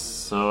 Yep.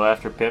 So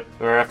after Pip,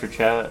 or after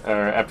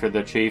after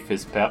the Chief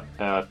is Pip.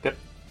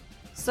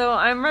 So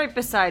I'm right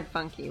beside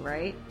Funky,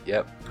 right?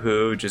 Yep.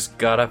 Who just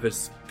got up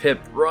as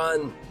Pip,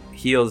 run,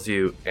 heals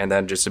you, and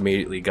then just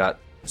immediately got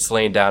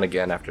slain down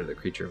again after the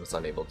creature was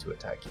unable to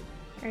attack you.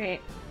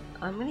 Alright.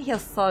 I'm gonna heal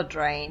Soul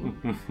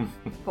Drain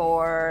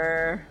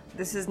for...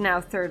 This is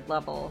now 3rd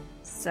level,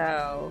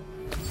 so...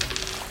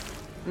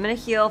 I'm gonna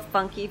heal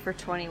Funky for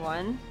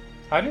 21,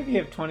 How did he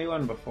have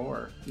 21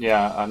 before?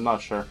 Yeah, I'm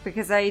not sure.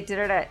 because I did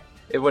it at...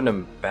 It wouldn't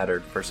have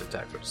mattered. First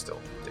attack would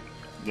still take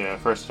you. Yeah,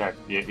 first attack.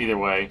 Yeah, either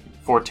way,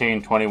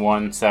 14,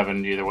 21,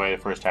 7. Either way,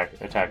 the first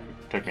attack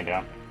took me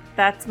down.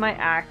 That's my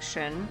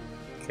action.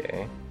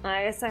 Okay.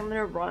 I guess I'm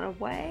gonna run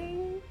away.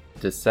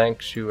 The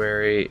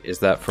Sanctuary, is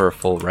that for a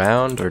full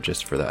round or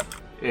just for that?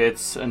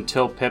 It's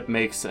until Pip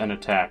makes an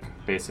attack,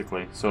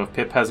 basically. So if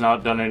Pip has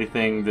not done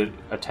anything that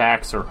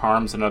attacks or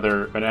harms an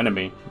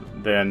enemy,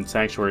 then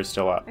Sanctuary is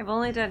still up. I've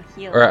only done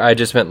healing. Or I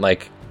just meant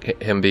like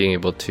him being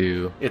able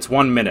to It's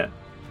 1 minute.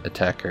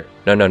 attack her.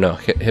 No.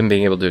 Him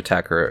being able to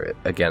attack her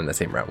again in the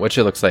same round, which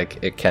it looks like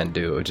it can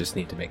do. It would just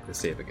need to make the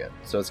save again.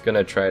 So it's going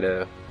to try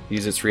to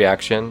use its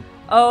reaction.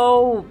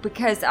 Oh,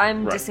 because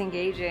I'm Right.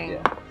 disengaging.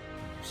 Yeah.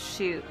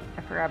 Shoot,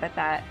 I forgot about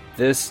that.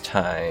 This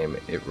time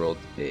it rolled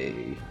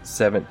a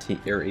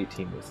 17 or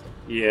 18 wisdom.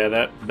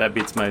 Yeah, that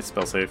beats my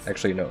spell save.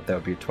 Actually, no, that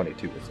would be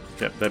 22 wisdom.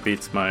 Yep, that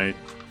beats my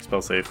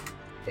spell save.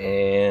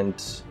 And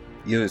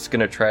it's going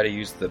to try to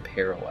use the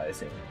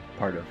paralyzing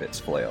part of its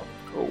flail.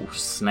 Oh,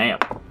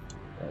 snap.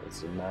 That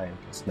is a 9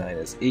 plus 9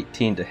 is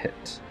 18 to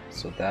hit.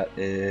 So that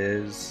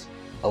is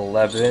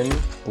 11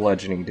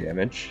 bludgeoning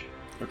damage.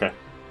 Okay.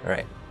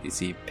 Alright, you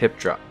see Pip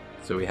drop.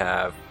 So we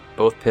have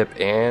both Pip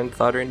and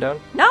Thadrian down.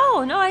 No,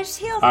 I just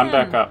healed I'm him.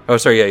 back up. Oh,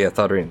 sorry, yeah,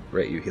 Thadrian.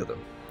 Right, you healed him.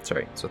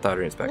 Sorry, so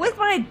Thadrian's back With up.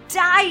 my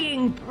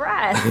dying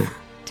breath.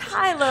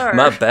 Tyler.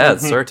 Not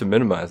bad, sorry to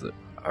minimize it.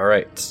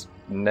 Alright,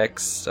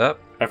 next up.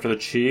 After the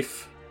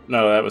chief.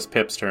 No, that was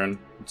Pip's turn.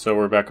 So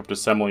we're back up to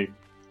Semele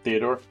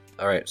Theodore.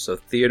 All right, so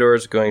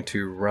Theodore's going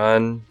to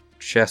run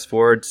chest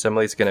forward.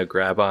 Semele's going to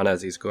grab on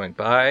as he's going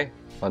by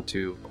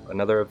onto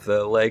another of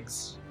the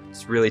legs.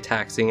 It's really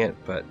taxing it,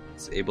 but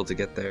it's able to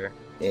get there.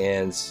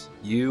 And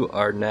you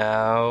are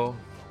now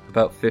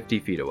about 50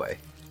 feet away.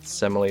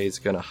 Semele's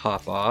going to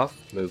hop off,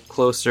 move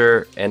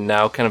closer, and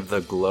now kind of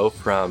the glow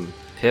from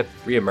Pip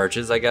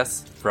reemerges, I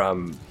guess,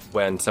 from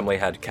when Semele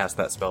had cast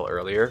that spell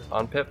earlier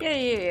on Pip.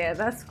 Yeah,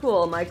 that's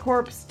cool. My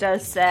corpse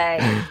does say,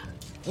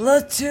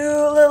 little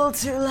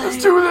too late.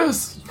 Let's do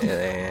this!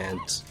 And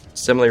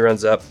Semele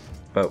runs up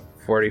about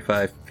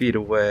 45 feet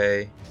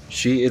away.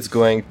 She is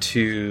going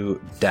to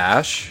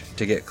dash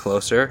to get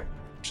closer.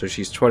 So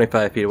she's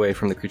 25 feet away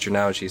from the creature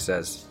now, and she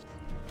says,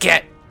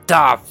 Get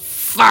the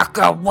fuck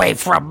away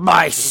from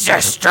my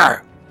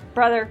sister!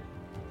 Brother.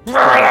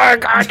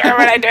 God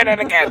damn it, I did it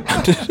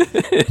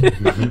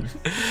again!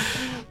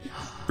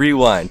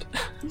 rewind.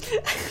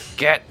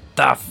 Get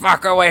the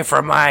fuck away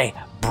from my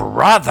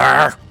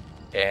brother!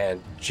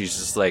 And she's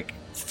just like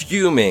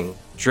fuming,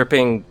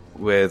 dripping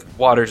with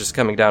water just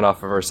coming down off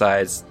of her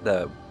sides.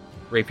 The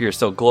rapier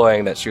still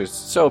glowing that she was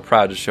so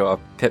proud to show up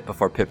Pip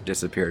before Pip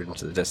disappeared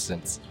into the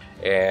distance.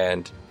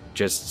 And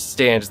just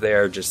stands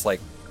there just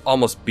like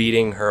almost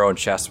beating her own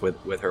chest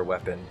with her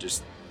weapon.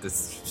 Just this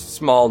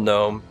small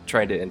gnome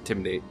trying to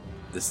intimidate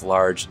this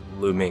large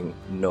looming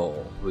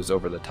gnoll who's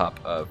over the top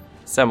of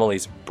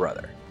Semele's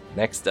brother.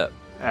 Next up.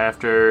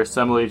 After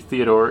Semele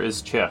Theodore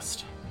is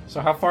Chest. So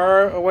how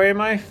far away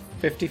am I?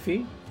 50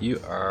 feet? You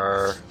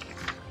are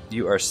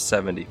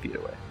 70 feet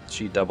away.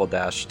 She double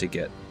dashed to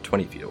get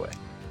 20 feet away.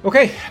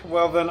 Okay,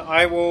 well then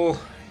I will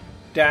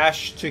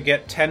dash to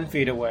get 10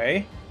 feet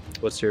away.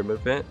 What's your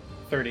movement?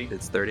 30.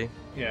 It's 30.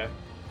 Yeah.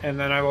 And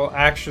then I will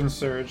action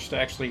surge to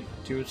actually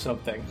do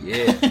something.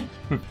 Yeah.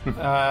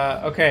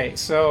 Okay,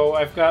 so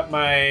I've got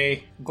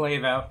my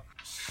glaive out.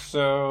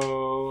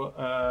 So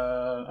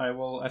I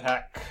will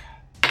attack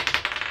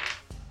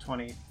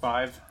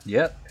 25.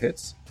 Yep,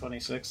 hits.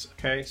 26.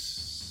 Okay,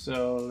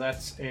 so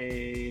that's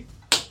a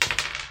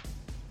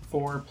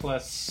 4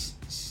 plus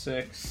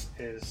 6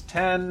 is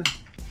 10.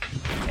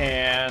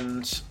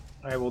 And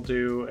I will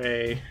do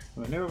a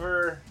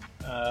maneuver.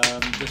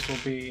 This will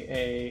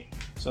be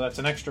so that's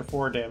an extra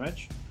 4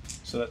 damage.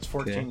 So that's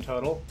 14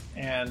 total.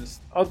 And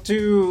I'll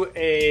do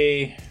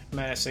a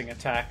menacing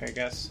attack, I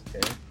guess.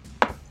 Okay.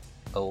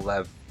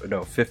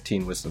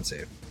 15 wisdom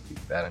save.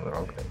 Keep adding the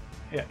wrong thing.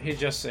 Yeah, he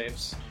just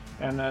saves.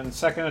 And then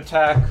second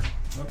attack.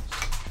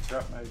 Oops,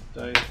 drop my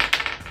dice.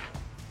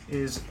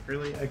 Is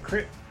really a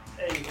crit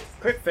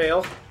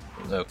fail.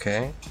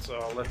 Okay. So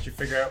I'll let you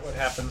figure out what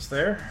happens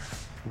there.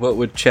 What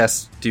would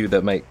Chess do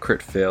that might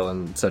crit fail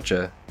in such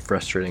a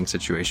frustrating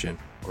situation?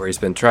 Where he's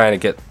been trying to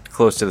get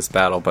close to this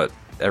battle, but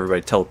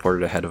everybody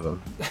teleported ahead of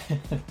him.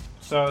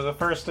 So the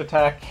first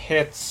attack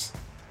hits,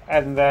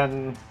 and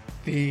then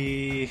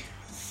the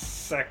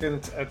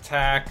second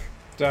attack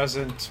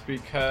doesn't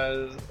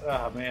because...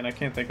 Oh man, I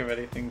can't think of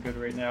anything good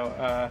right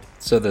now.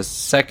 So the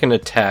second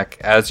attack,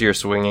 as you're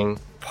swinging,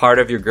 part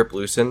of your grip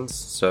loosens,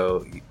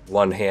 so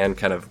one hand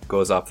kind of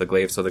goes off the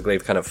glaive, so the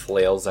glaive kind of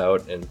flails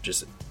out and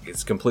just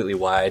it's completely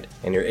wide,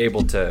 and you're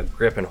able to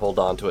grip and hold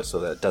on to it so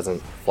that it doesn't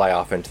fly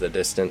off into the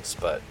distance,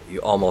 but you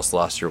almost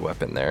lost your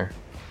weapon there.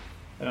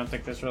 I don't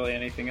think there's really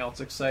anything else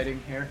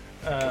exciting here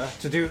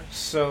to do,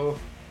 so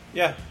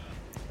yeah.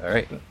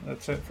 Alright.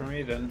 That's it for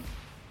me then.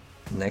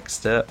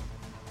 Next up,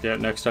 Yeah,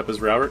 next up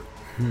is Robert.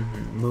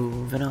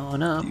 Moving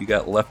on up. you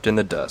got Left in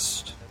the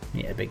Dust.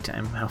 Yeah, big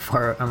time. How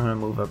far? I'm gonna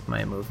move up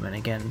my movement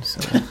again.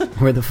 So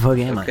where the fuck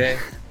am Okay.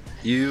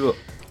 You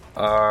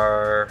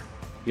are...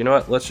 You know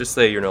what? Let's just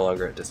say you're no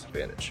longer at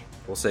disadvantage.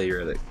 We'll say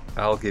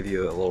I'll give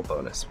you a little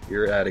bonus.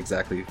 You're at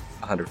exactly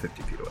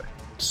 150 feet away.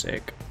 I?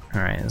 Sick.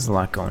 All right, there's a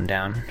lot going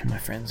down. My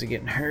friends are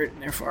getting hurt,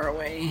 and they're far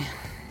away.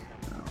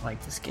 I don't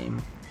like this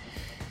game.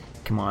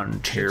 Come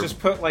on, Just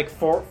put like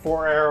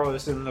four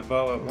arrows in the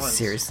bow at once.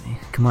 Seriously.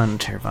 Come on,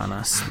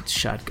 Tervanos. Let's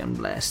shotgun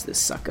blast this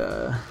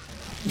sucker.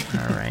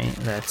 Alright,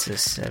 that's a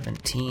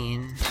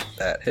 17.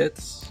 That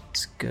hits.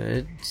 It's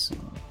good. So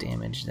I'll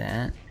damage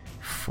that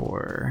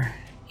for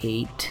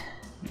 8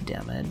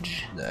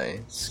 damage. Nice.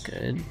 It's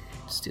good.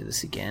 Let's do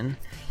this again.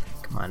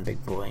 Come on,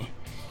 big boy.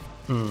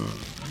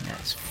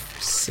 That's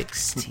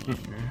 16.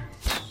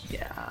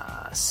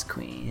 Yes,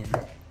 queen.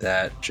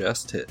 That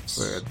just hits.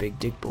 For a big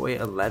dick boy,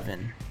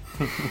 11.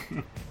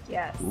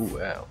 Yes. Ooh,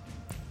 wow.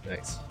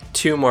 Nice.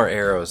 2 more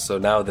arrows, so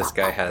now this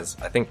guy has,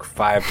 I think,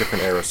 5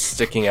 different arrows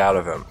sticking out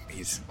of him.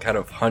 He's kind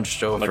of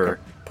hunched Like over, a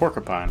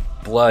porcupine.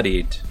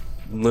 bloodied,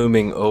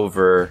 looming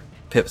over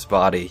Pip's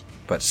body,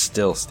 but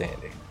still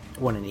standing.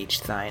 One in each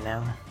thigh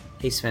now.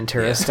 Ace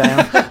Ventura style.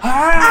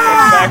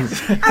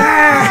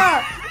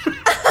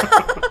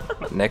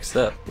 Next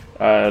up.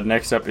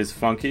 Next up is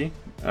Funky.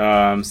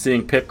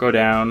 Seeing Pip go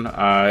down,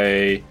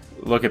 I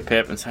look at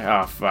Pip and say,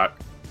 "Oh fuck,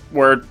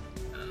 word."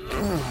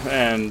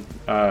 And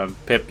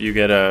Pip, you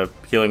get a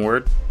healing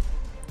word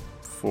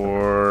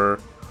for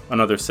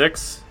another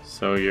 6,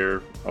 so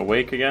you're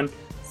awake again.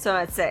 So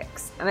I'm at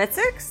 6. I'm at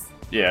 6?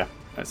 Yeah.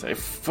 I say,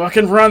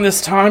 fucking run this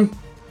time!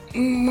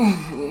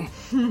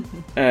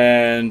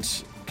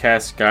 And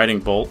cast Guiding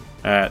Bolt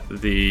at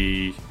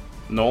the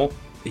knoll.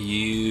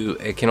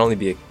 It can only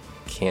be a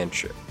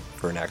cantrip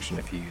for an action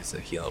if you use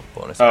a heal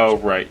bonus Oh,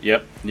 action. right.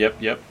 Yep.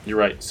 You're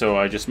right. So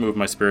I just move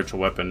my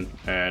spiritual weapon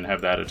and have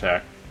that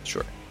attack.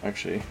 Sure.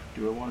 Actually,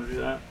 do I want to do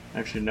that?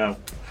 Actually, no.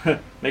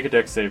 Make a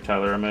dex save,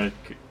 Tyler.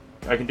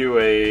 I can do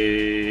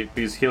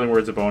because healing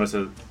word's a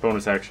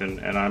bonus action,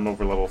 and I'm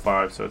over level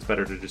 5, so it's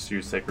better to just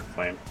use Sacred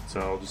Flame. So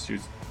I'll just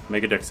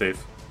make a dex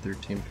save.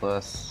 13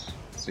 plus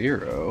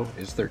 0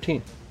 is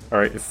 13. All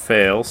right, it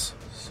fails.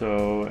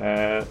 So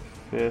at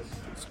 5th,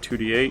 it's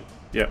 2d8.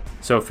 Yeah.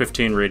 So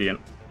 15 radiant.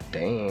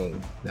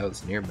 Dang, that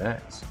was near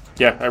max.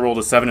 Yeah, I rolled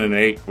a 7 and an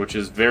 8, which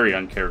is very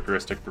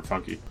uncharacteristic for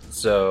Funky.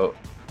 So,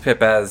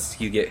 Pip, as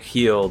you get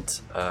healed,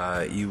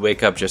 you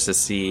wake up just to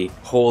see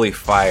holy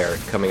fire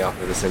coming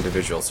off of this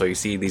individual. So you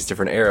see these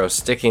different arrows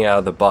sticking out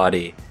of the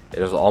body. It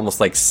is almost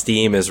like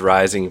steam is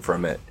rising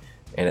from it,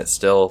 and it's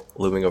still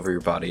looming over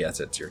your body as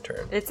it's your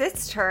turn. It's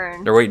its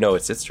turn. Or wait, no,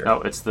 it's its turn. Oh,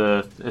 it's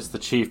the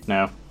chief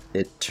now.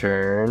 It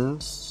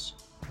turns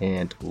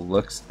and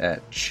looks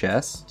at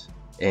Chest,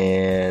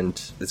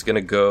 and it's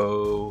gonna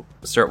go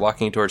start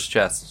walking towards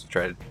Chest to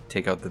try to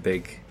take out the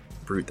big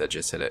brute that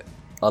just hit it.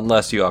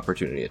 Unless you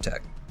opportunity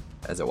attack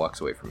as it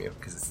walks away from you,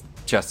 because its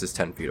chest is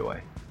 10 feet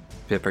away.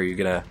 Pip, are you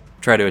gonna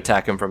try to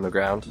attack him from the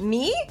ground?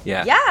 Me?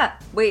 Yeah. Yeah.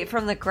 Wait,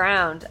 from the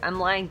ground. I'm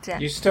lying down.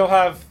 You still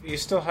have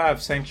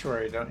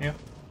sanctuary, don't you?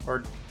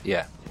 Or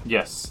Yeah.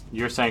 Yes,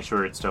 you're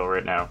sanctuary still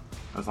right now,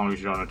 as long as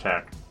you don't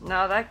attack.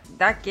 No,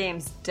 that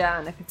game's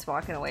done if it's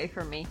walking away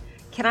from me.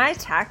 Can I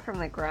attack from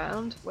the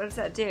ground? What does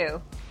that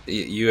do?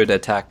 You would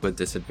attack with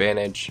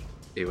disadvantage.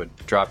 It would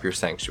drop your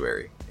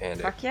sanctuary, and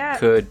Fuck it yeah.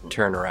 could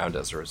turn around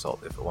as a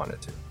result if it wanted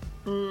to.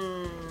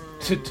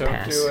 don't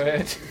Pass. do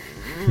it.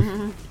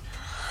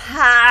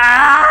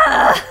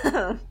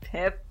 Ha!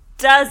 Pip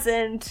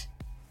doesn't,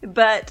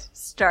 but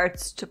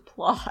starts to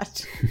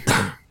plot.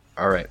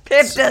 All right.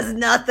 Pip does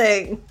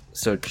nothing.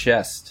 So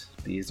Chest,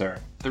 these are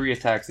 3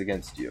 attacks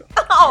against you.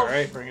 All Oh,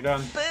 right, bring it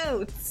on.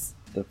 boots.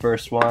 The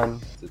first one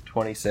is a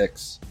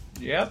 26.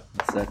 Yep.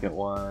 The second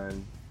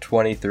one,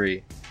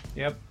 23.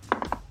 Yep.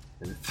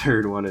 And the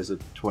third one is a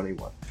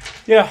 21.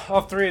 Yeah,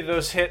 all 3 of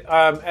those hit.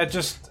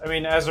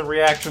 As a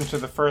reaction to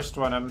the first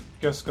one, I'm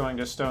just going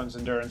to Stone's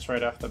Endurance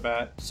right off the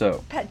bat.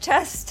 So,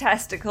 Chest's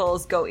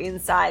testicles go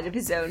inside of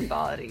his own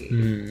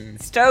body.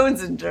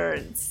 Stone's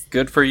endurance.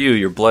 good for you.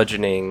 Your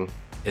bludgeoning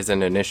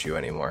isn't an issue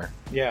anymore.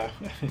 Yeah.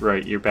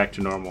 Right, you're back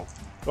to normal.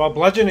 Well,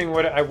 bludgeoning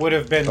would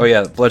have been. Oh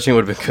yeah, bludgeoning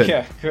would have been good.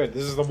 Yeah, good.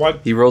 This is the one.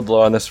 He rolled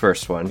low on this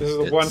first one. This is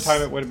the one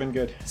time it would have been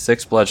good.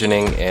 6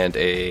 bludgeoning and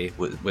a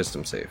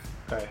wisdom save.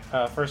 Okay.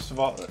 First of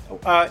all,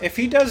 if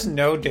he does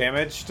no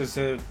damage, does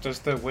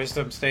the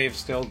wisdom save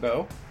still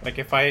go? Like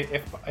if I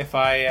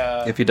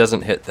If he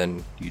doesn't hit,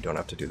 then you don't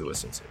have to do the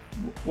wisdom save.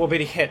 well, but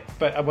he hit.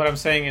 But what I'm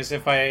saying is,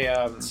 if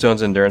I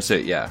Stone's endurance,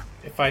 yeah,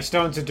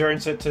 Stone's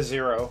Endurance it to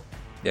 0.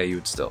 yeah, you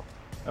would still.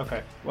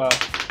 Okay. Well,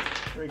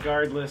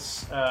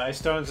 regardless, I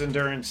Stone's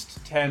Endurance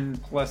 10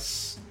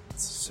 plus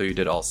So you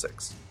did all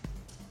 6.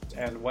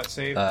 and what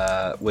save?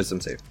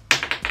 Wisdom save.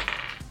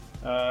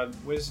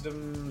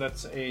 Wisdom.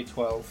 That's a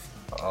 12.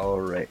 All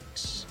right.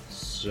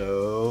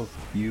 So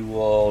you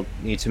will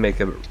need to make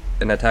an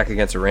attack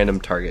against a random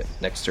target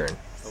next turn.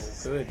 Oh,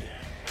 good.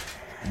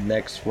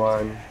 Next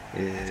one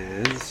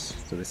is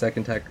the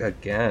second attack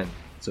again.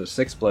 So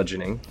 6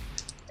 bludgeoning,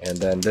 and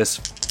then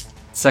this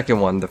second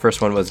one. The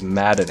first one was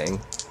maddening.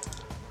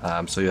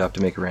 So you have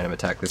to make a random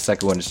attack. The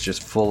second one is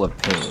just full of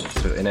pain.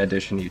 So in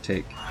addition, you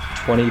take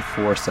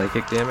 24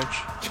 psychic damage.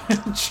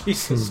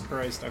 Jesus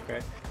Christ.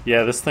 Okay.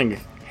 Yeah, this thing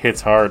hits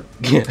hard.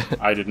 Yeah.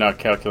 I did not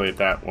calculate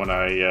that when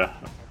I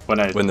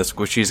When the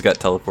squishies got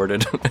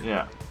teleported.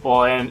 yeah.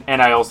 Well, and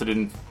I also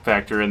didn't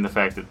factor in the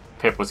fact that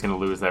Pip was going to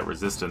lose that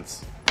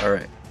resistance. All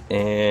right.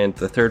 And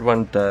the third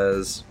one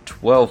does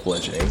 12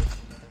 bludgeoning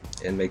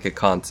and make a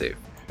con save.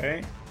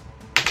 Okay.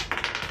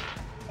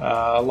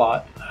 A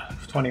lot.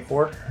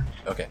 24.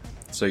 Okay.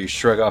 So you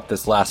shrug off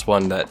this last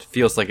one that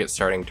feels like it's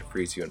starting to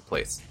freeze you in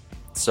place.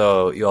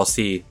 So you all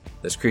see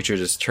this creature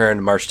just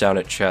turn, march down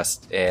at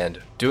Chest, and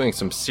doing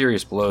some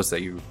serious blows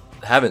that you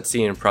haven't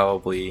seen in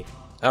probably,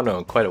 I don't know,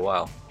 in quite a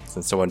while,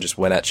 since someone just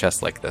went at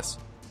Chest like this.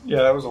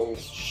 Yeah, that was a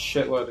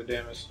shitload of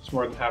damage. It's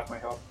more than half my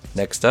health.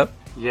 Next up.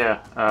 Yeah.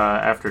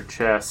 After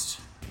Chest.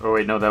 Oh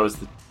wait, no, was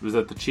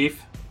that the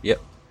chief?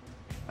 Yep.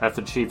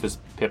 After Chief is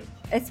Pip.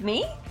 It's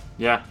me?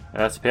 Yeah,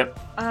 that's Pip.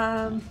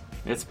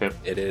 It's Pip.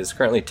 It is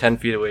currently 10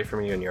 feet away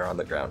from you and you're on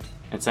the ground.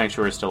 And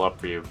Sanctuary's still up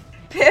for you.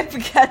 Pip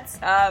gets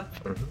up.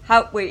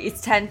 Wait,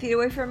 it's 10 feet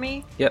away from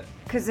me? Yep.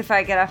 Because if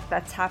I get up,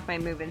 that's half my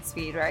movement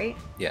speed, right?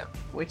 Yeah.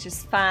 Which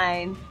is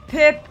fine.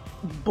 Pip,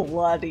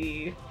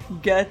 bloody,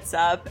 gets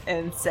up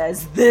and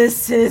says,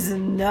 "This is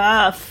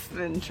enough,"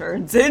 and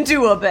turns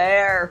into a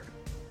bear.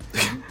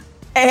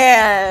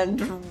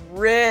 and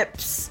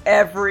rips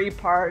every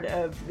part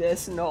of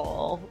this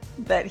knoll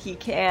that he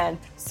can.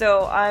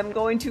 So I'm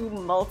going to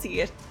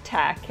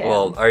multi-attack him.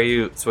 Well, are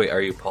you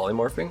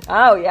polymorphing?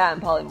 Oh yeah, I'm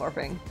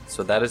polymorphing.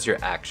 So that is your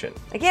action.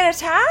 I can't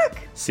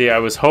attack? See, I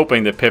was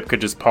hoping that Pip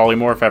could just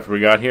polymorph after we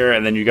got here,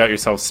 and then you got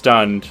yourself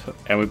stunned,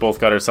 and we both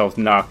got ourselves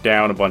knocked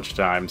down a bunch of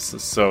times,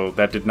 so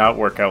that did not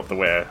work out the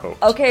way I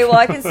hoped. Okay, well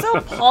I can still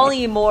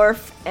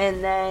polymorph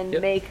and then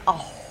make a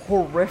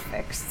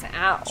horrific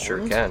sound.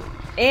 Sure can.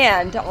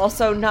 And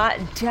also not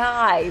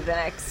die the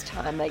next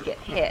time I get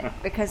hit,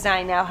 because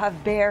I now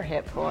have bear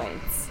hit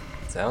points.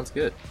 Sounds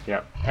good.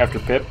 Yeah. After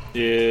Pip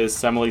is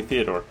Semele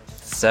Theodore.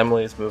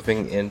 Semele is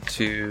moving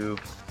into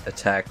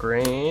attack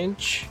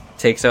range.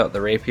 Takes out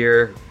the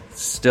rapier,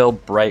 still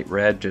bright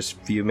red, just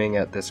fuming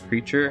at this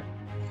creature,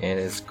 and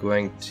is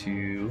going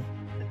to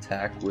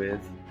attack with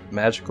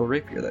magical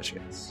rapier that she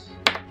gets.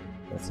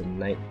 That's a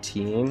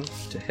 19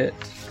 to hit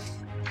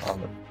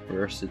on the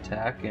first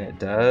attack, and it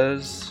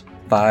does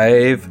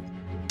 5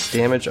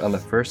 damage on the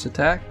first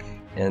attack,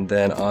 and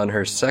then on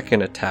her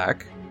second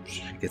attack,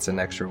 she gets an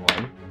extra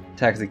 1.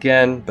 Attacks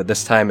again, but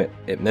this time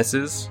it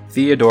misses.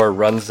 Theodore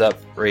runs up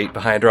right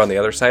behind her on the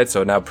other side,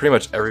 so now pretty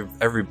much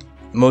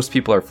most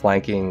people are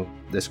flanking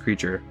this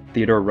creature.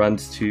 Theodore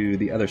runs to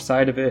the other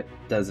side of it,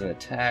 does an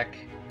attack.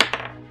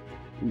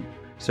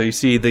 So you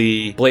see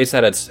the blades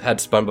that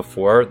had spun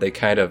before, they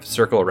kind of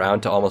circle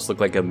around to almost look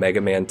like a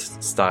Mega Man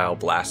style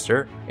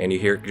blaster, and you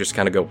hear it just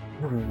kind of go,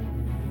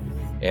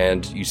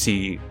 and you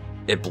see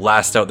it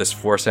blast out this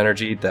force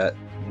energy that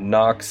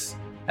knocks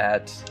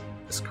at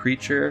this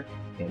creature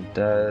and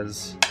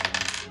does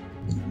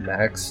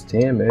max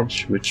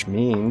damage, which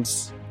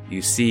means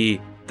you see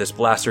this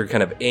blaster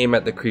kind of aim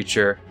at the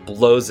creature,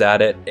 blows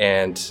at it,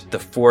 and the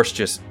force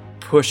just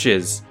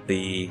pushes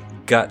the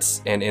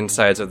guts and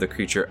insides of the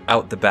creature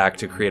out the back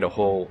to create a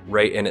hole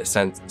right in its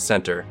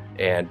center.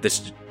 And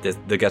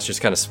the guts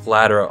just kind of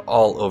splatter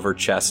all over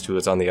Chest, who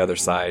is on the other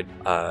side,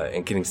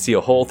 and can see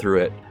a hole through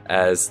it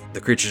as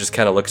the creature just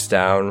kind of looks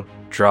down,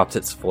 drops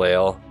its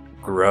flail,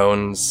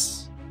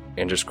 groans,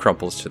 and just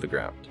crumples to the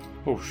ground.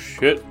 Oh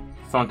shit.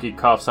 Funky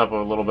coughs up a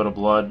little bit of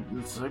blood.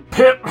 It's like,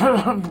 Pip!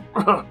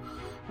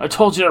 I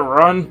told you to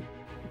run!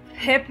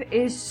 Pip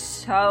is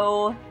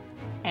so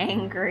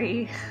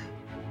angry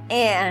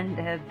and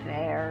a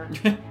bear.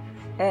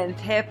 And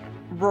Pip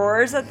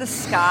roars at the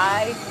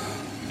sky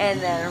and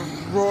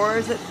then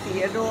roars at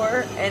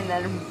Theodore and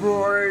then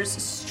roars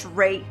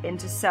straight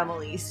into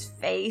Semele's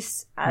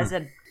face as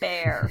a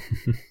bear.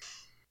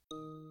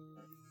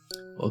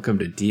 Welcome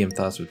to DM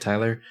Thoughts with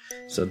Tyler.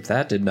 So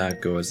that did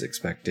not go as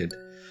expected.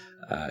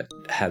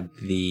 Had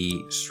the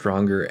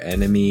stronger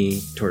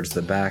enemy towards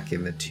the back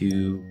and the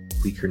 2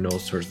 weaker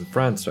gnolls towards the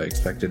front, so I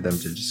expected them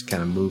to just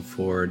kind of move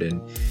forward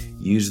and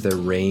use their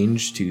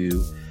range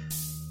to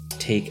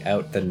take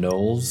out the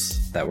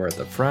gnolls that were at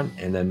the front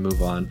and then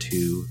move on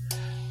to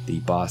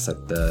the boss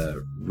at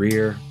the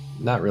rear.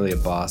 Not really a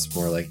boss,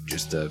 more like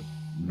just a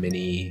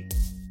mini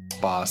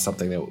boss,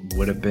 something that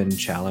would have been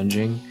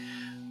challenging.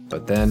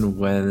 But then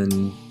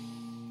when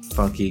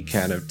Funky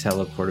kind of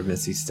teleported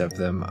Misty Step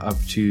them up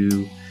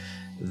to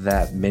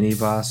that mini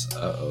boss,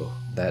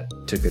 that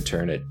took a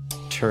turn. It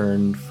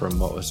turned from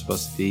what was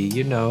supposed to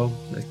be,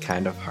 a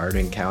kind of hard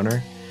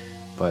encounter,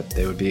 but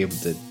they would be able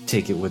to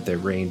take it with their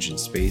range and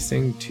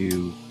spacing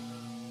to,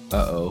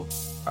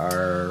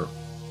 our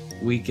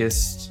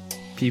weakest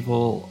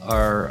people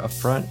are up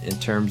front in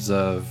terms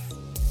of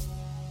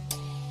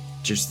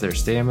just their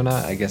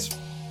stamina. I guess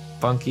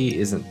Funky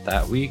isn't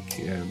that weak,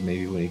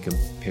 maybe when you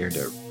compare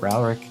to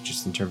Ralric,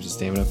 just in terms of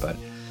stamina, but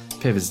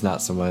Pip is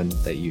not someone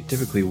that you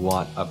typically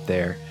want up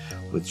there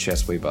with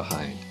chest way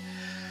behind.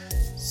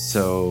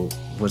 So,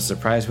 was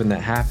surprised when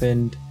that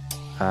happened.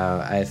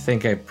 I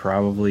think I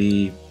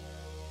probably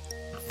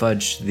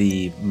fudged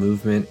the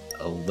movement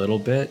a little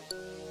bit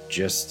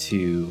just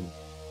to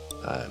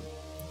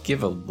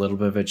give a little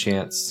bit of a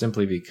chance,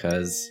 simply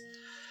because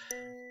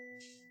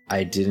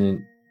I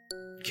didn't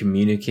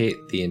communicate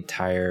the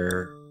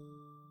entire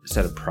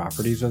set of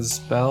properties of the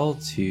spell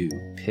to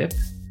Pip,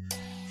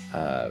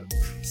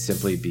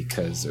 simply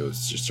because it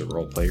was just a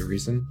roleplay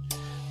reason.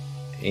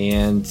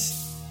 And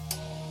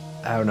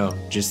I don't know,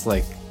 just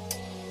like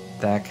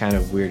that kind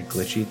of weird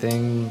glitchy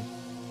thing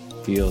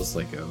feels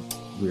like a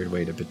weird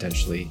way to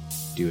potentially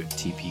do a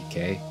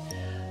TPK.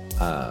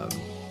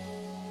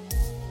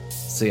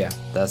 So yeah,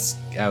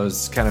 I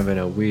was kind of in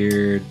a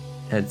weird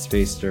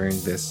headspace during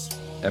this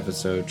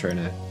episode, trying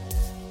to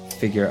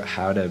figure out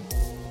how to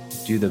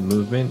do the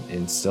movement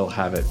and still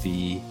have it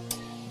be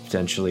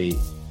potentially,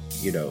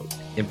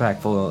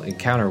 impactful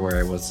encounter where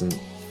I wasn't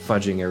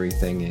fudging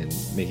everything and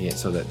making it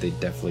so that they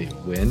definitely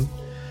win.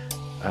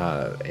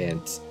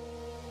 And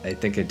I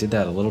think I did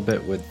that a little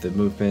bit with the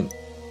movement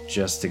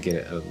just to get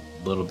it a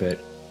little bit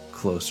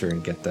closer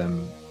and get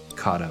them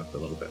caught up a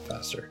little bit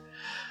faster.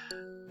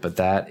 But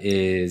that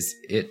is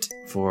it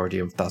for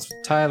DM Thoughts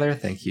with Tyler.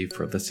 Thank you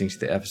for listening to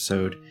the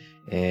episode,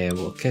 and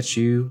we'll catch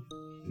you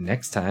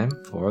next time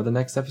for the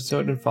next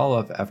episode and follow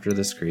up after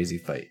this crazy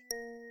fight.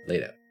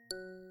 Later.